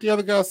 Yeah, I like the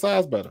other guy's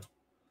size better.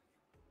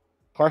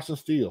 Carson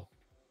Steele.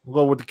 We'll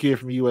go with the kid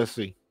from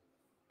USC.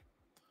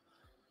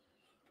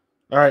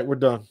 All right, we're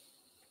done.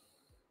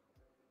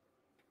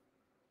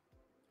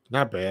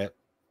 Not bad.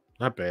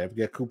 Not bad. We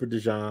got Cooper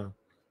DeJean,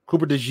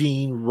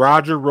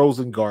 Roger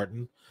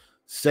Rosengarten,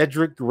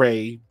 Cedric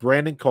Gray,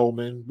 Brandon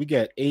Coleman. We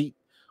got 8.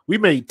 We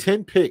made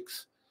 10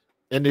 picks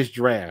in this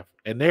draft,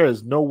 and there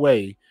is no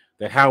way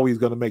that Howie's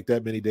going to make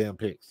that many damn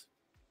picks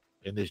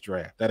in this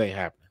draft. That ain't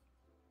happening.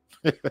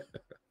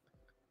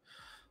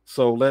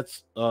 So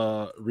let's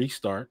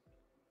restart.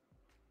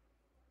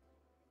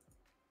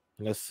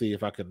 Let's see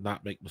if I can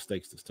not make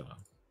mistakes this time.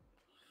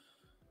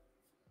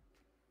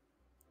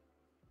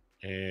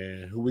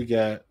 And who we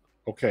got?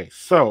 Okay,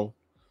 so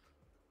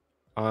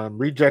I'm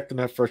rejecting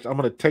that first. I'm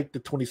going to take the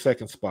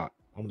 22nd spot.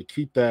 I'm going to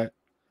keep that.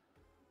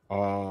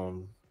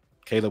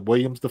 Caleb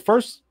Williams. The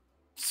first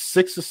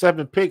 6 or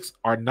 7 picks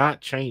are not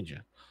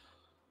changing.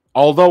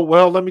 Although,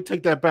 well, let me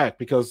take that back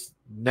because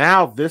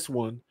now this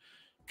one,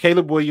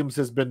 Caleb Williams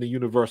has been the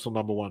universal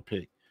number 1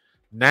 pick.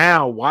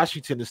 Now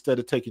Washington, instead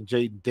of taking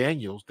Jaden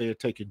Daniels, they are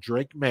taking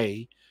Drake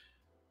May.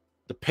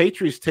 The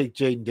Patriots take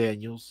Jaden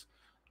Daniels.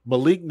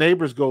 Malik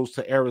Neighbors goes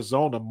to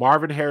Arizona.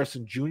 Marvin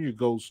Harrison Jr.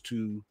 goes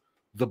to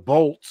the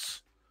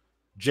Bolts.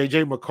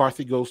 J.J.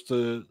 McCarthy goes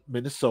to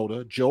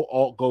Minnesota. Joe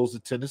Alt goes to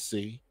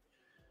Tennessee.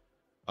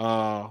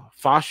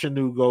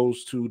 Fashanu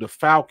goes to the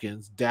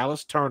Falcons.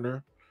 Dallas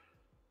Turner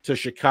to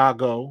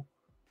Chicago.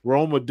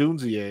 Rome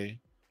Odunze,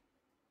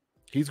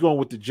 he's going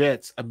with the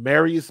Jets.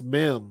 Amarius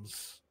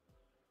Mims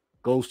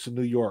goes to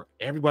New York.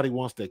 Everybody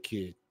wants that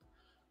kid.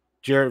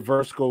 Jared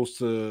Verse goes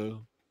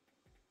to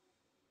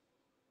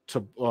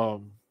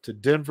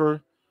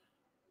Denver.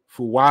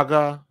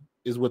 Fuaga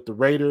is with the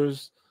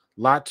Raiders.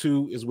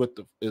 Latu is with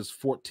the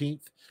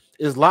 14th.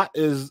 Is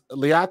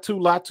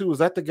Latu? Is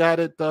that the guy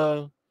that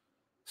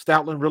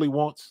Stoutland really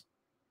wants?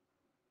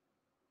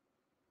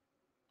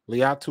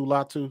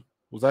 Latu.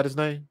 Was that his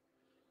name?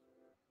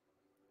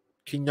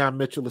 Kenyon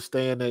Mitchell is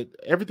staying at.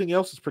 Everything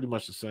else is pretty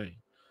much the same.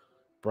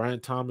 Brian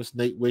Thomas,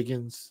 Nate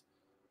Wiggins,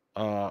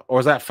 or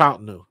is that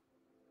Fountainu?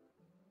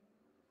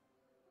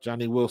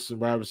 Johnny Wilson,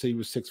 wide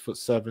receiver,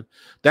 6'7".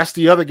 That's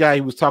the other guy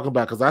he was talking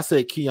about because I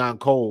said Keon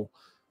Cole,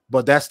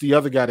 but that's the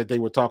other guy that they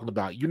were talking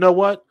about. You know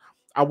what?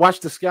 I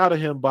watched the scout of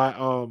him by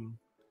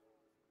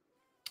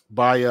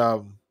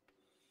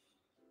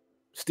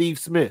Steve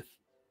Smith,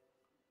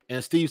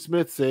 and Steve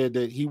Smith said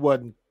that he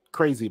wasn't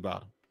crazy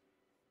about him.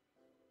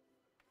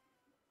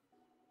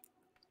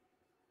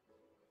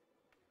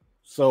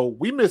 So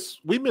we miss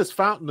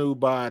Fountainu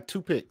by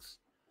 2 picks.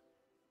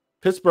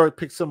 Pittsburgh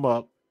picks him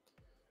up,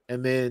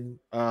 and then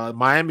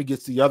Miami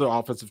gets the other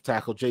offensive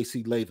tackle,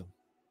 J.C. Latham.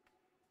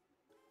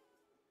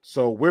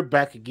 So we're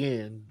back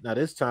again. Now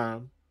this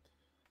time,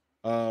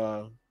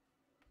 the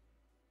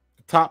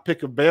top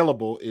pick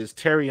available is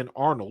Terrion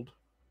Arnold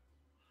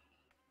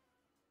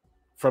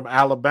from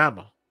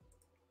Alabama.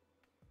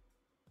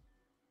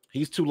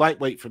 He's too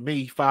lightweight for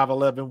me,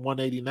 5'11",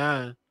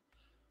 189.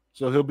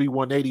 So he'll be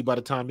 180 by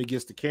the time he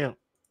gets to camp.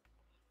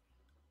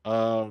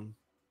 Cooper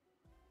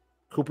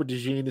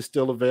DeJean is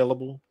still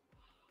available.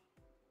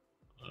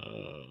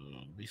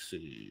 Let me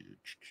see.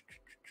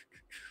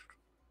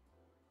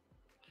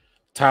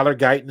 Tyler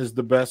Guyton is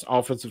the best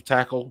offensive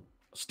tackle,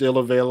 still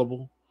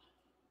available.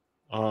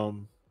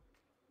 But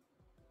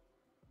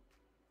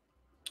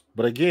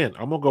again,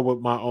 I'm going to go with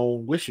my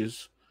own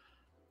wishes,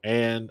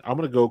 and I'm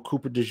going to go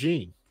Cooper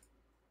DeJean.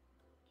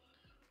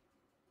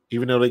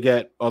 Even though they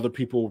got other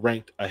people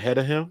ranked ahead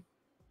of him.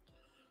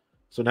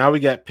 So now we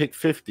got pick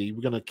 50.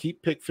 We're going to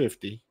keep pick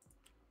 50.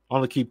 I'm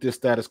going to keep this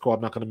status quo. I'm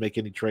not going to make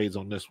any trades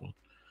on this one.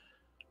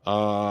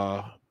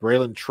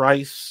 Braylon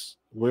Trice,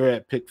 we're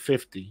at pick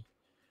 50.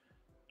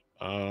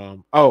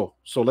 So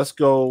let's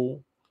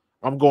go.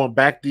 I'm going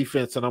back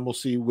defense, and I'm going to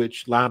see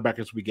which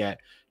linebackers we got.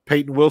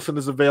 Peyton Wilson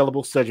is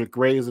available. Cedric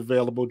Gray is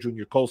available.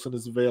 Junior Colson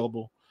is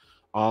available.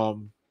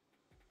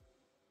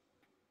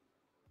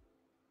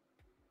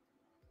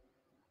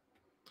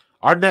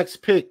 Our next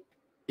pick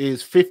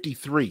is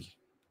 53.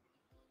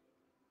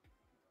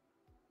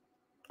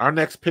 Our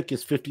next pick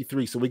is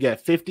 53. So we got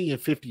 50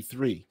 and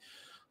 53.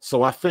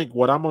 So I think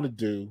what I'm going to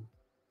do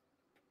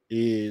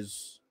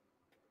is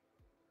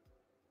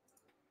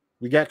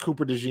we got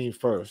Cooper DeJean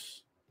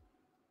first.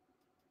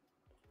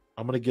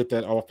 I'm going to get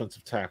that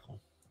offensive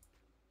tackle.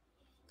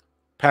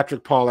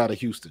 Patrick Paul out of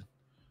Houston.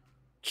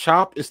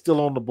 Chop is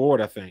still on the board,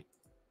 I think.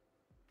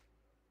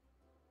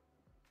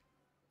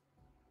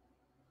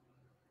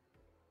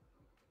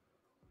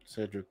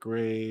 Cedric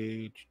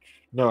Gray.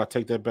 No, I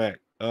take that back.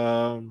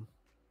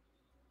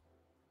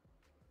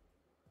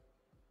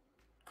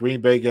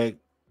 Green Bay got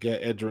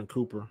Edgerrin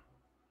Cooper.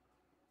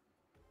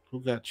 Who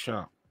got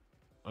Chop?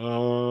 Let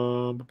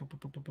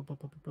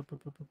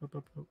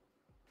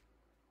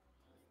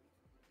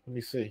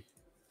me see.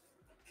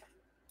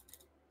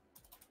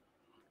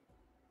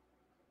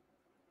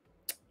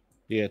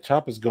 Yeah,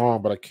 Chop is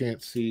gone, but I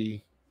can't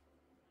see.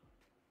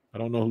 I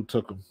don't know who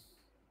took him.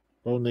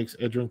 Bo Nix,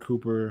 Edgerrin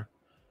Cooper.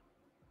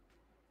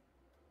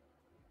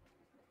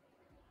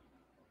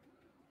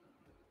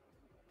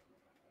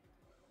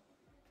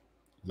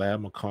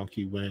 Lab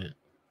McConkey went.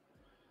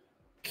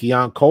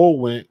 Keon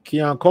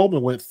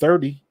Coleman went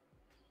 30.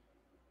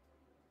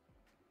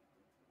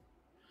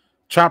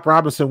 Chop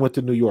Robinson went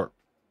to New York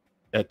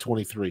at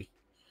 23.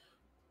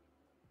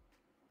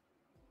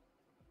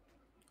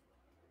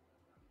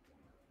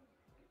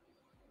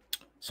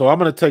 So I'm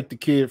going to take the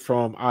kid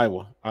from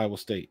Iowa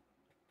State.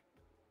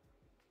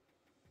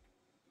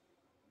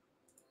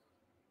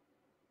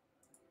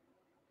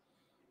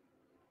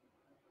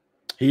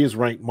 He is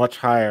ranked much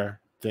higher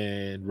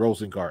than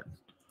Rosengarten.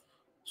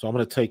 So I'm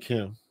going to take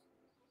him.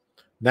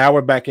 Now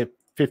we're back at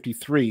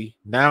 53.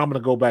 Now I'm going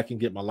to go back and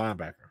get my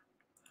linebacker.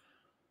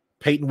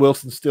 Peyton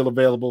Wilson's still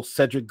available.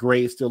 Cedric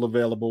Gray is still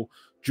available.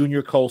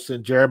 Junior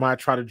Colson, Jeremiah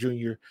Trotter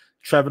Jr.,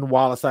 Trevin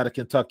Wallace out of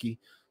Kentucky.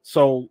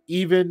 So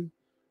even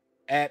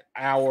at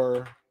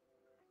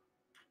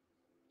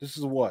this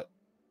is what?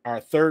 Our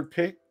third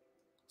pick.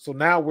 So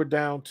now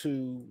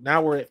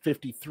we're at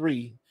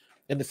 53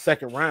 in the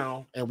second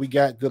round, and we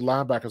got good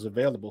linebackers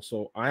available.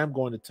 So I'm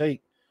going to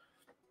take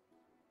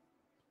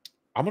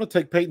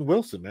Peyton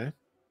Wilson, man.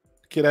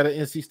 Kid out of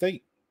NC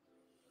State.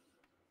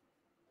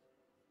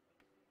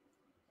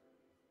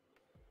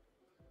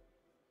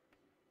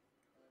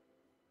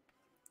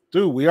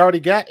 Dude, we already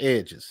got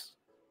edges.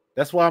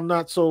 That's why I'm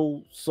not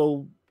so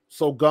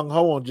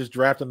gung-ho on just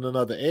drafting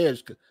another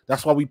edge.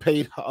 That's why we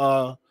paid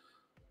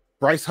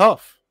Bryce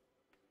Huff.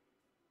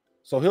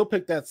 So he'll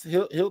pick that.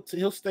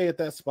 He'll stay at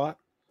that spot.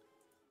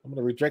 I'm going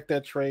to reject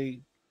that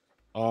trade.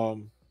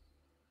 We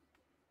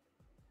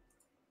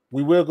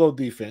will go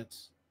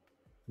defense.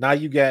 Now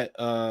you got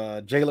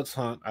Jalix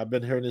Hunt. I've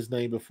been hearing his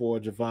name before.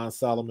 Javon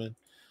Solomon.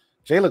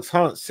 Jalix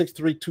Hunt, 6'3",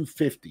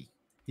 250.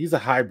 He's a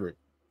hybrid.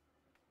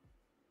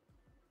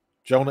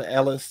 Jonah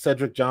Ellis,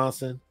 Cedric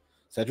Johnson.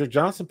 Cedric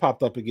Johnson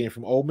popped up again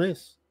from Ole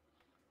Miss.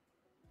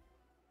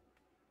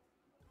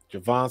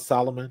 Javon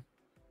Solomon,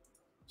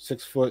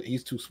 6 foot.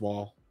 He's too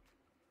small.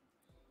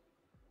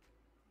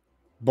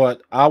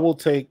 But I will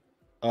take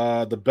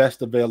the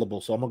best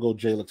available. So I'm going to go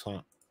Jalix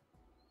Hunt.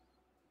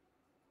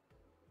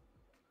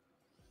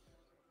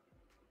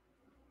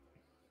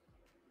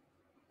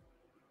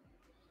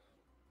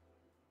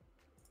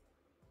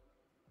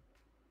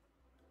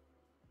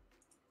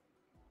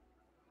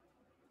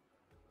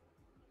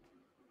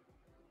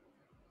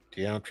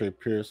 DeAndre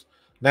Pierce.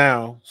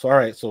 Now, so all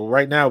right. So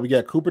right now we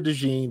got Cooper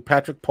DeJean,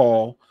 Patrick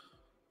Paul,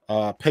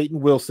 Peyton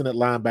Wilson at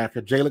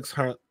linebacker, Jalix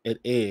Hunt at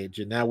edge,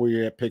 and now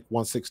we're at pick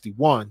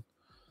 161.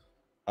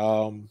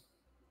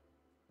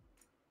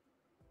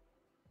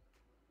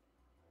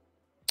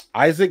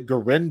 Isaac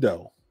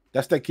Garendo.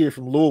 That's that kid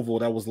from Louisville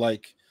that was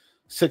like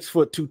 6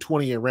 foot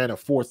 220 and ran a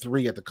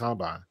 4.3 at the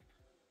combine.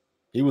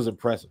 He was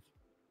impressive.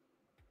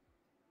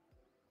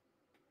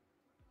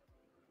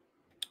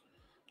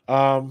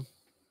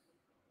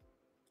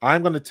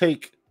 I'm going to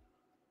take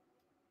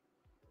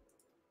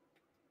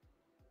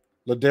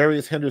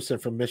Ladarius Henderson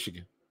from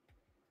Michigan.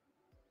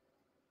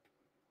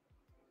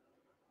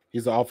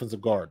 He's the offensive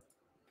guard.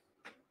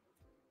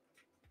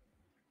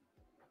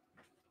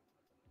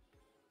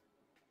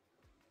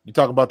 You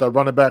talking about that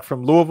running back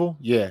from Louisville?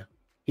 Yeah,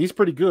 he's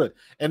pretty good.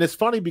 And it's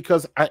funny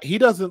because he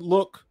doesn't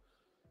look.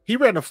 He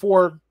ran a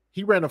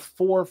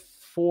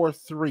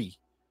 4.43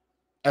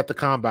 at the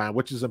combine,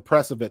 which is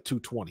impressive at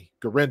 220.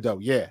 Garendo,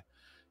 yeah.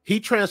 He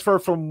transferred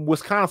from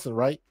Wisconsin,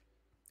 right?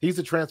 He's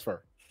a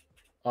transfer.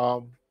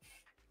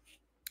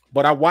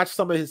 But I watched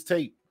some of his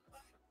tape,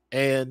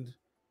 and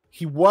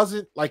he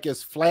wasn't like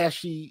as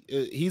flashy.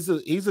 He's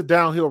a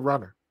downhill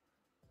runner.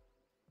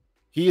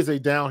 He is a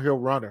downhill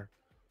runner.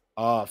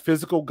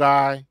 Physical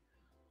guy.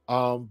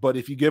 But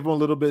if you give him a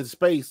little bit of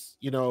space,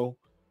 he'll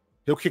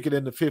kick it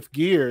into fifth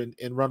gear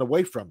and run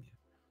away from you.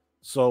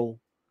 So,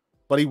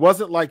 but he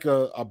wasn't like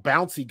a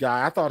bouncy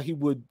guy. I thought he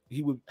would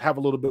have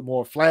a little bit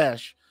more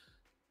flash.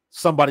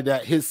 Somebody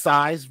that his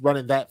size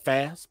running that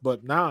fast,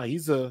 but nah,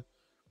 he's a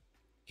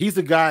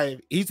guy.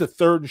 He's a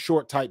third and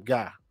short type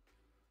guy.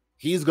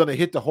 He's gonna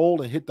hit the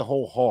hole and hit the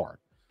hole hard.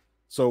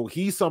 So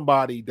he's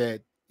somebody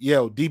that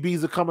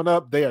DBs are coming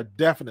up. They are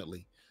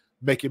definitely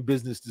making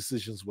business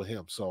decisions with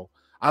him. So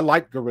I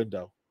like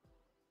Garendo.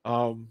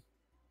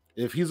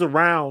 If he's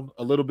around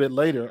a little bit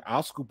later,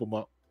 I'll scoop him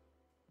up.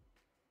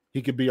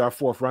 He could be our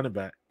fourth running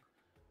back.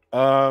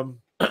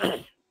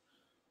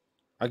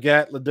 I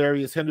got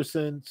Ladarius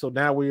Henderson. So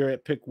now we are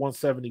at pick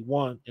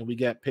 171 and we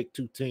got pick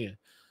 210.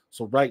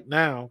 So right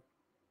now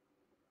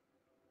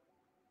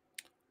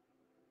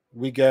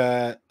we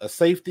got a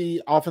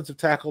safety, offensive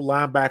tackle,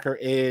 linebacker,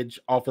 edge,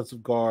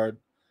 offensive guard.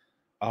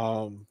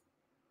 I'm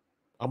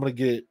going to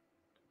get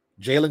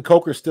Jalen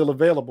Coker still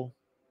available.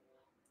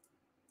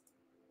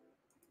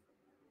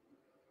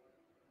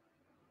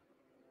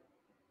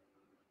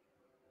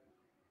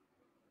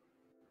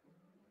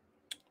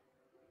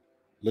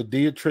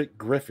 LaDeatrick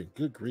Griffin.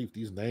 Good grief,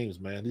 these names,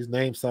 man. These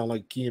names sound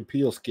like Key and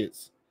Peele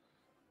skits.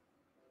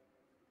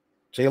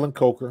 Jalen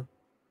Coker.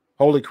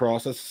 Holy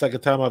Cross. That's the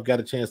second time I've got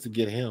a chance to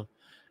get him.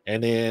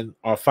 And then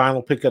our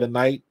final pick of the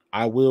night,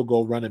 I will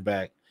go running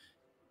back.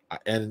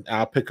 And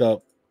I'll pick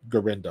up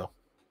Garendo.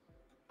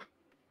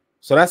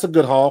 So that's a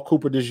good haul.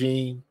 Cooper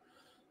DeJean,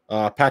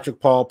 Patrick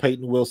Paul,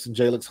 Peyton Wilson,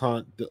 Jalen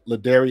Hunt,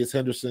 Ladarius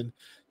Henderson,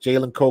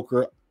 Jalen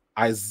Coker,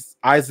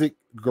 Isaac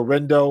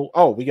Garendo.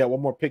 Oh, we got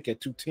one more pick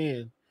at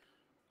 210.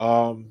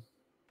 And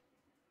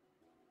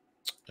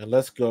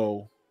let's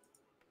go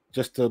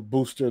just to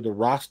booster the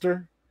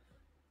roster.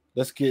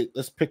 Let's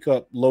pick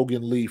up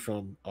Logan Lee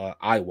from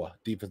Iowa,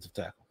 defensive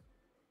tackle.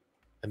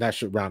 And that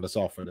should round us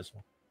off for this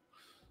one.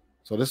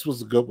 So this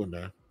was a good one,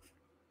 man.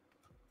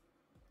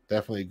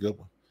 Definitely a good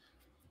one.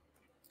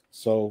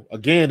 So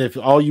again, if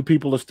all you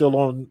people are still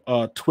on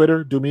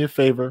Twitter, do me a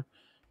favor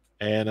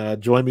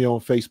and join me on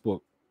Facebook.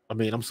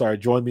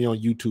 Join me on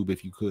YouTube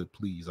if you could,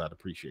 please. I'd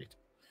appreciate it.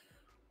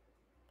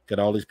 Get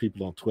all these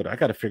people on Twitter. I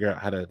got to figure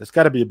out there's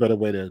got to be a better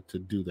way to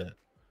do that.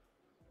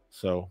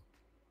 So,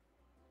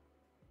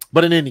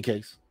 but in any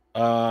case,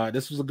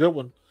 this was a good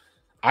one.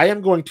 I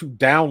am going to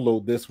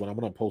download this one. I'm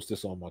going to post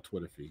this on my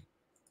Twitter feed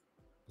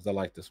because I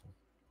like this one.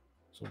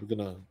 So we're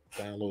going to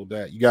download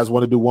that. You guys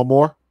want to do one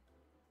more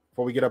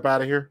before we get up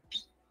out of here?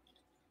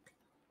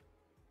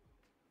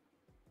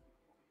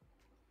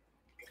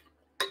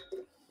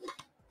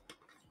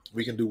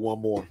 We can do one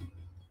more.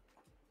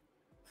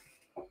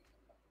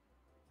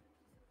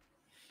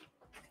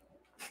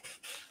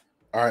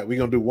 All right, we're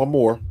going to do one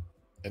more.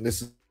 And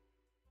this is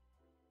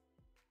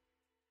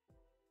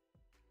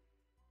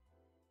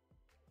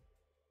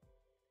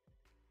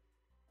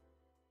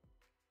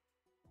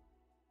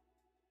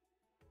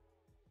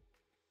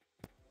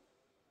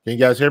Can you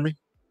guys hear me?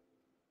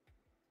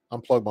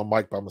 Unplugged my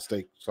mic by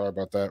mistake. Sorry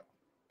about that.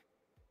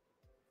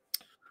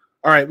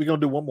 All right, we're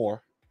going to do one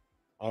more.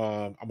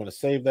 I'm going to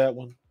save that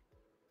one.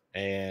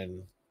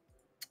 And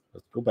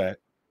let's go back.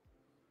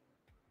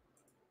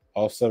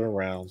 All 7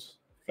 rounds.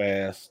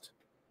 Fast.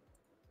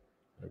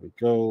 There we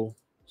go.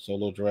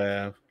 Solo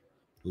draft.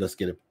 Let's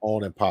get it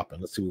on and popping.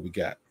 Let's see what we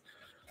got.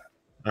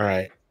 All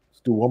right.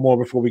 Let's do one more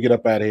before we get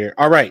up out of here.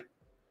 All right.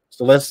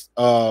 So let's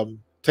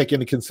take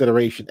into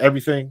consideration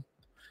everything.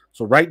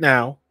 So right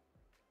now,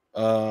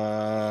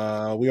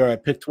 we are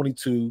at pick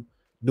 22.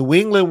 New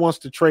England wants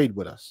to trade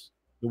with us.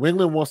 New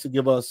England wants to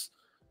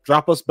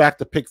drop us back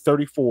to pick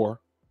 34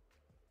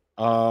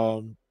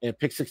 and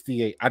pick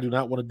 68. I do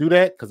not want to do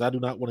that because I do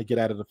not want to get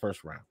out of the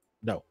first round.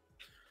 No.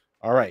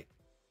 All right.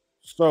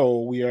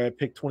 So we are at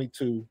pick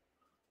 22.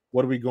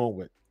 What are we going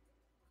with?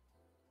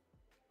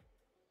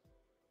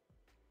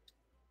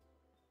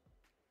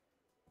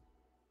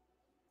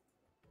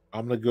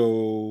 I'm going to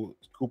go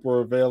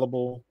Cooper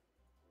available,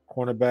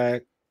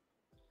 cornerback.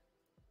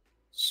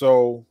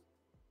 So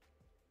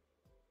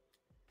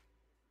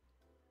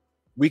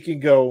we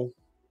can go.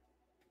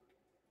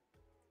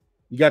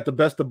 You got the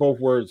best of both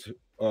worlds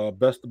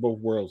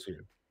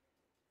here.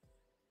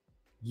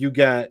 You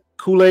got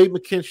Kool-Aid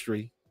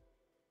McKinstry,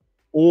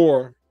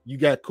 or you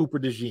got Cooper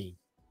DeJean.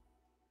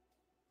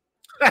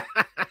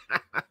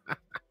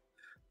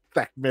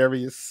 Fact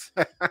Marius.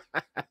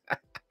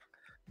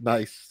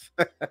 Nice.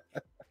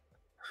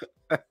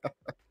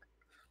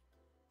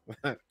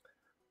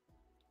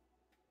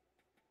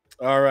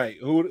 All right.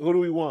 Who do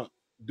we want?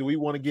 Do we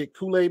want to get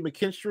Kool-Aid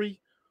McKinstry,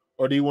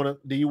 or do you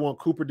want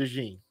Cooper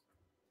DeJean?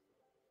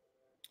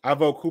 I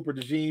vote Cooper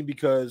DeJean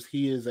because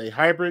he is a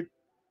hybrid,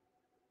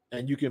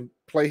 and you can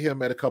play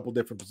him at a couple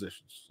different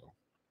positions.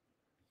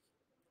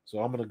 So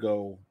I'm gonna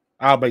go.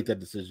 I'll make that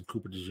decision.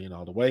 Cooper DeJean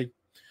all the way.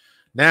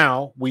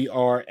 Now we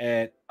are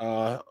at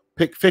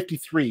pick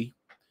 53.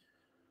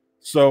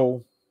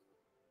 So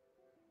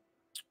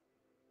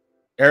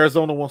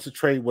Arizona wants to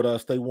trade with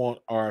us. They want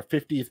our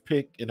 50th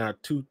pick and our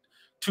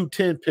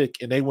 210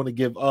 pick, and they want to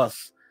give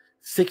us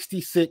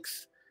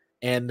 66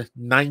 and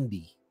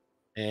 90.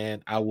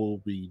 And I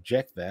will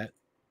reject that.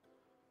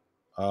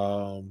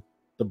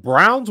 The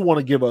Browns want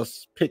to give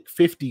us pick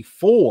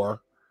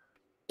 54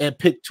 and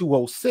pick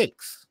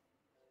 206.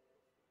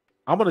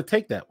 I'm going to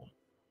take that one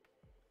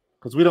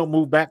because we don't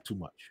move back too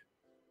much.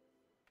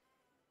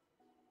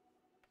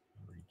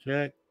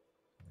 Reject.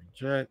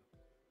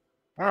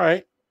 All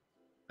right.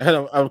 And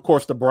of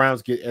course, the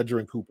Browns get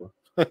Edgerrin Cooper.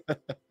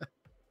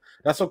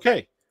 That's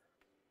okay.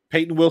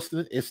 Peyton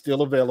Wilson is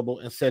still available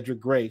and Cedric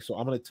Gray. So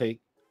I'm going to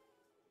take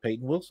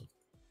Peyton Wilson.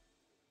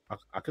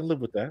 I can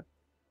live with that.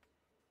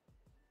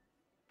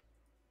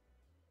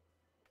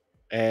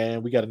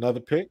 And we got another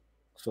pick.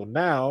 So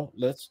now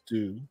let's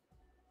do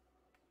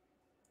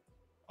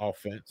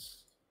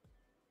offense.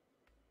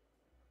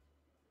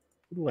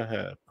 Who do I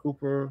have?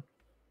 Cooper,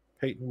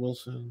 Peyton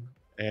Wilson,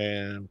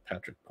 and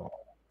Patrick Paul.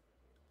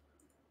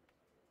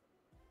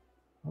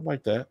 I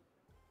like that.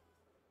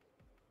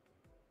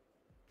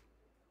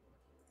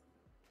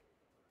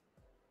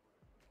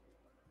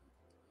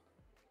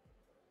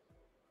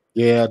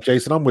 Yeah,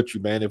 Jason, I'm with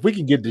you, man. If we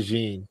can get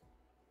DeJean,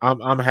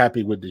 I'm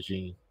happy with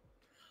DeJean.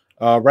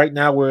 Right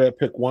now we're at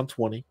pick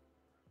 120.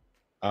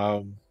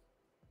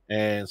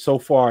 And so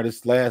far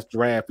this last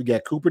draft, we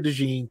got Cooper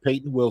DeJean,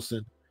 Peyton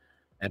Wilson,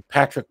 and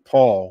Patrick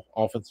Paul,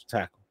 offensive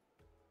tackle.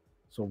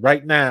 So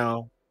right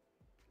now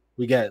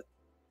we got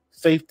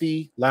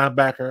safety,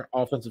 linebacker,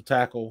 offensive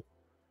tackle,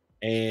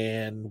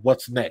 And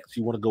what's next?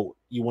 You want to go?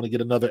 You want to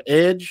get another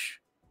edge?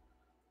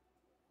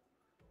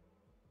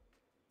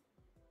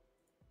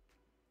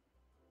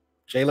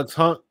 Jalen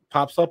Hunt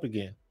pops up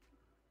again.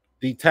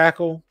 D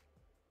tackle,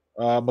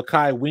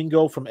 Makai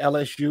Wingo from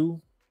LSU.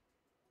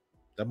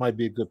 That might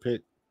be a good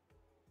pick.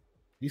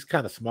 He's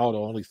kind of small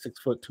though, only 6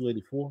 foot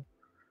 284.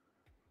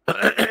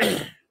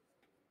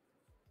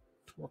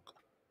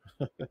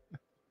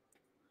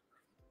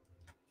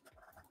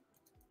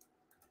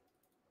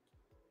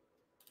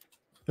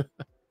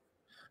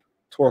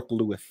 Torque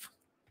Lewis.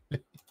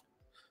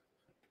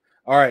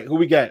 All right, who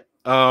we got?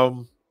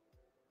 You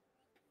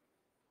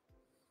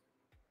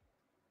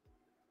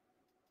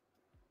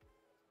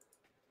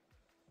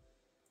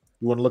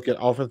want to look at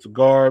offensive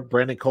guard?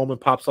 Brandon Coleman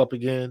pops up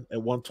again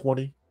at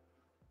 120.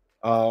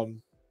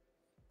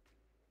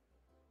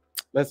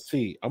 Let's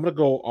see. I'm going to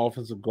go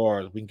offensive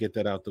guards. We can get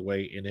that out the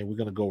way. And then we're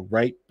going to go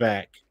right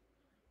back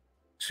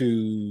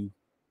to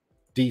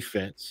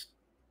defense.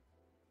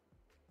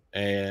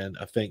 And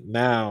I think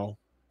now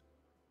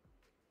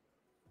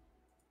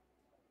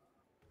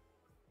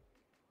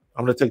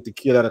I'm going to take the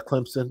kid out of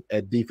Clemson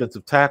at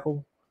defensive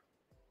tackle.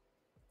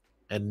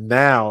 And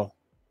now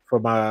for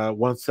my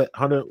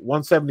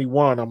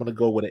 171, I'm going to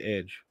go with an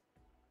edge.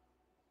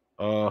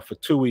 For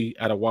Tui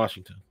out of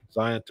Washington.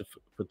 Zion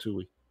for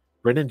Tui.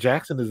 Brendan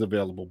Jackson is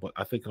available, but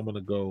I think I'm going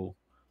to go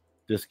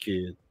this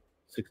kid.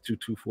 6'2",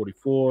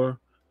 244.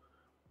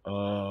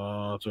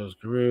 His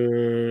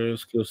career,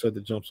 skill set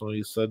that jumps on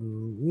you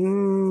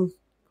sudden.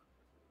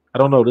 I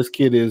don't know. This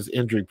kid is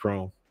injury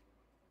prone.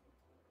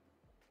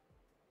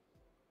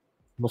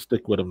 I'm going to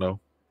stick with him,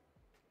 though.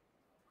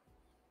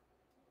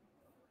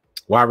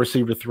 Wide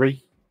receiver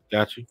 3.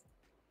 Got you.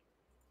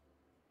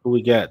 Who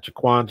we got?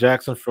 Jaquan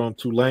Jackson from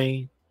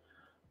Tulane.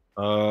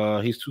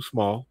 He's too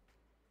small.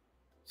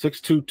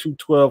 6'2",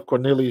 212,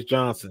 Cornelius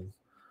Johnson.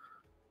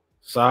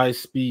 Size,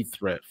 speed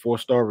threat.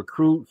 4-star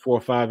recruit,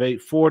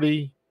 4.58,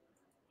 40.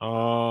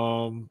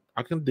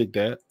 I can dig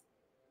that.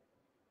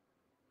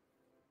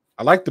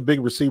 I like the big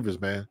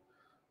receivers, man.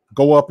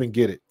 Go up and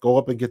get it. Go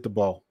up and get the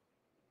ball.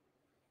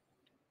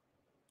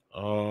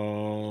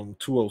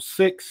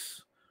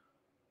 206.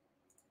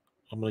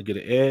 I'm going to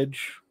get an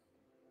edge.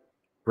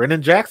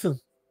 Brendan Jackson,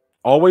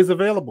 always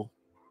available.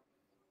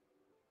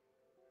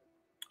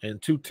 And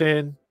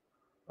 210.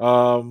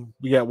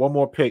 We got one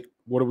more pick.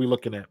 What are we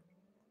looking at?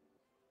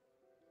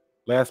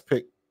 Last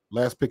pick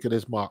of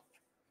this mock.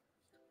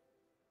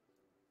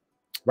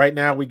 Right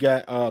now we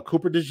got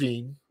Cooper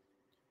DeJean,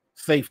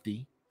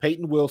 safety,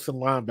 Peyton Wilson,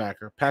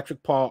 linebacker,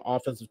 Patrick Paul,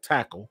 offensive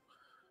tackle,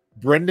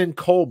 Brendan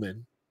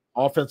Coleman,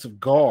 offensive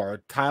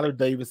guard, Tyler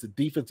Davis, the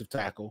defensive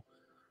tackle,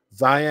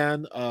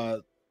 Zion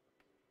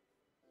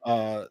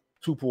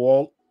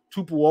Tupuola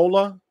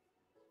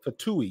for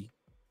Tui.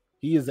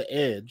 He is the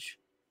edge.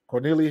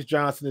 Cornelius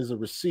Johnson is a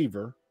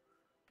receiver.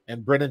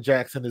 And Brendan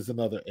Jackson is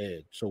another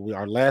edge. So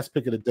our last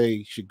pick of the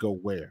day should go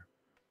where?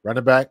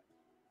 Running back.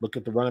 Look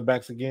at the running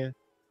backs again.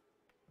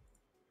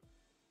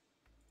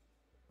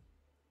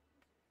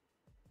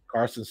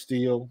 Carson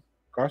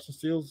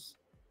Steele's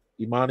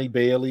Imani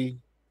Bailey,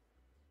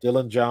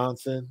 Dylan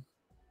Johnson,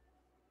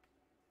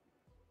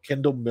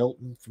 Kendall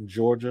Milton from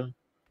Georgia.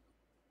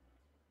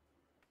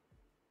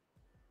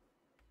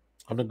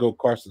 I'm going to go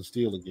Carson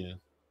Steele again.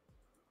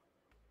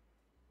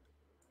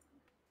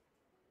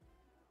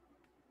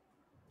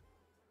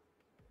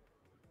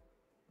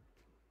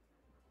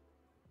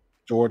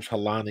 George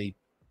Halani,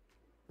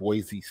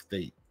 Boise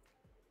State.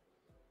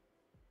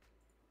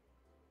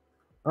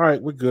 All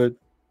right, we're good.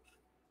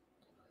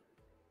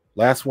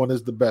 Last one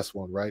is the best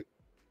one, right?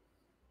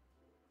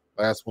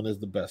 Last one is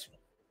the best one.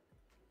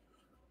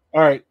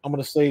 All right, I'm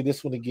going to say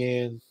this one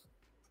again.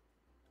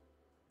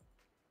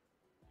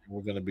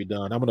 We're going to be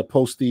done. I'm going to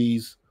post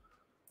these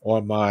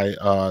on my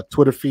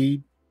Twitter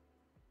feed.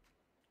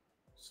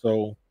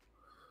 So,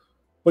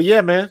 but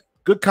yeah, man,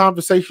 good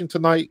conversation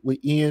tonight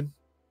with Ian.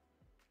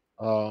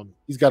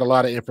 He's got a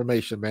lot of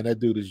information, man. That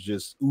dude is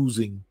just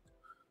oozing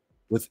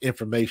with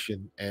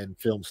information and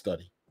film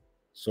study.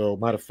 So,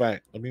 matter of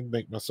fact, let me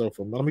make myself.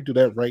 Let me do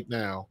that right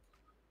now.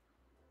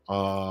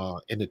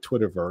 In the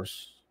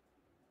Twitterverse.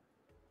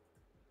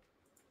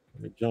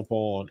 Let me jump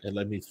on and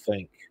let me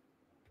think.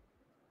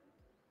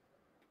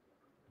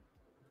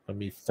 Let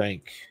me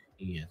thank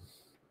Ian.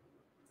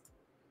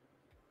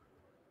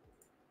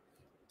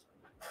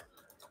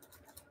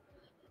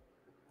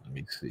 Let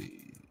me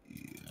see.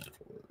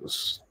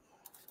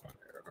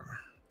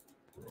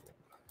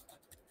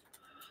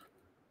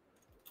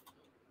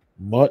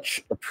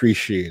 Much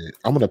appreciated.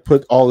 I'm going to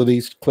put all of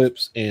these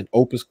clips in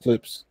Opus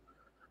Clips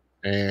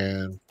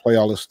and play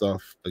all this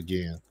stuff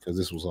again because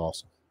this was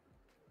awesome.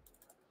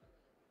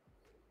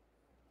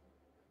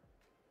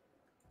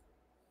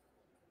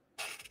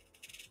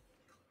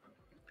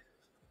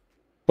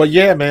 But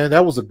yeah, man,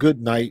 that was a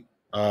good night.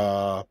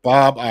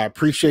 Bob, I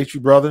appreciate you,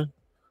 brother.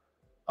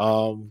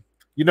 You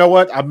know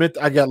what?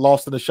 I got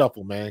lost in the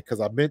shuffle, man, because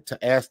I meant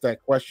to ask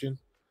that question.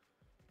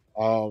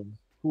 Who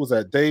was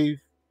that? Dave?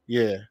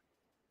 Yeah.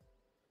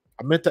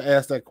 I meant to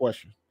ask that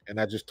question, and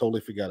I just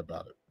totally forgot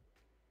about it.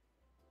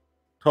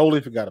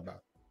 Totally forgot about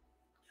it.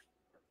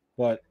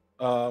 But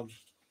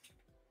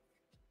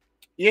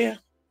yeah,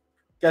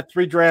 got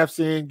 3 drafts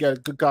in, got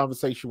a good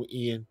conversation with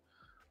Ian.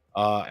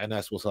 And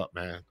that's what's up,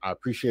 man. I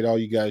appreciate all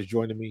you guys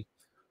joining me.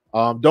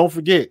 Don't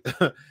forget,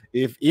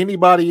 if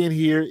anybody in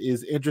here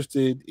is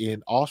interested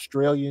in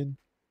Australian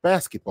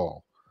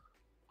basketball,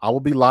 I will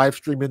be live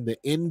streaming the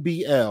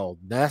NBL,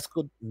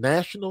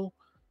 National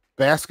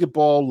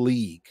Basketball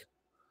League,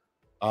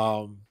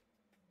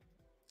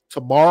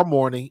 tomorrow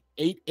morning,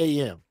 8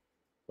 a.m.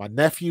 My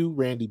nephew,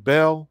 Randy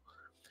Bell,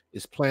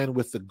 is playing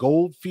with the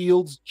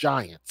Goldfields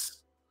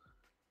Giants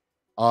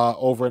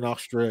over in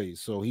Australia.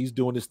 So he's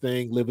doing his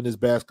thing, living his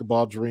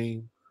basketball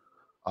dream.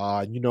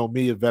 You know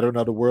me, a veteran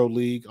of the World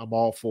League. I'm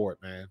all for it,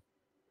 man.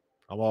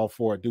 I'm all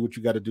for it. Do what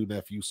you got to do,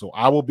 nephew. So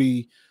I will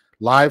be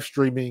live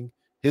streaming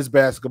his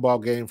basketball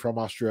game from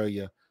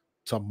Australia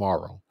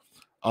tomorrow.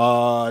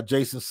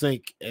 Jason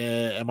Sink,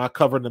 am I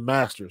covering the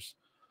Masters?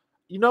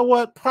 You know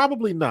what?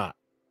 Probably not.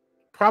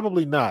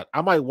 Probably not.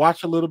 I might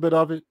watch a little bit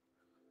of it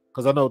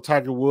because I know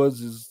Tiger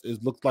Woods is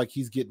looks like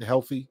he's getting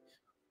healthy,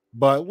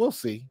 but we'll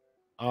see.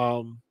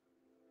 But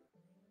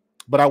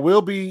I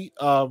will be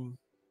I'll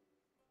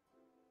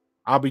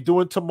be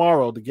doing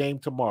tomorrow, the game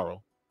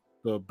tomorrow,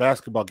 the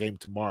basketball game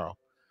tomorrow.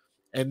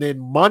 And then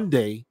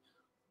Monday,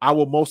 I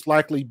will most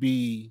likely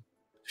be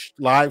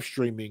live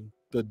streaming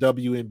the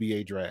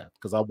WNBA draft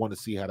because I want to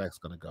see how that's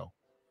going to go.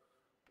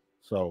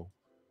 So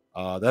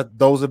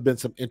those have been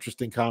some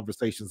interesting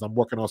conversations. I'm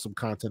working on some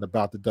content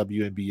about the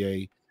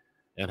WNBA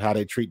and how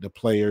they treat the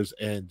players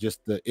and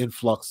just the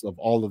influx of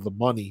all of the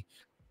money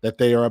that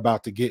they are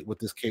about to get with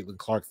this Caitlin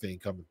Clark thing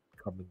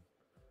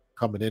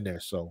coming in there.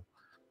 So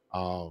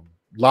a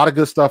lot of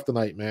good stuff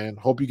tonight, man.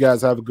 Hope you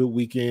guys have a good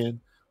weekend.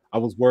 I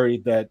was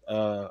worried that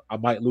I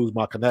might lose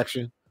my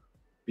connection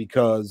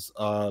because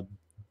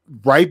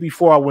right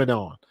before I went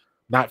on,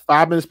 not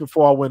 5 minutes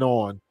before I went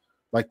on,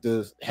 like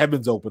the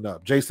heavens opened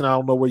up. Jason, I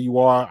don't know where you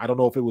are. I don't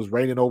know if it was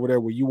raining over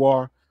there where you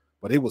are,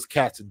 but it was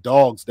cats and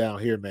dogs down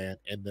here, man.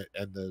 And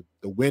the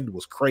wind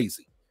was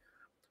crazy.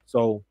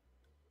 So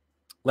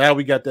glad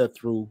we got that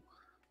through.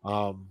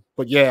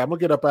 But yeah, I'm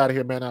gonna get up out of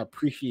here, man. I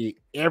appreciate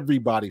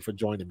everybody for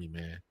joining me,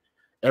 man.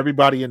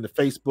 Everybody in the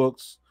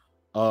Facebooks,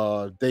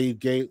 Dave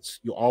Gates,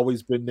 you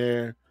always been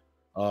there.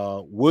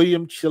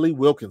 William Chili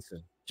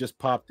Wilkinson just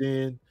popped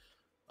in.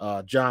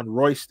 John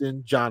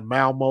Royston, John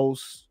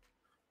Malmos,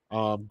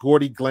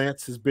 Gordy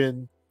Glantz has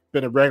been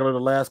a regular the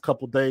last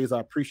couple days. I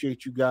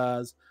appreciate you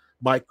guys.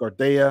 Mike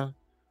Gardea.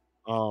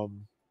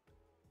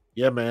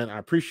 Yeah, man, I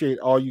appreciate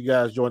all you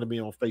guys joining me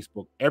on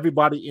Facebook.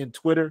 Everybody in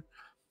Twitter,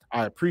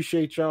 I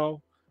appreciate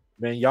y'all.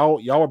 Man,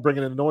 y'all are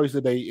bringing the noise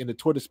today in the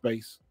Twitter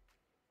space.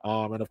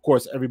 And of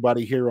course,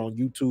 everybody here on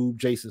YouTube,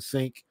 Jason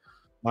Sink,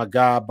 my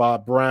guy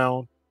Bob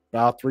Brown,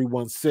 Bow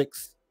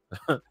 316,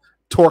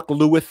 Torque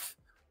Lewis.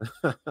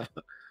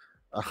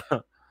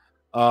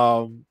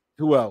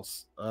 Who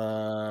else?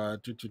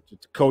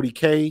 Cody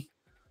K.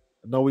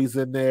 I know he's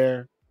in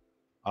there.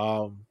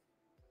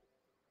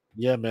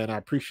 Yeah, man, I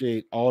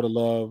appreciate all the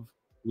love.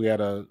 We had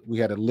a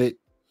lit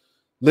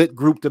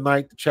group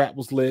tonight. The chat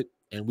was lit,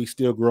 and we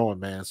still growing,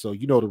 man. So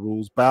you know the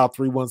rules. Bow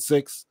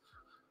 316.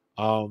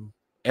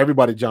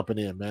 Everybody jumping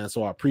in, man.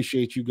 So I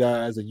appreciate you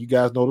guys, and you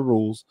guys know the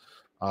rules.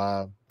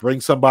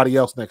 Bring somebody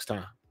else next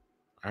time.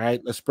 All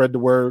right, let's spread the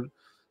word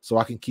so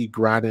I can keep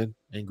grinding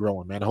and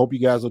growing, man. I hope you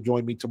guys will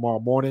join me tomorrow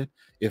morning.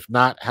 If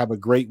not, have a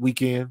great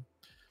weekend,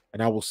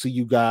 and I will see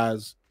you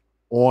guys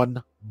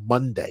on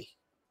Monday.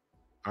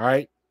 All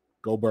right,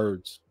 go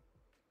Birds.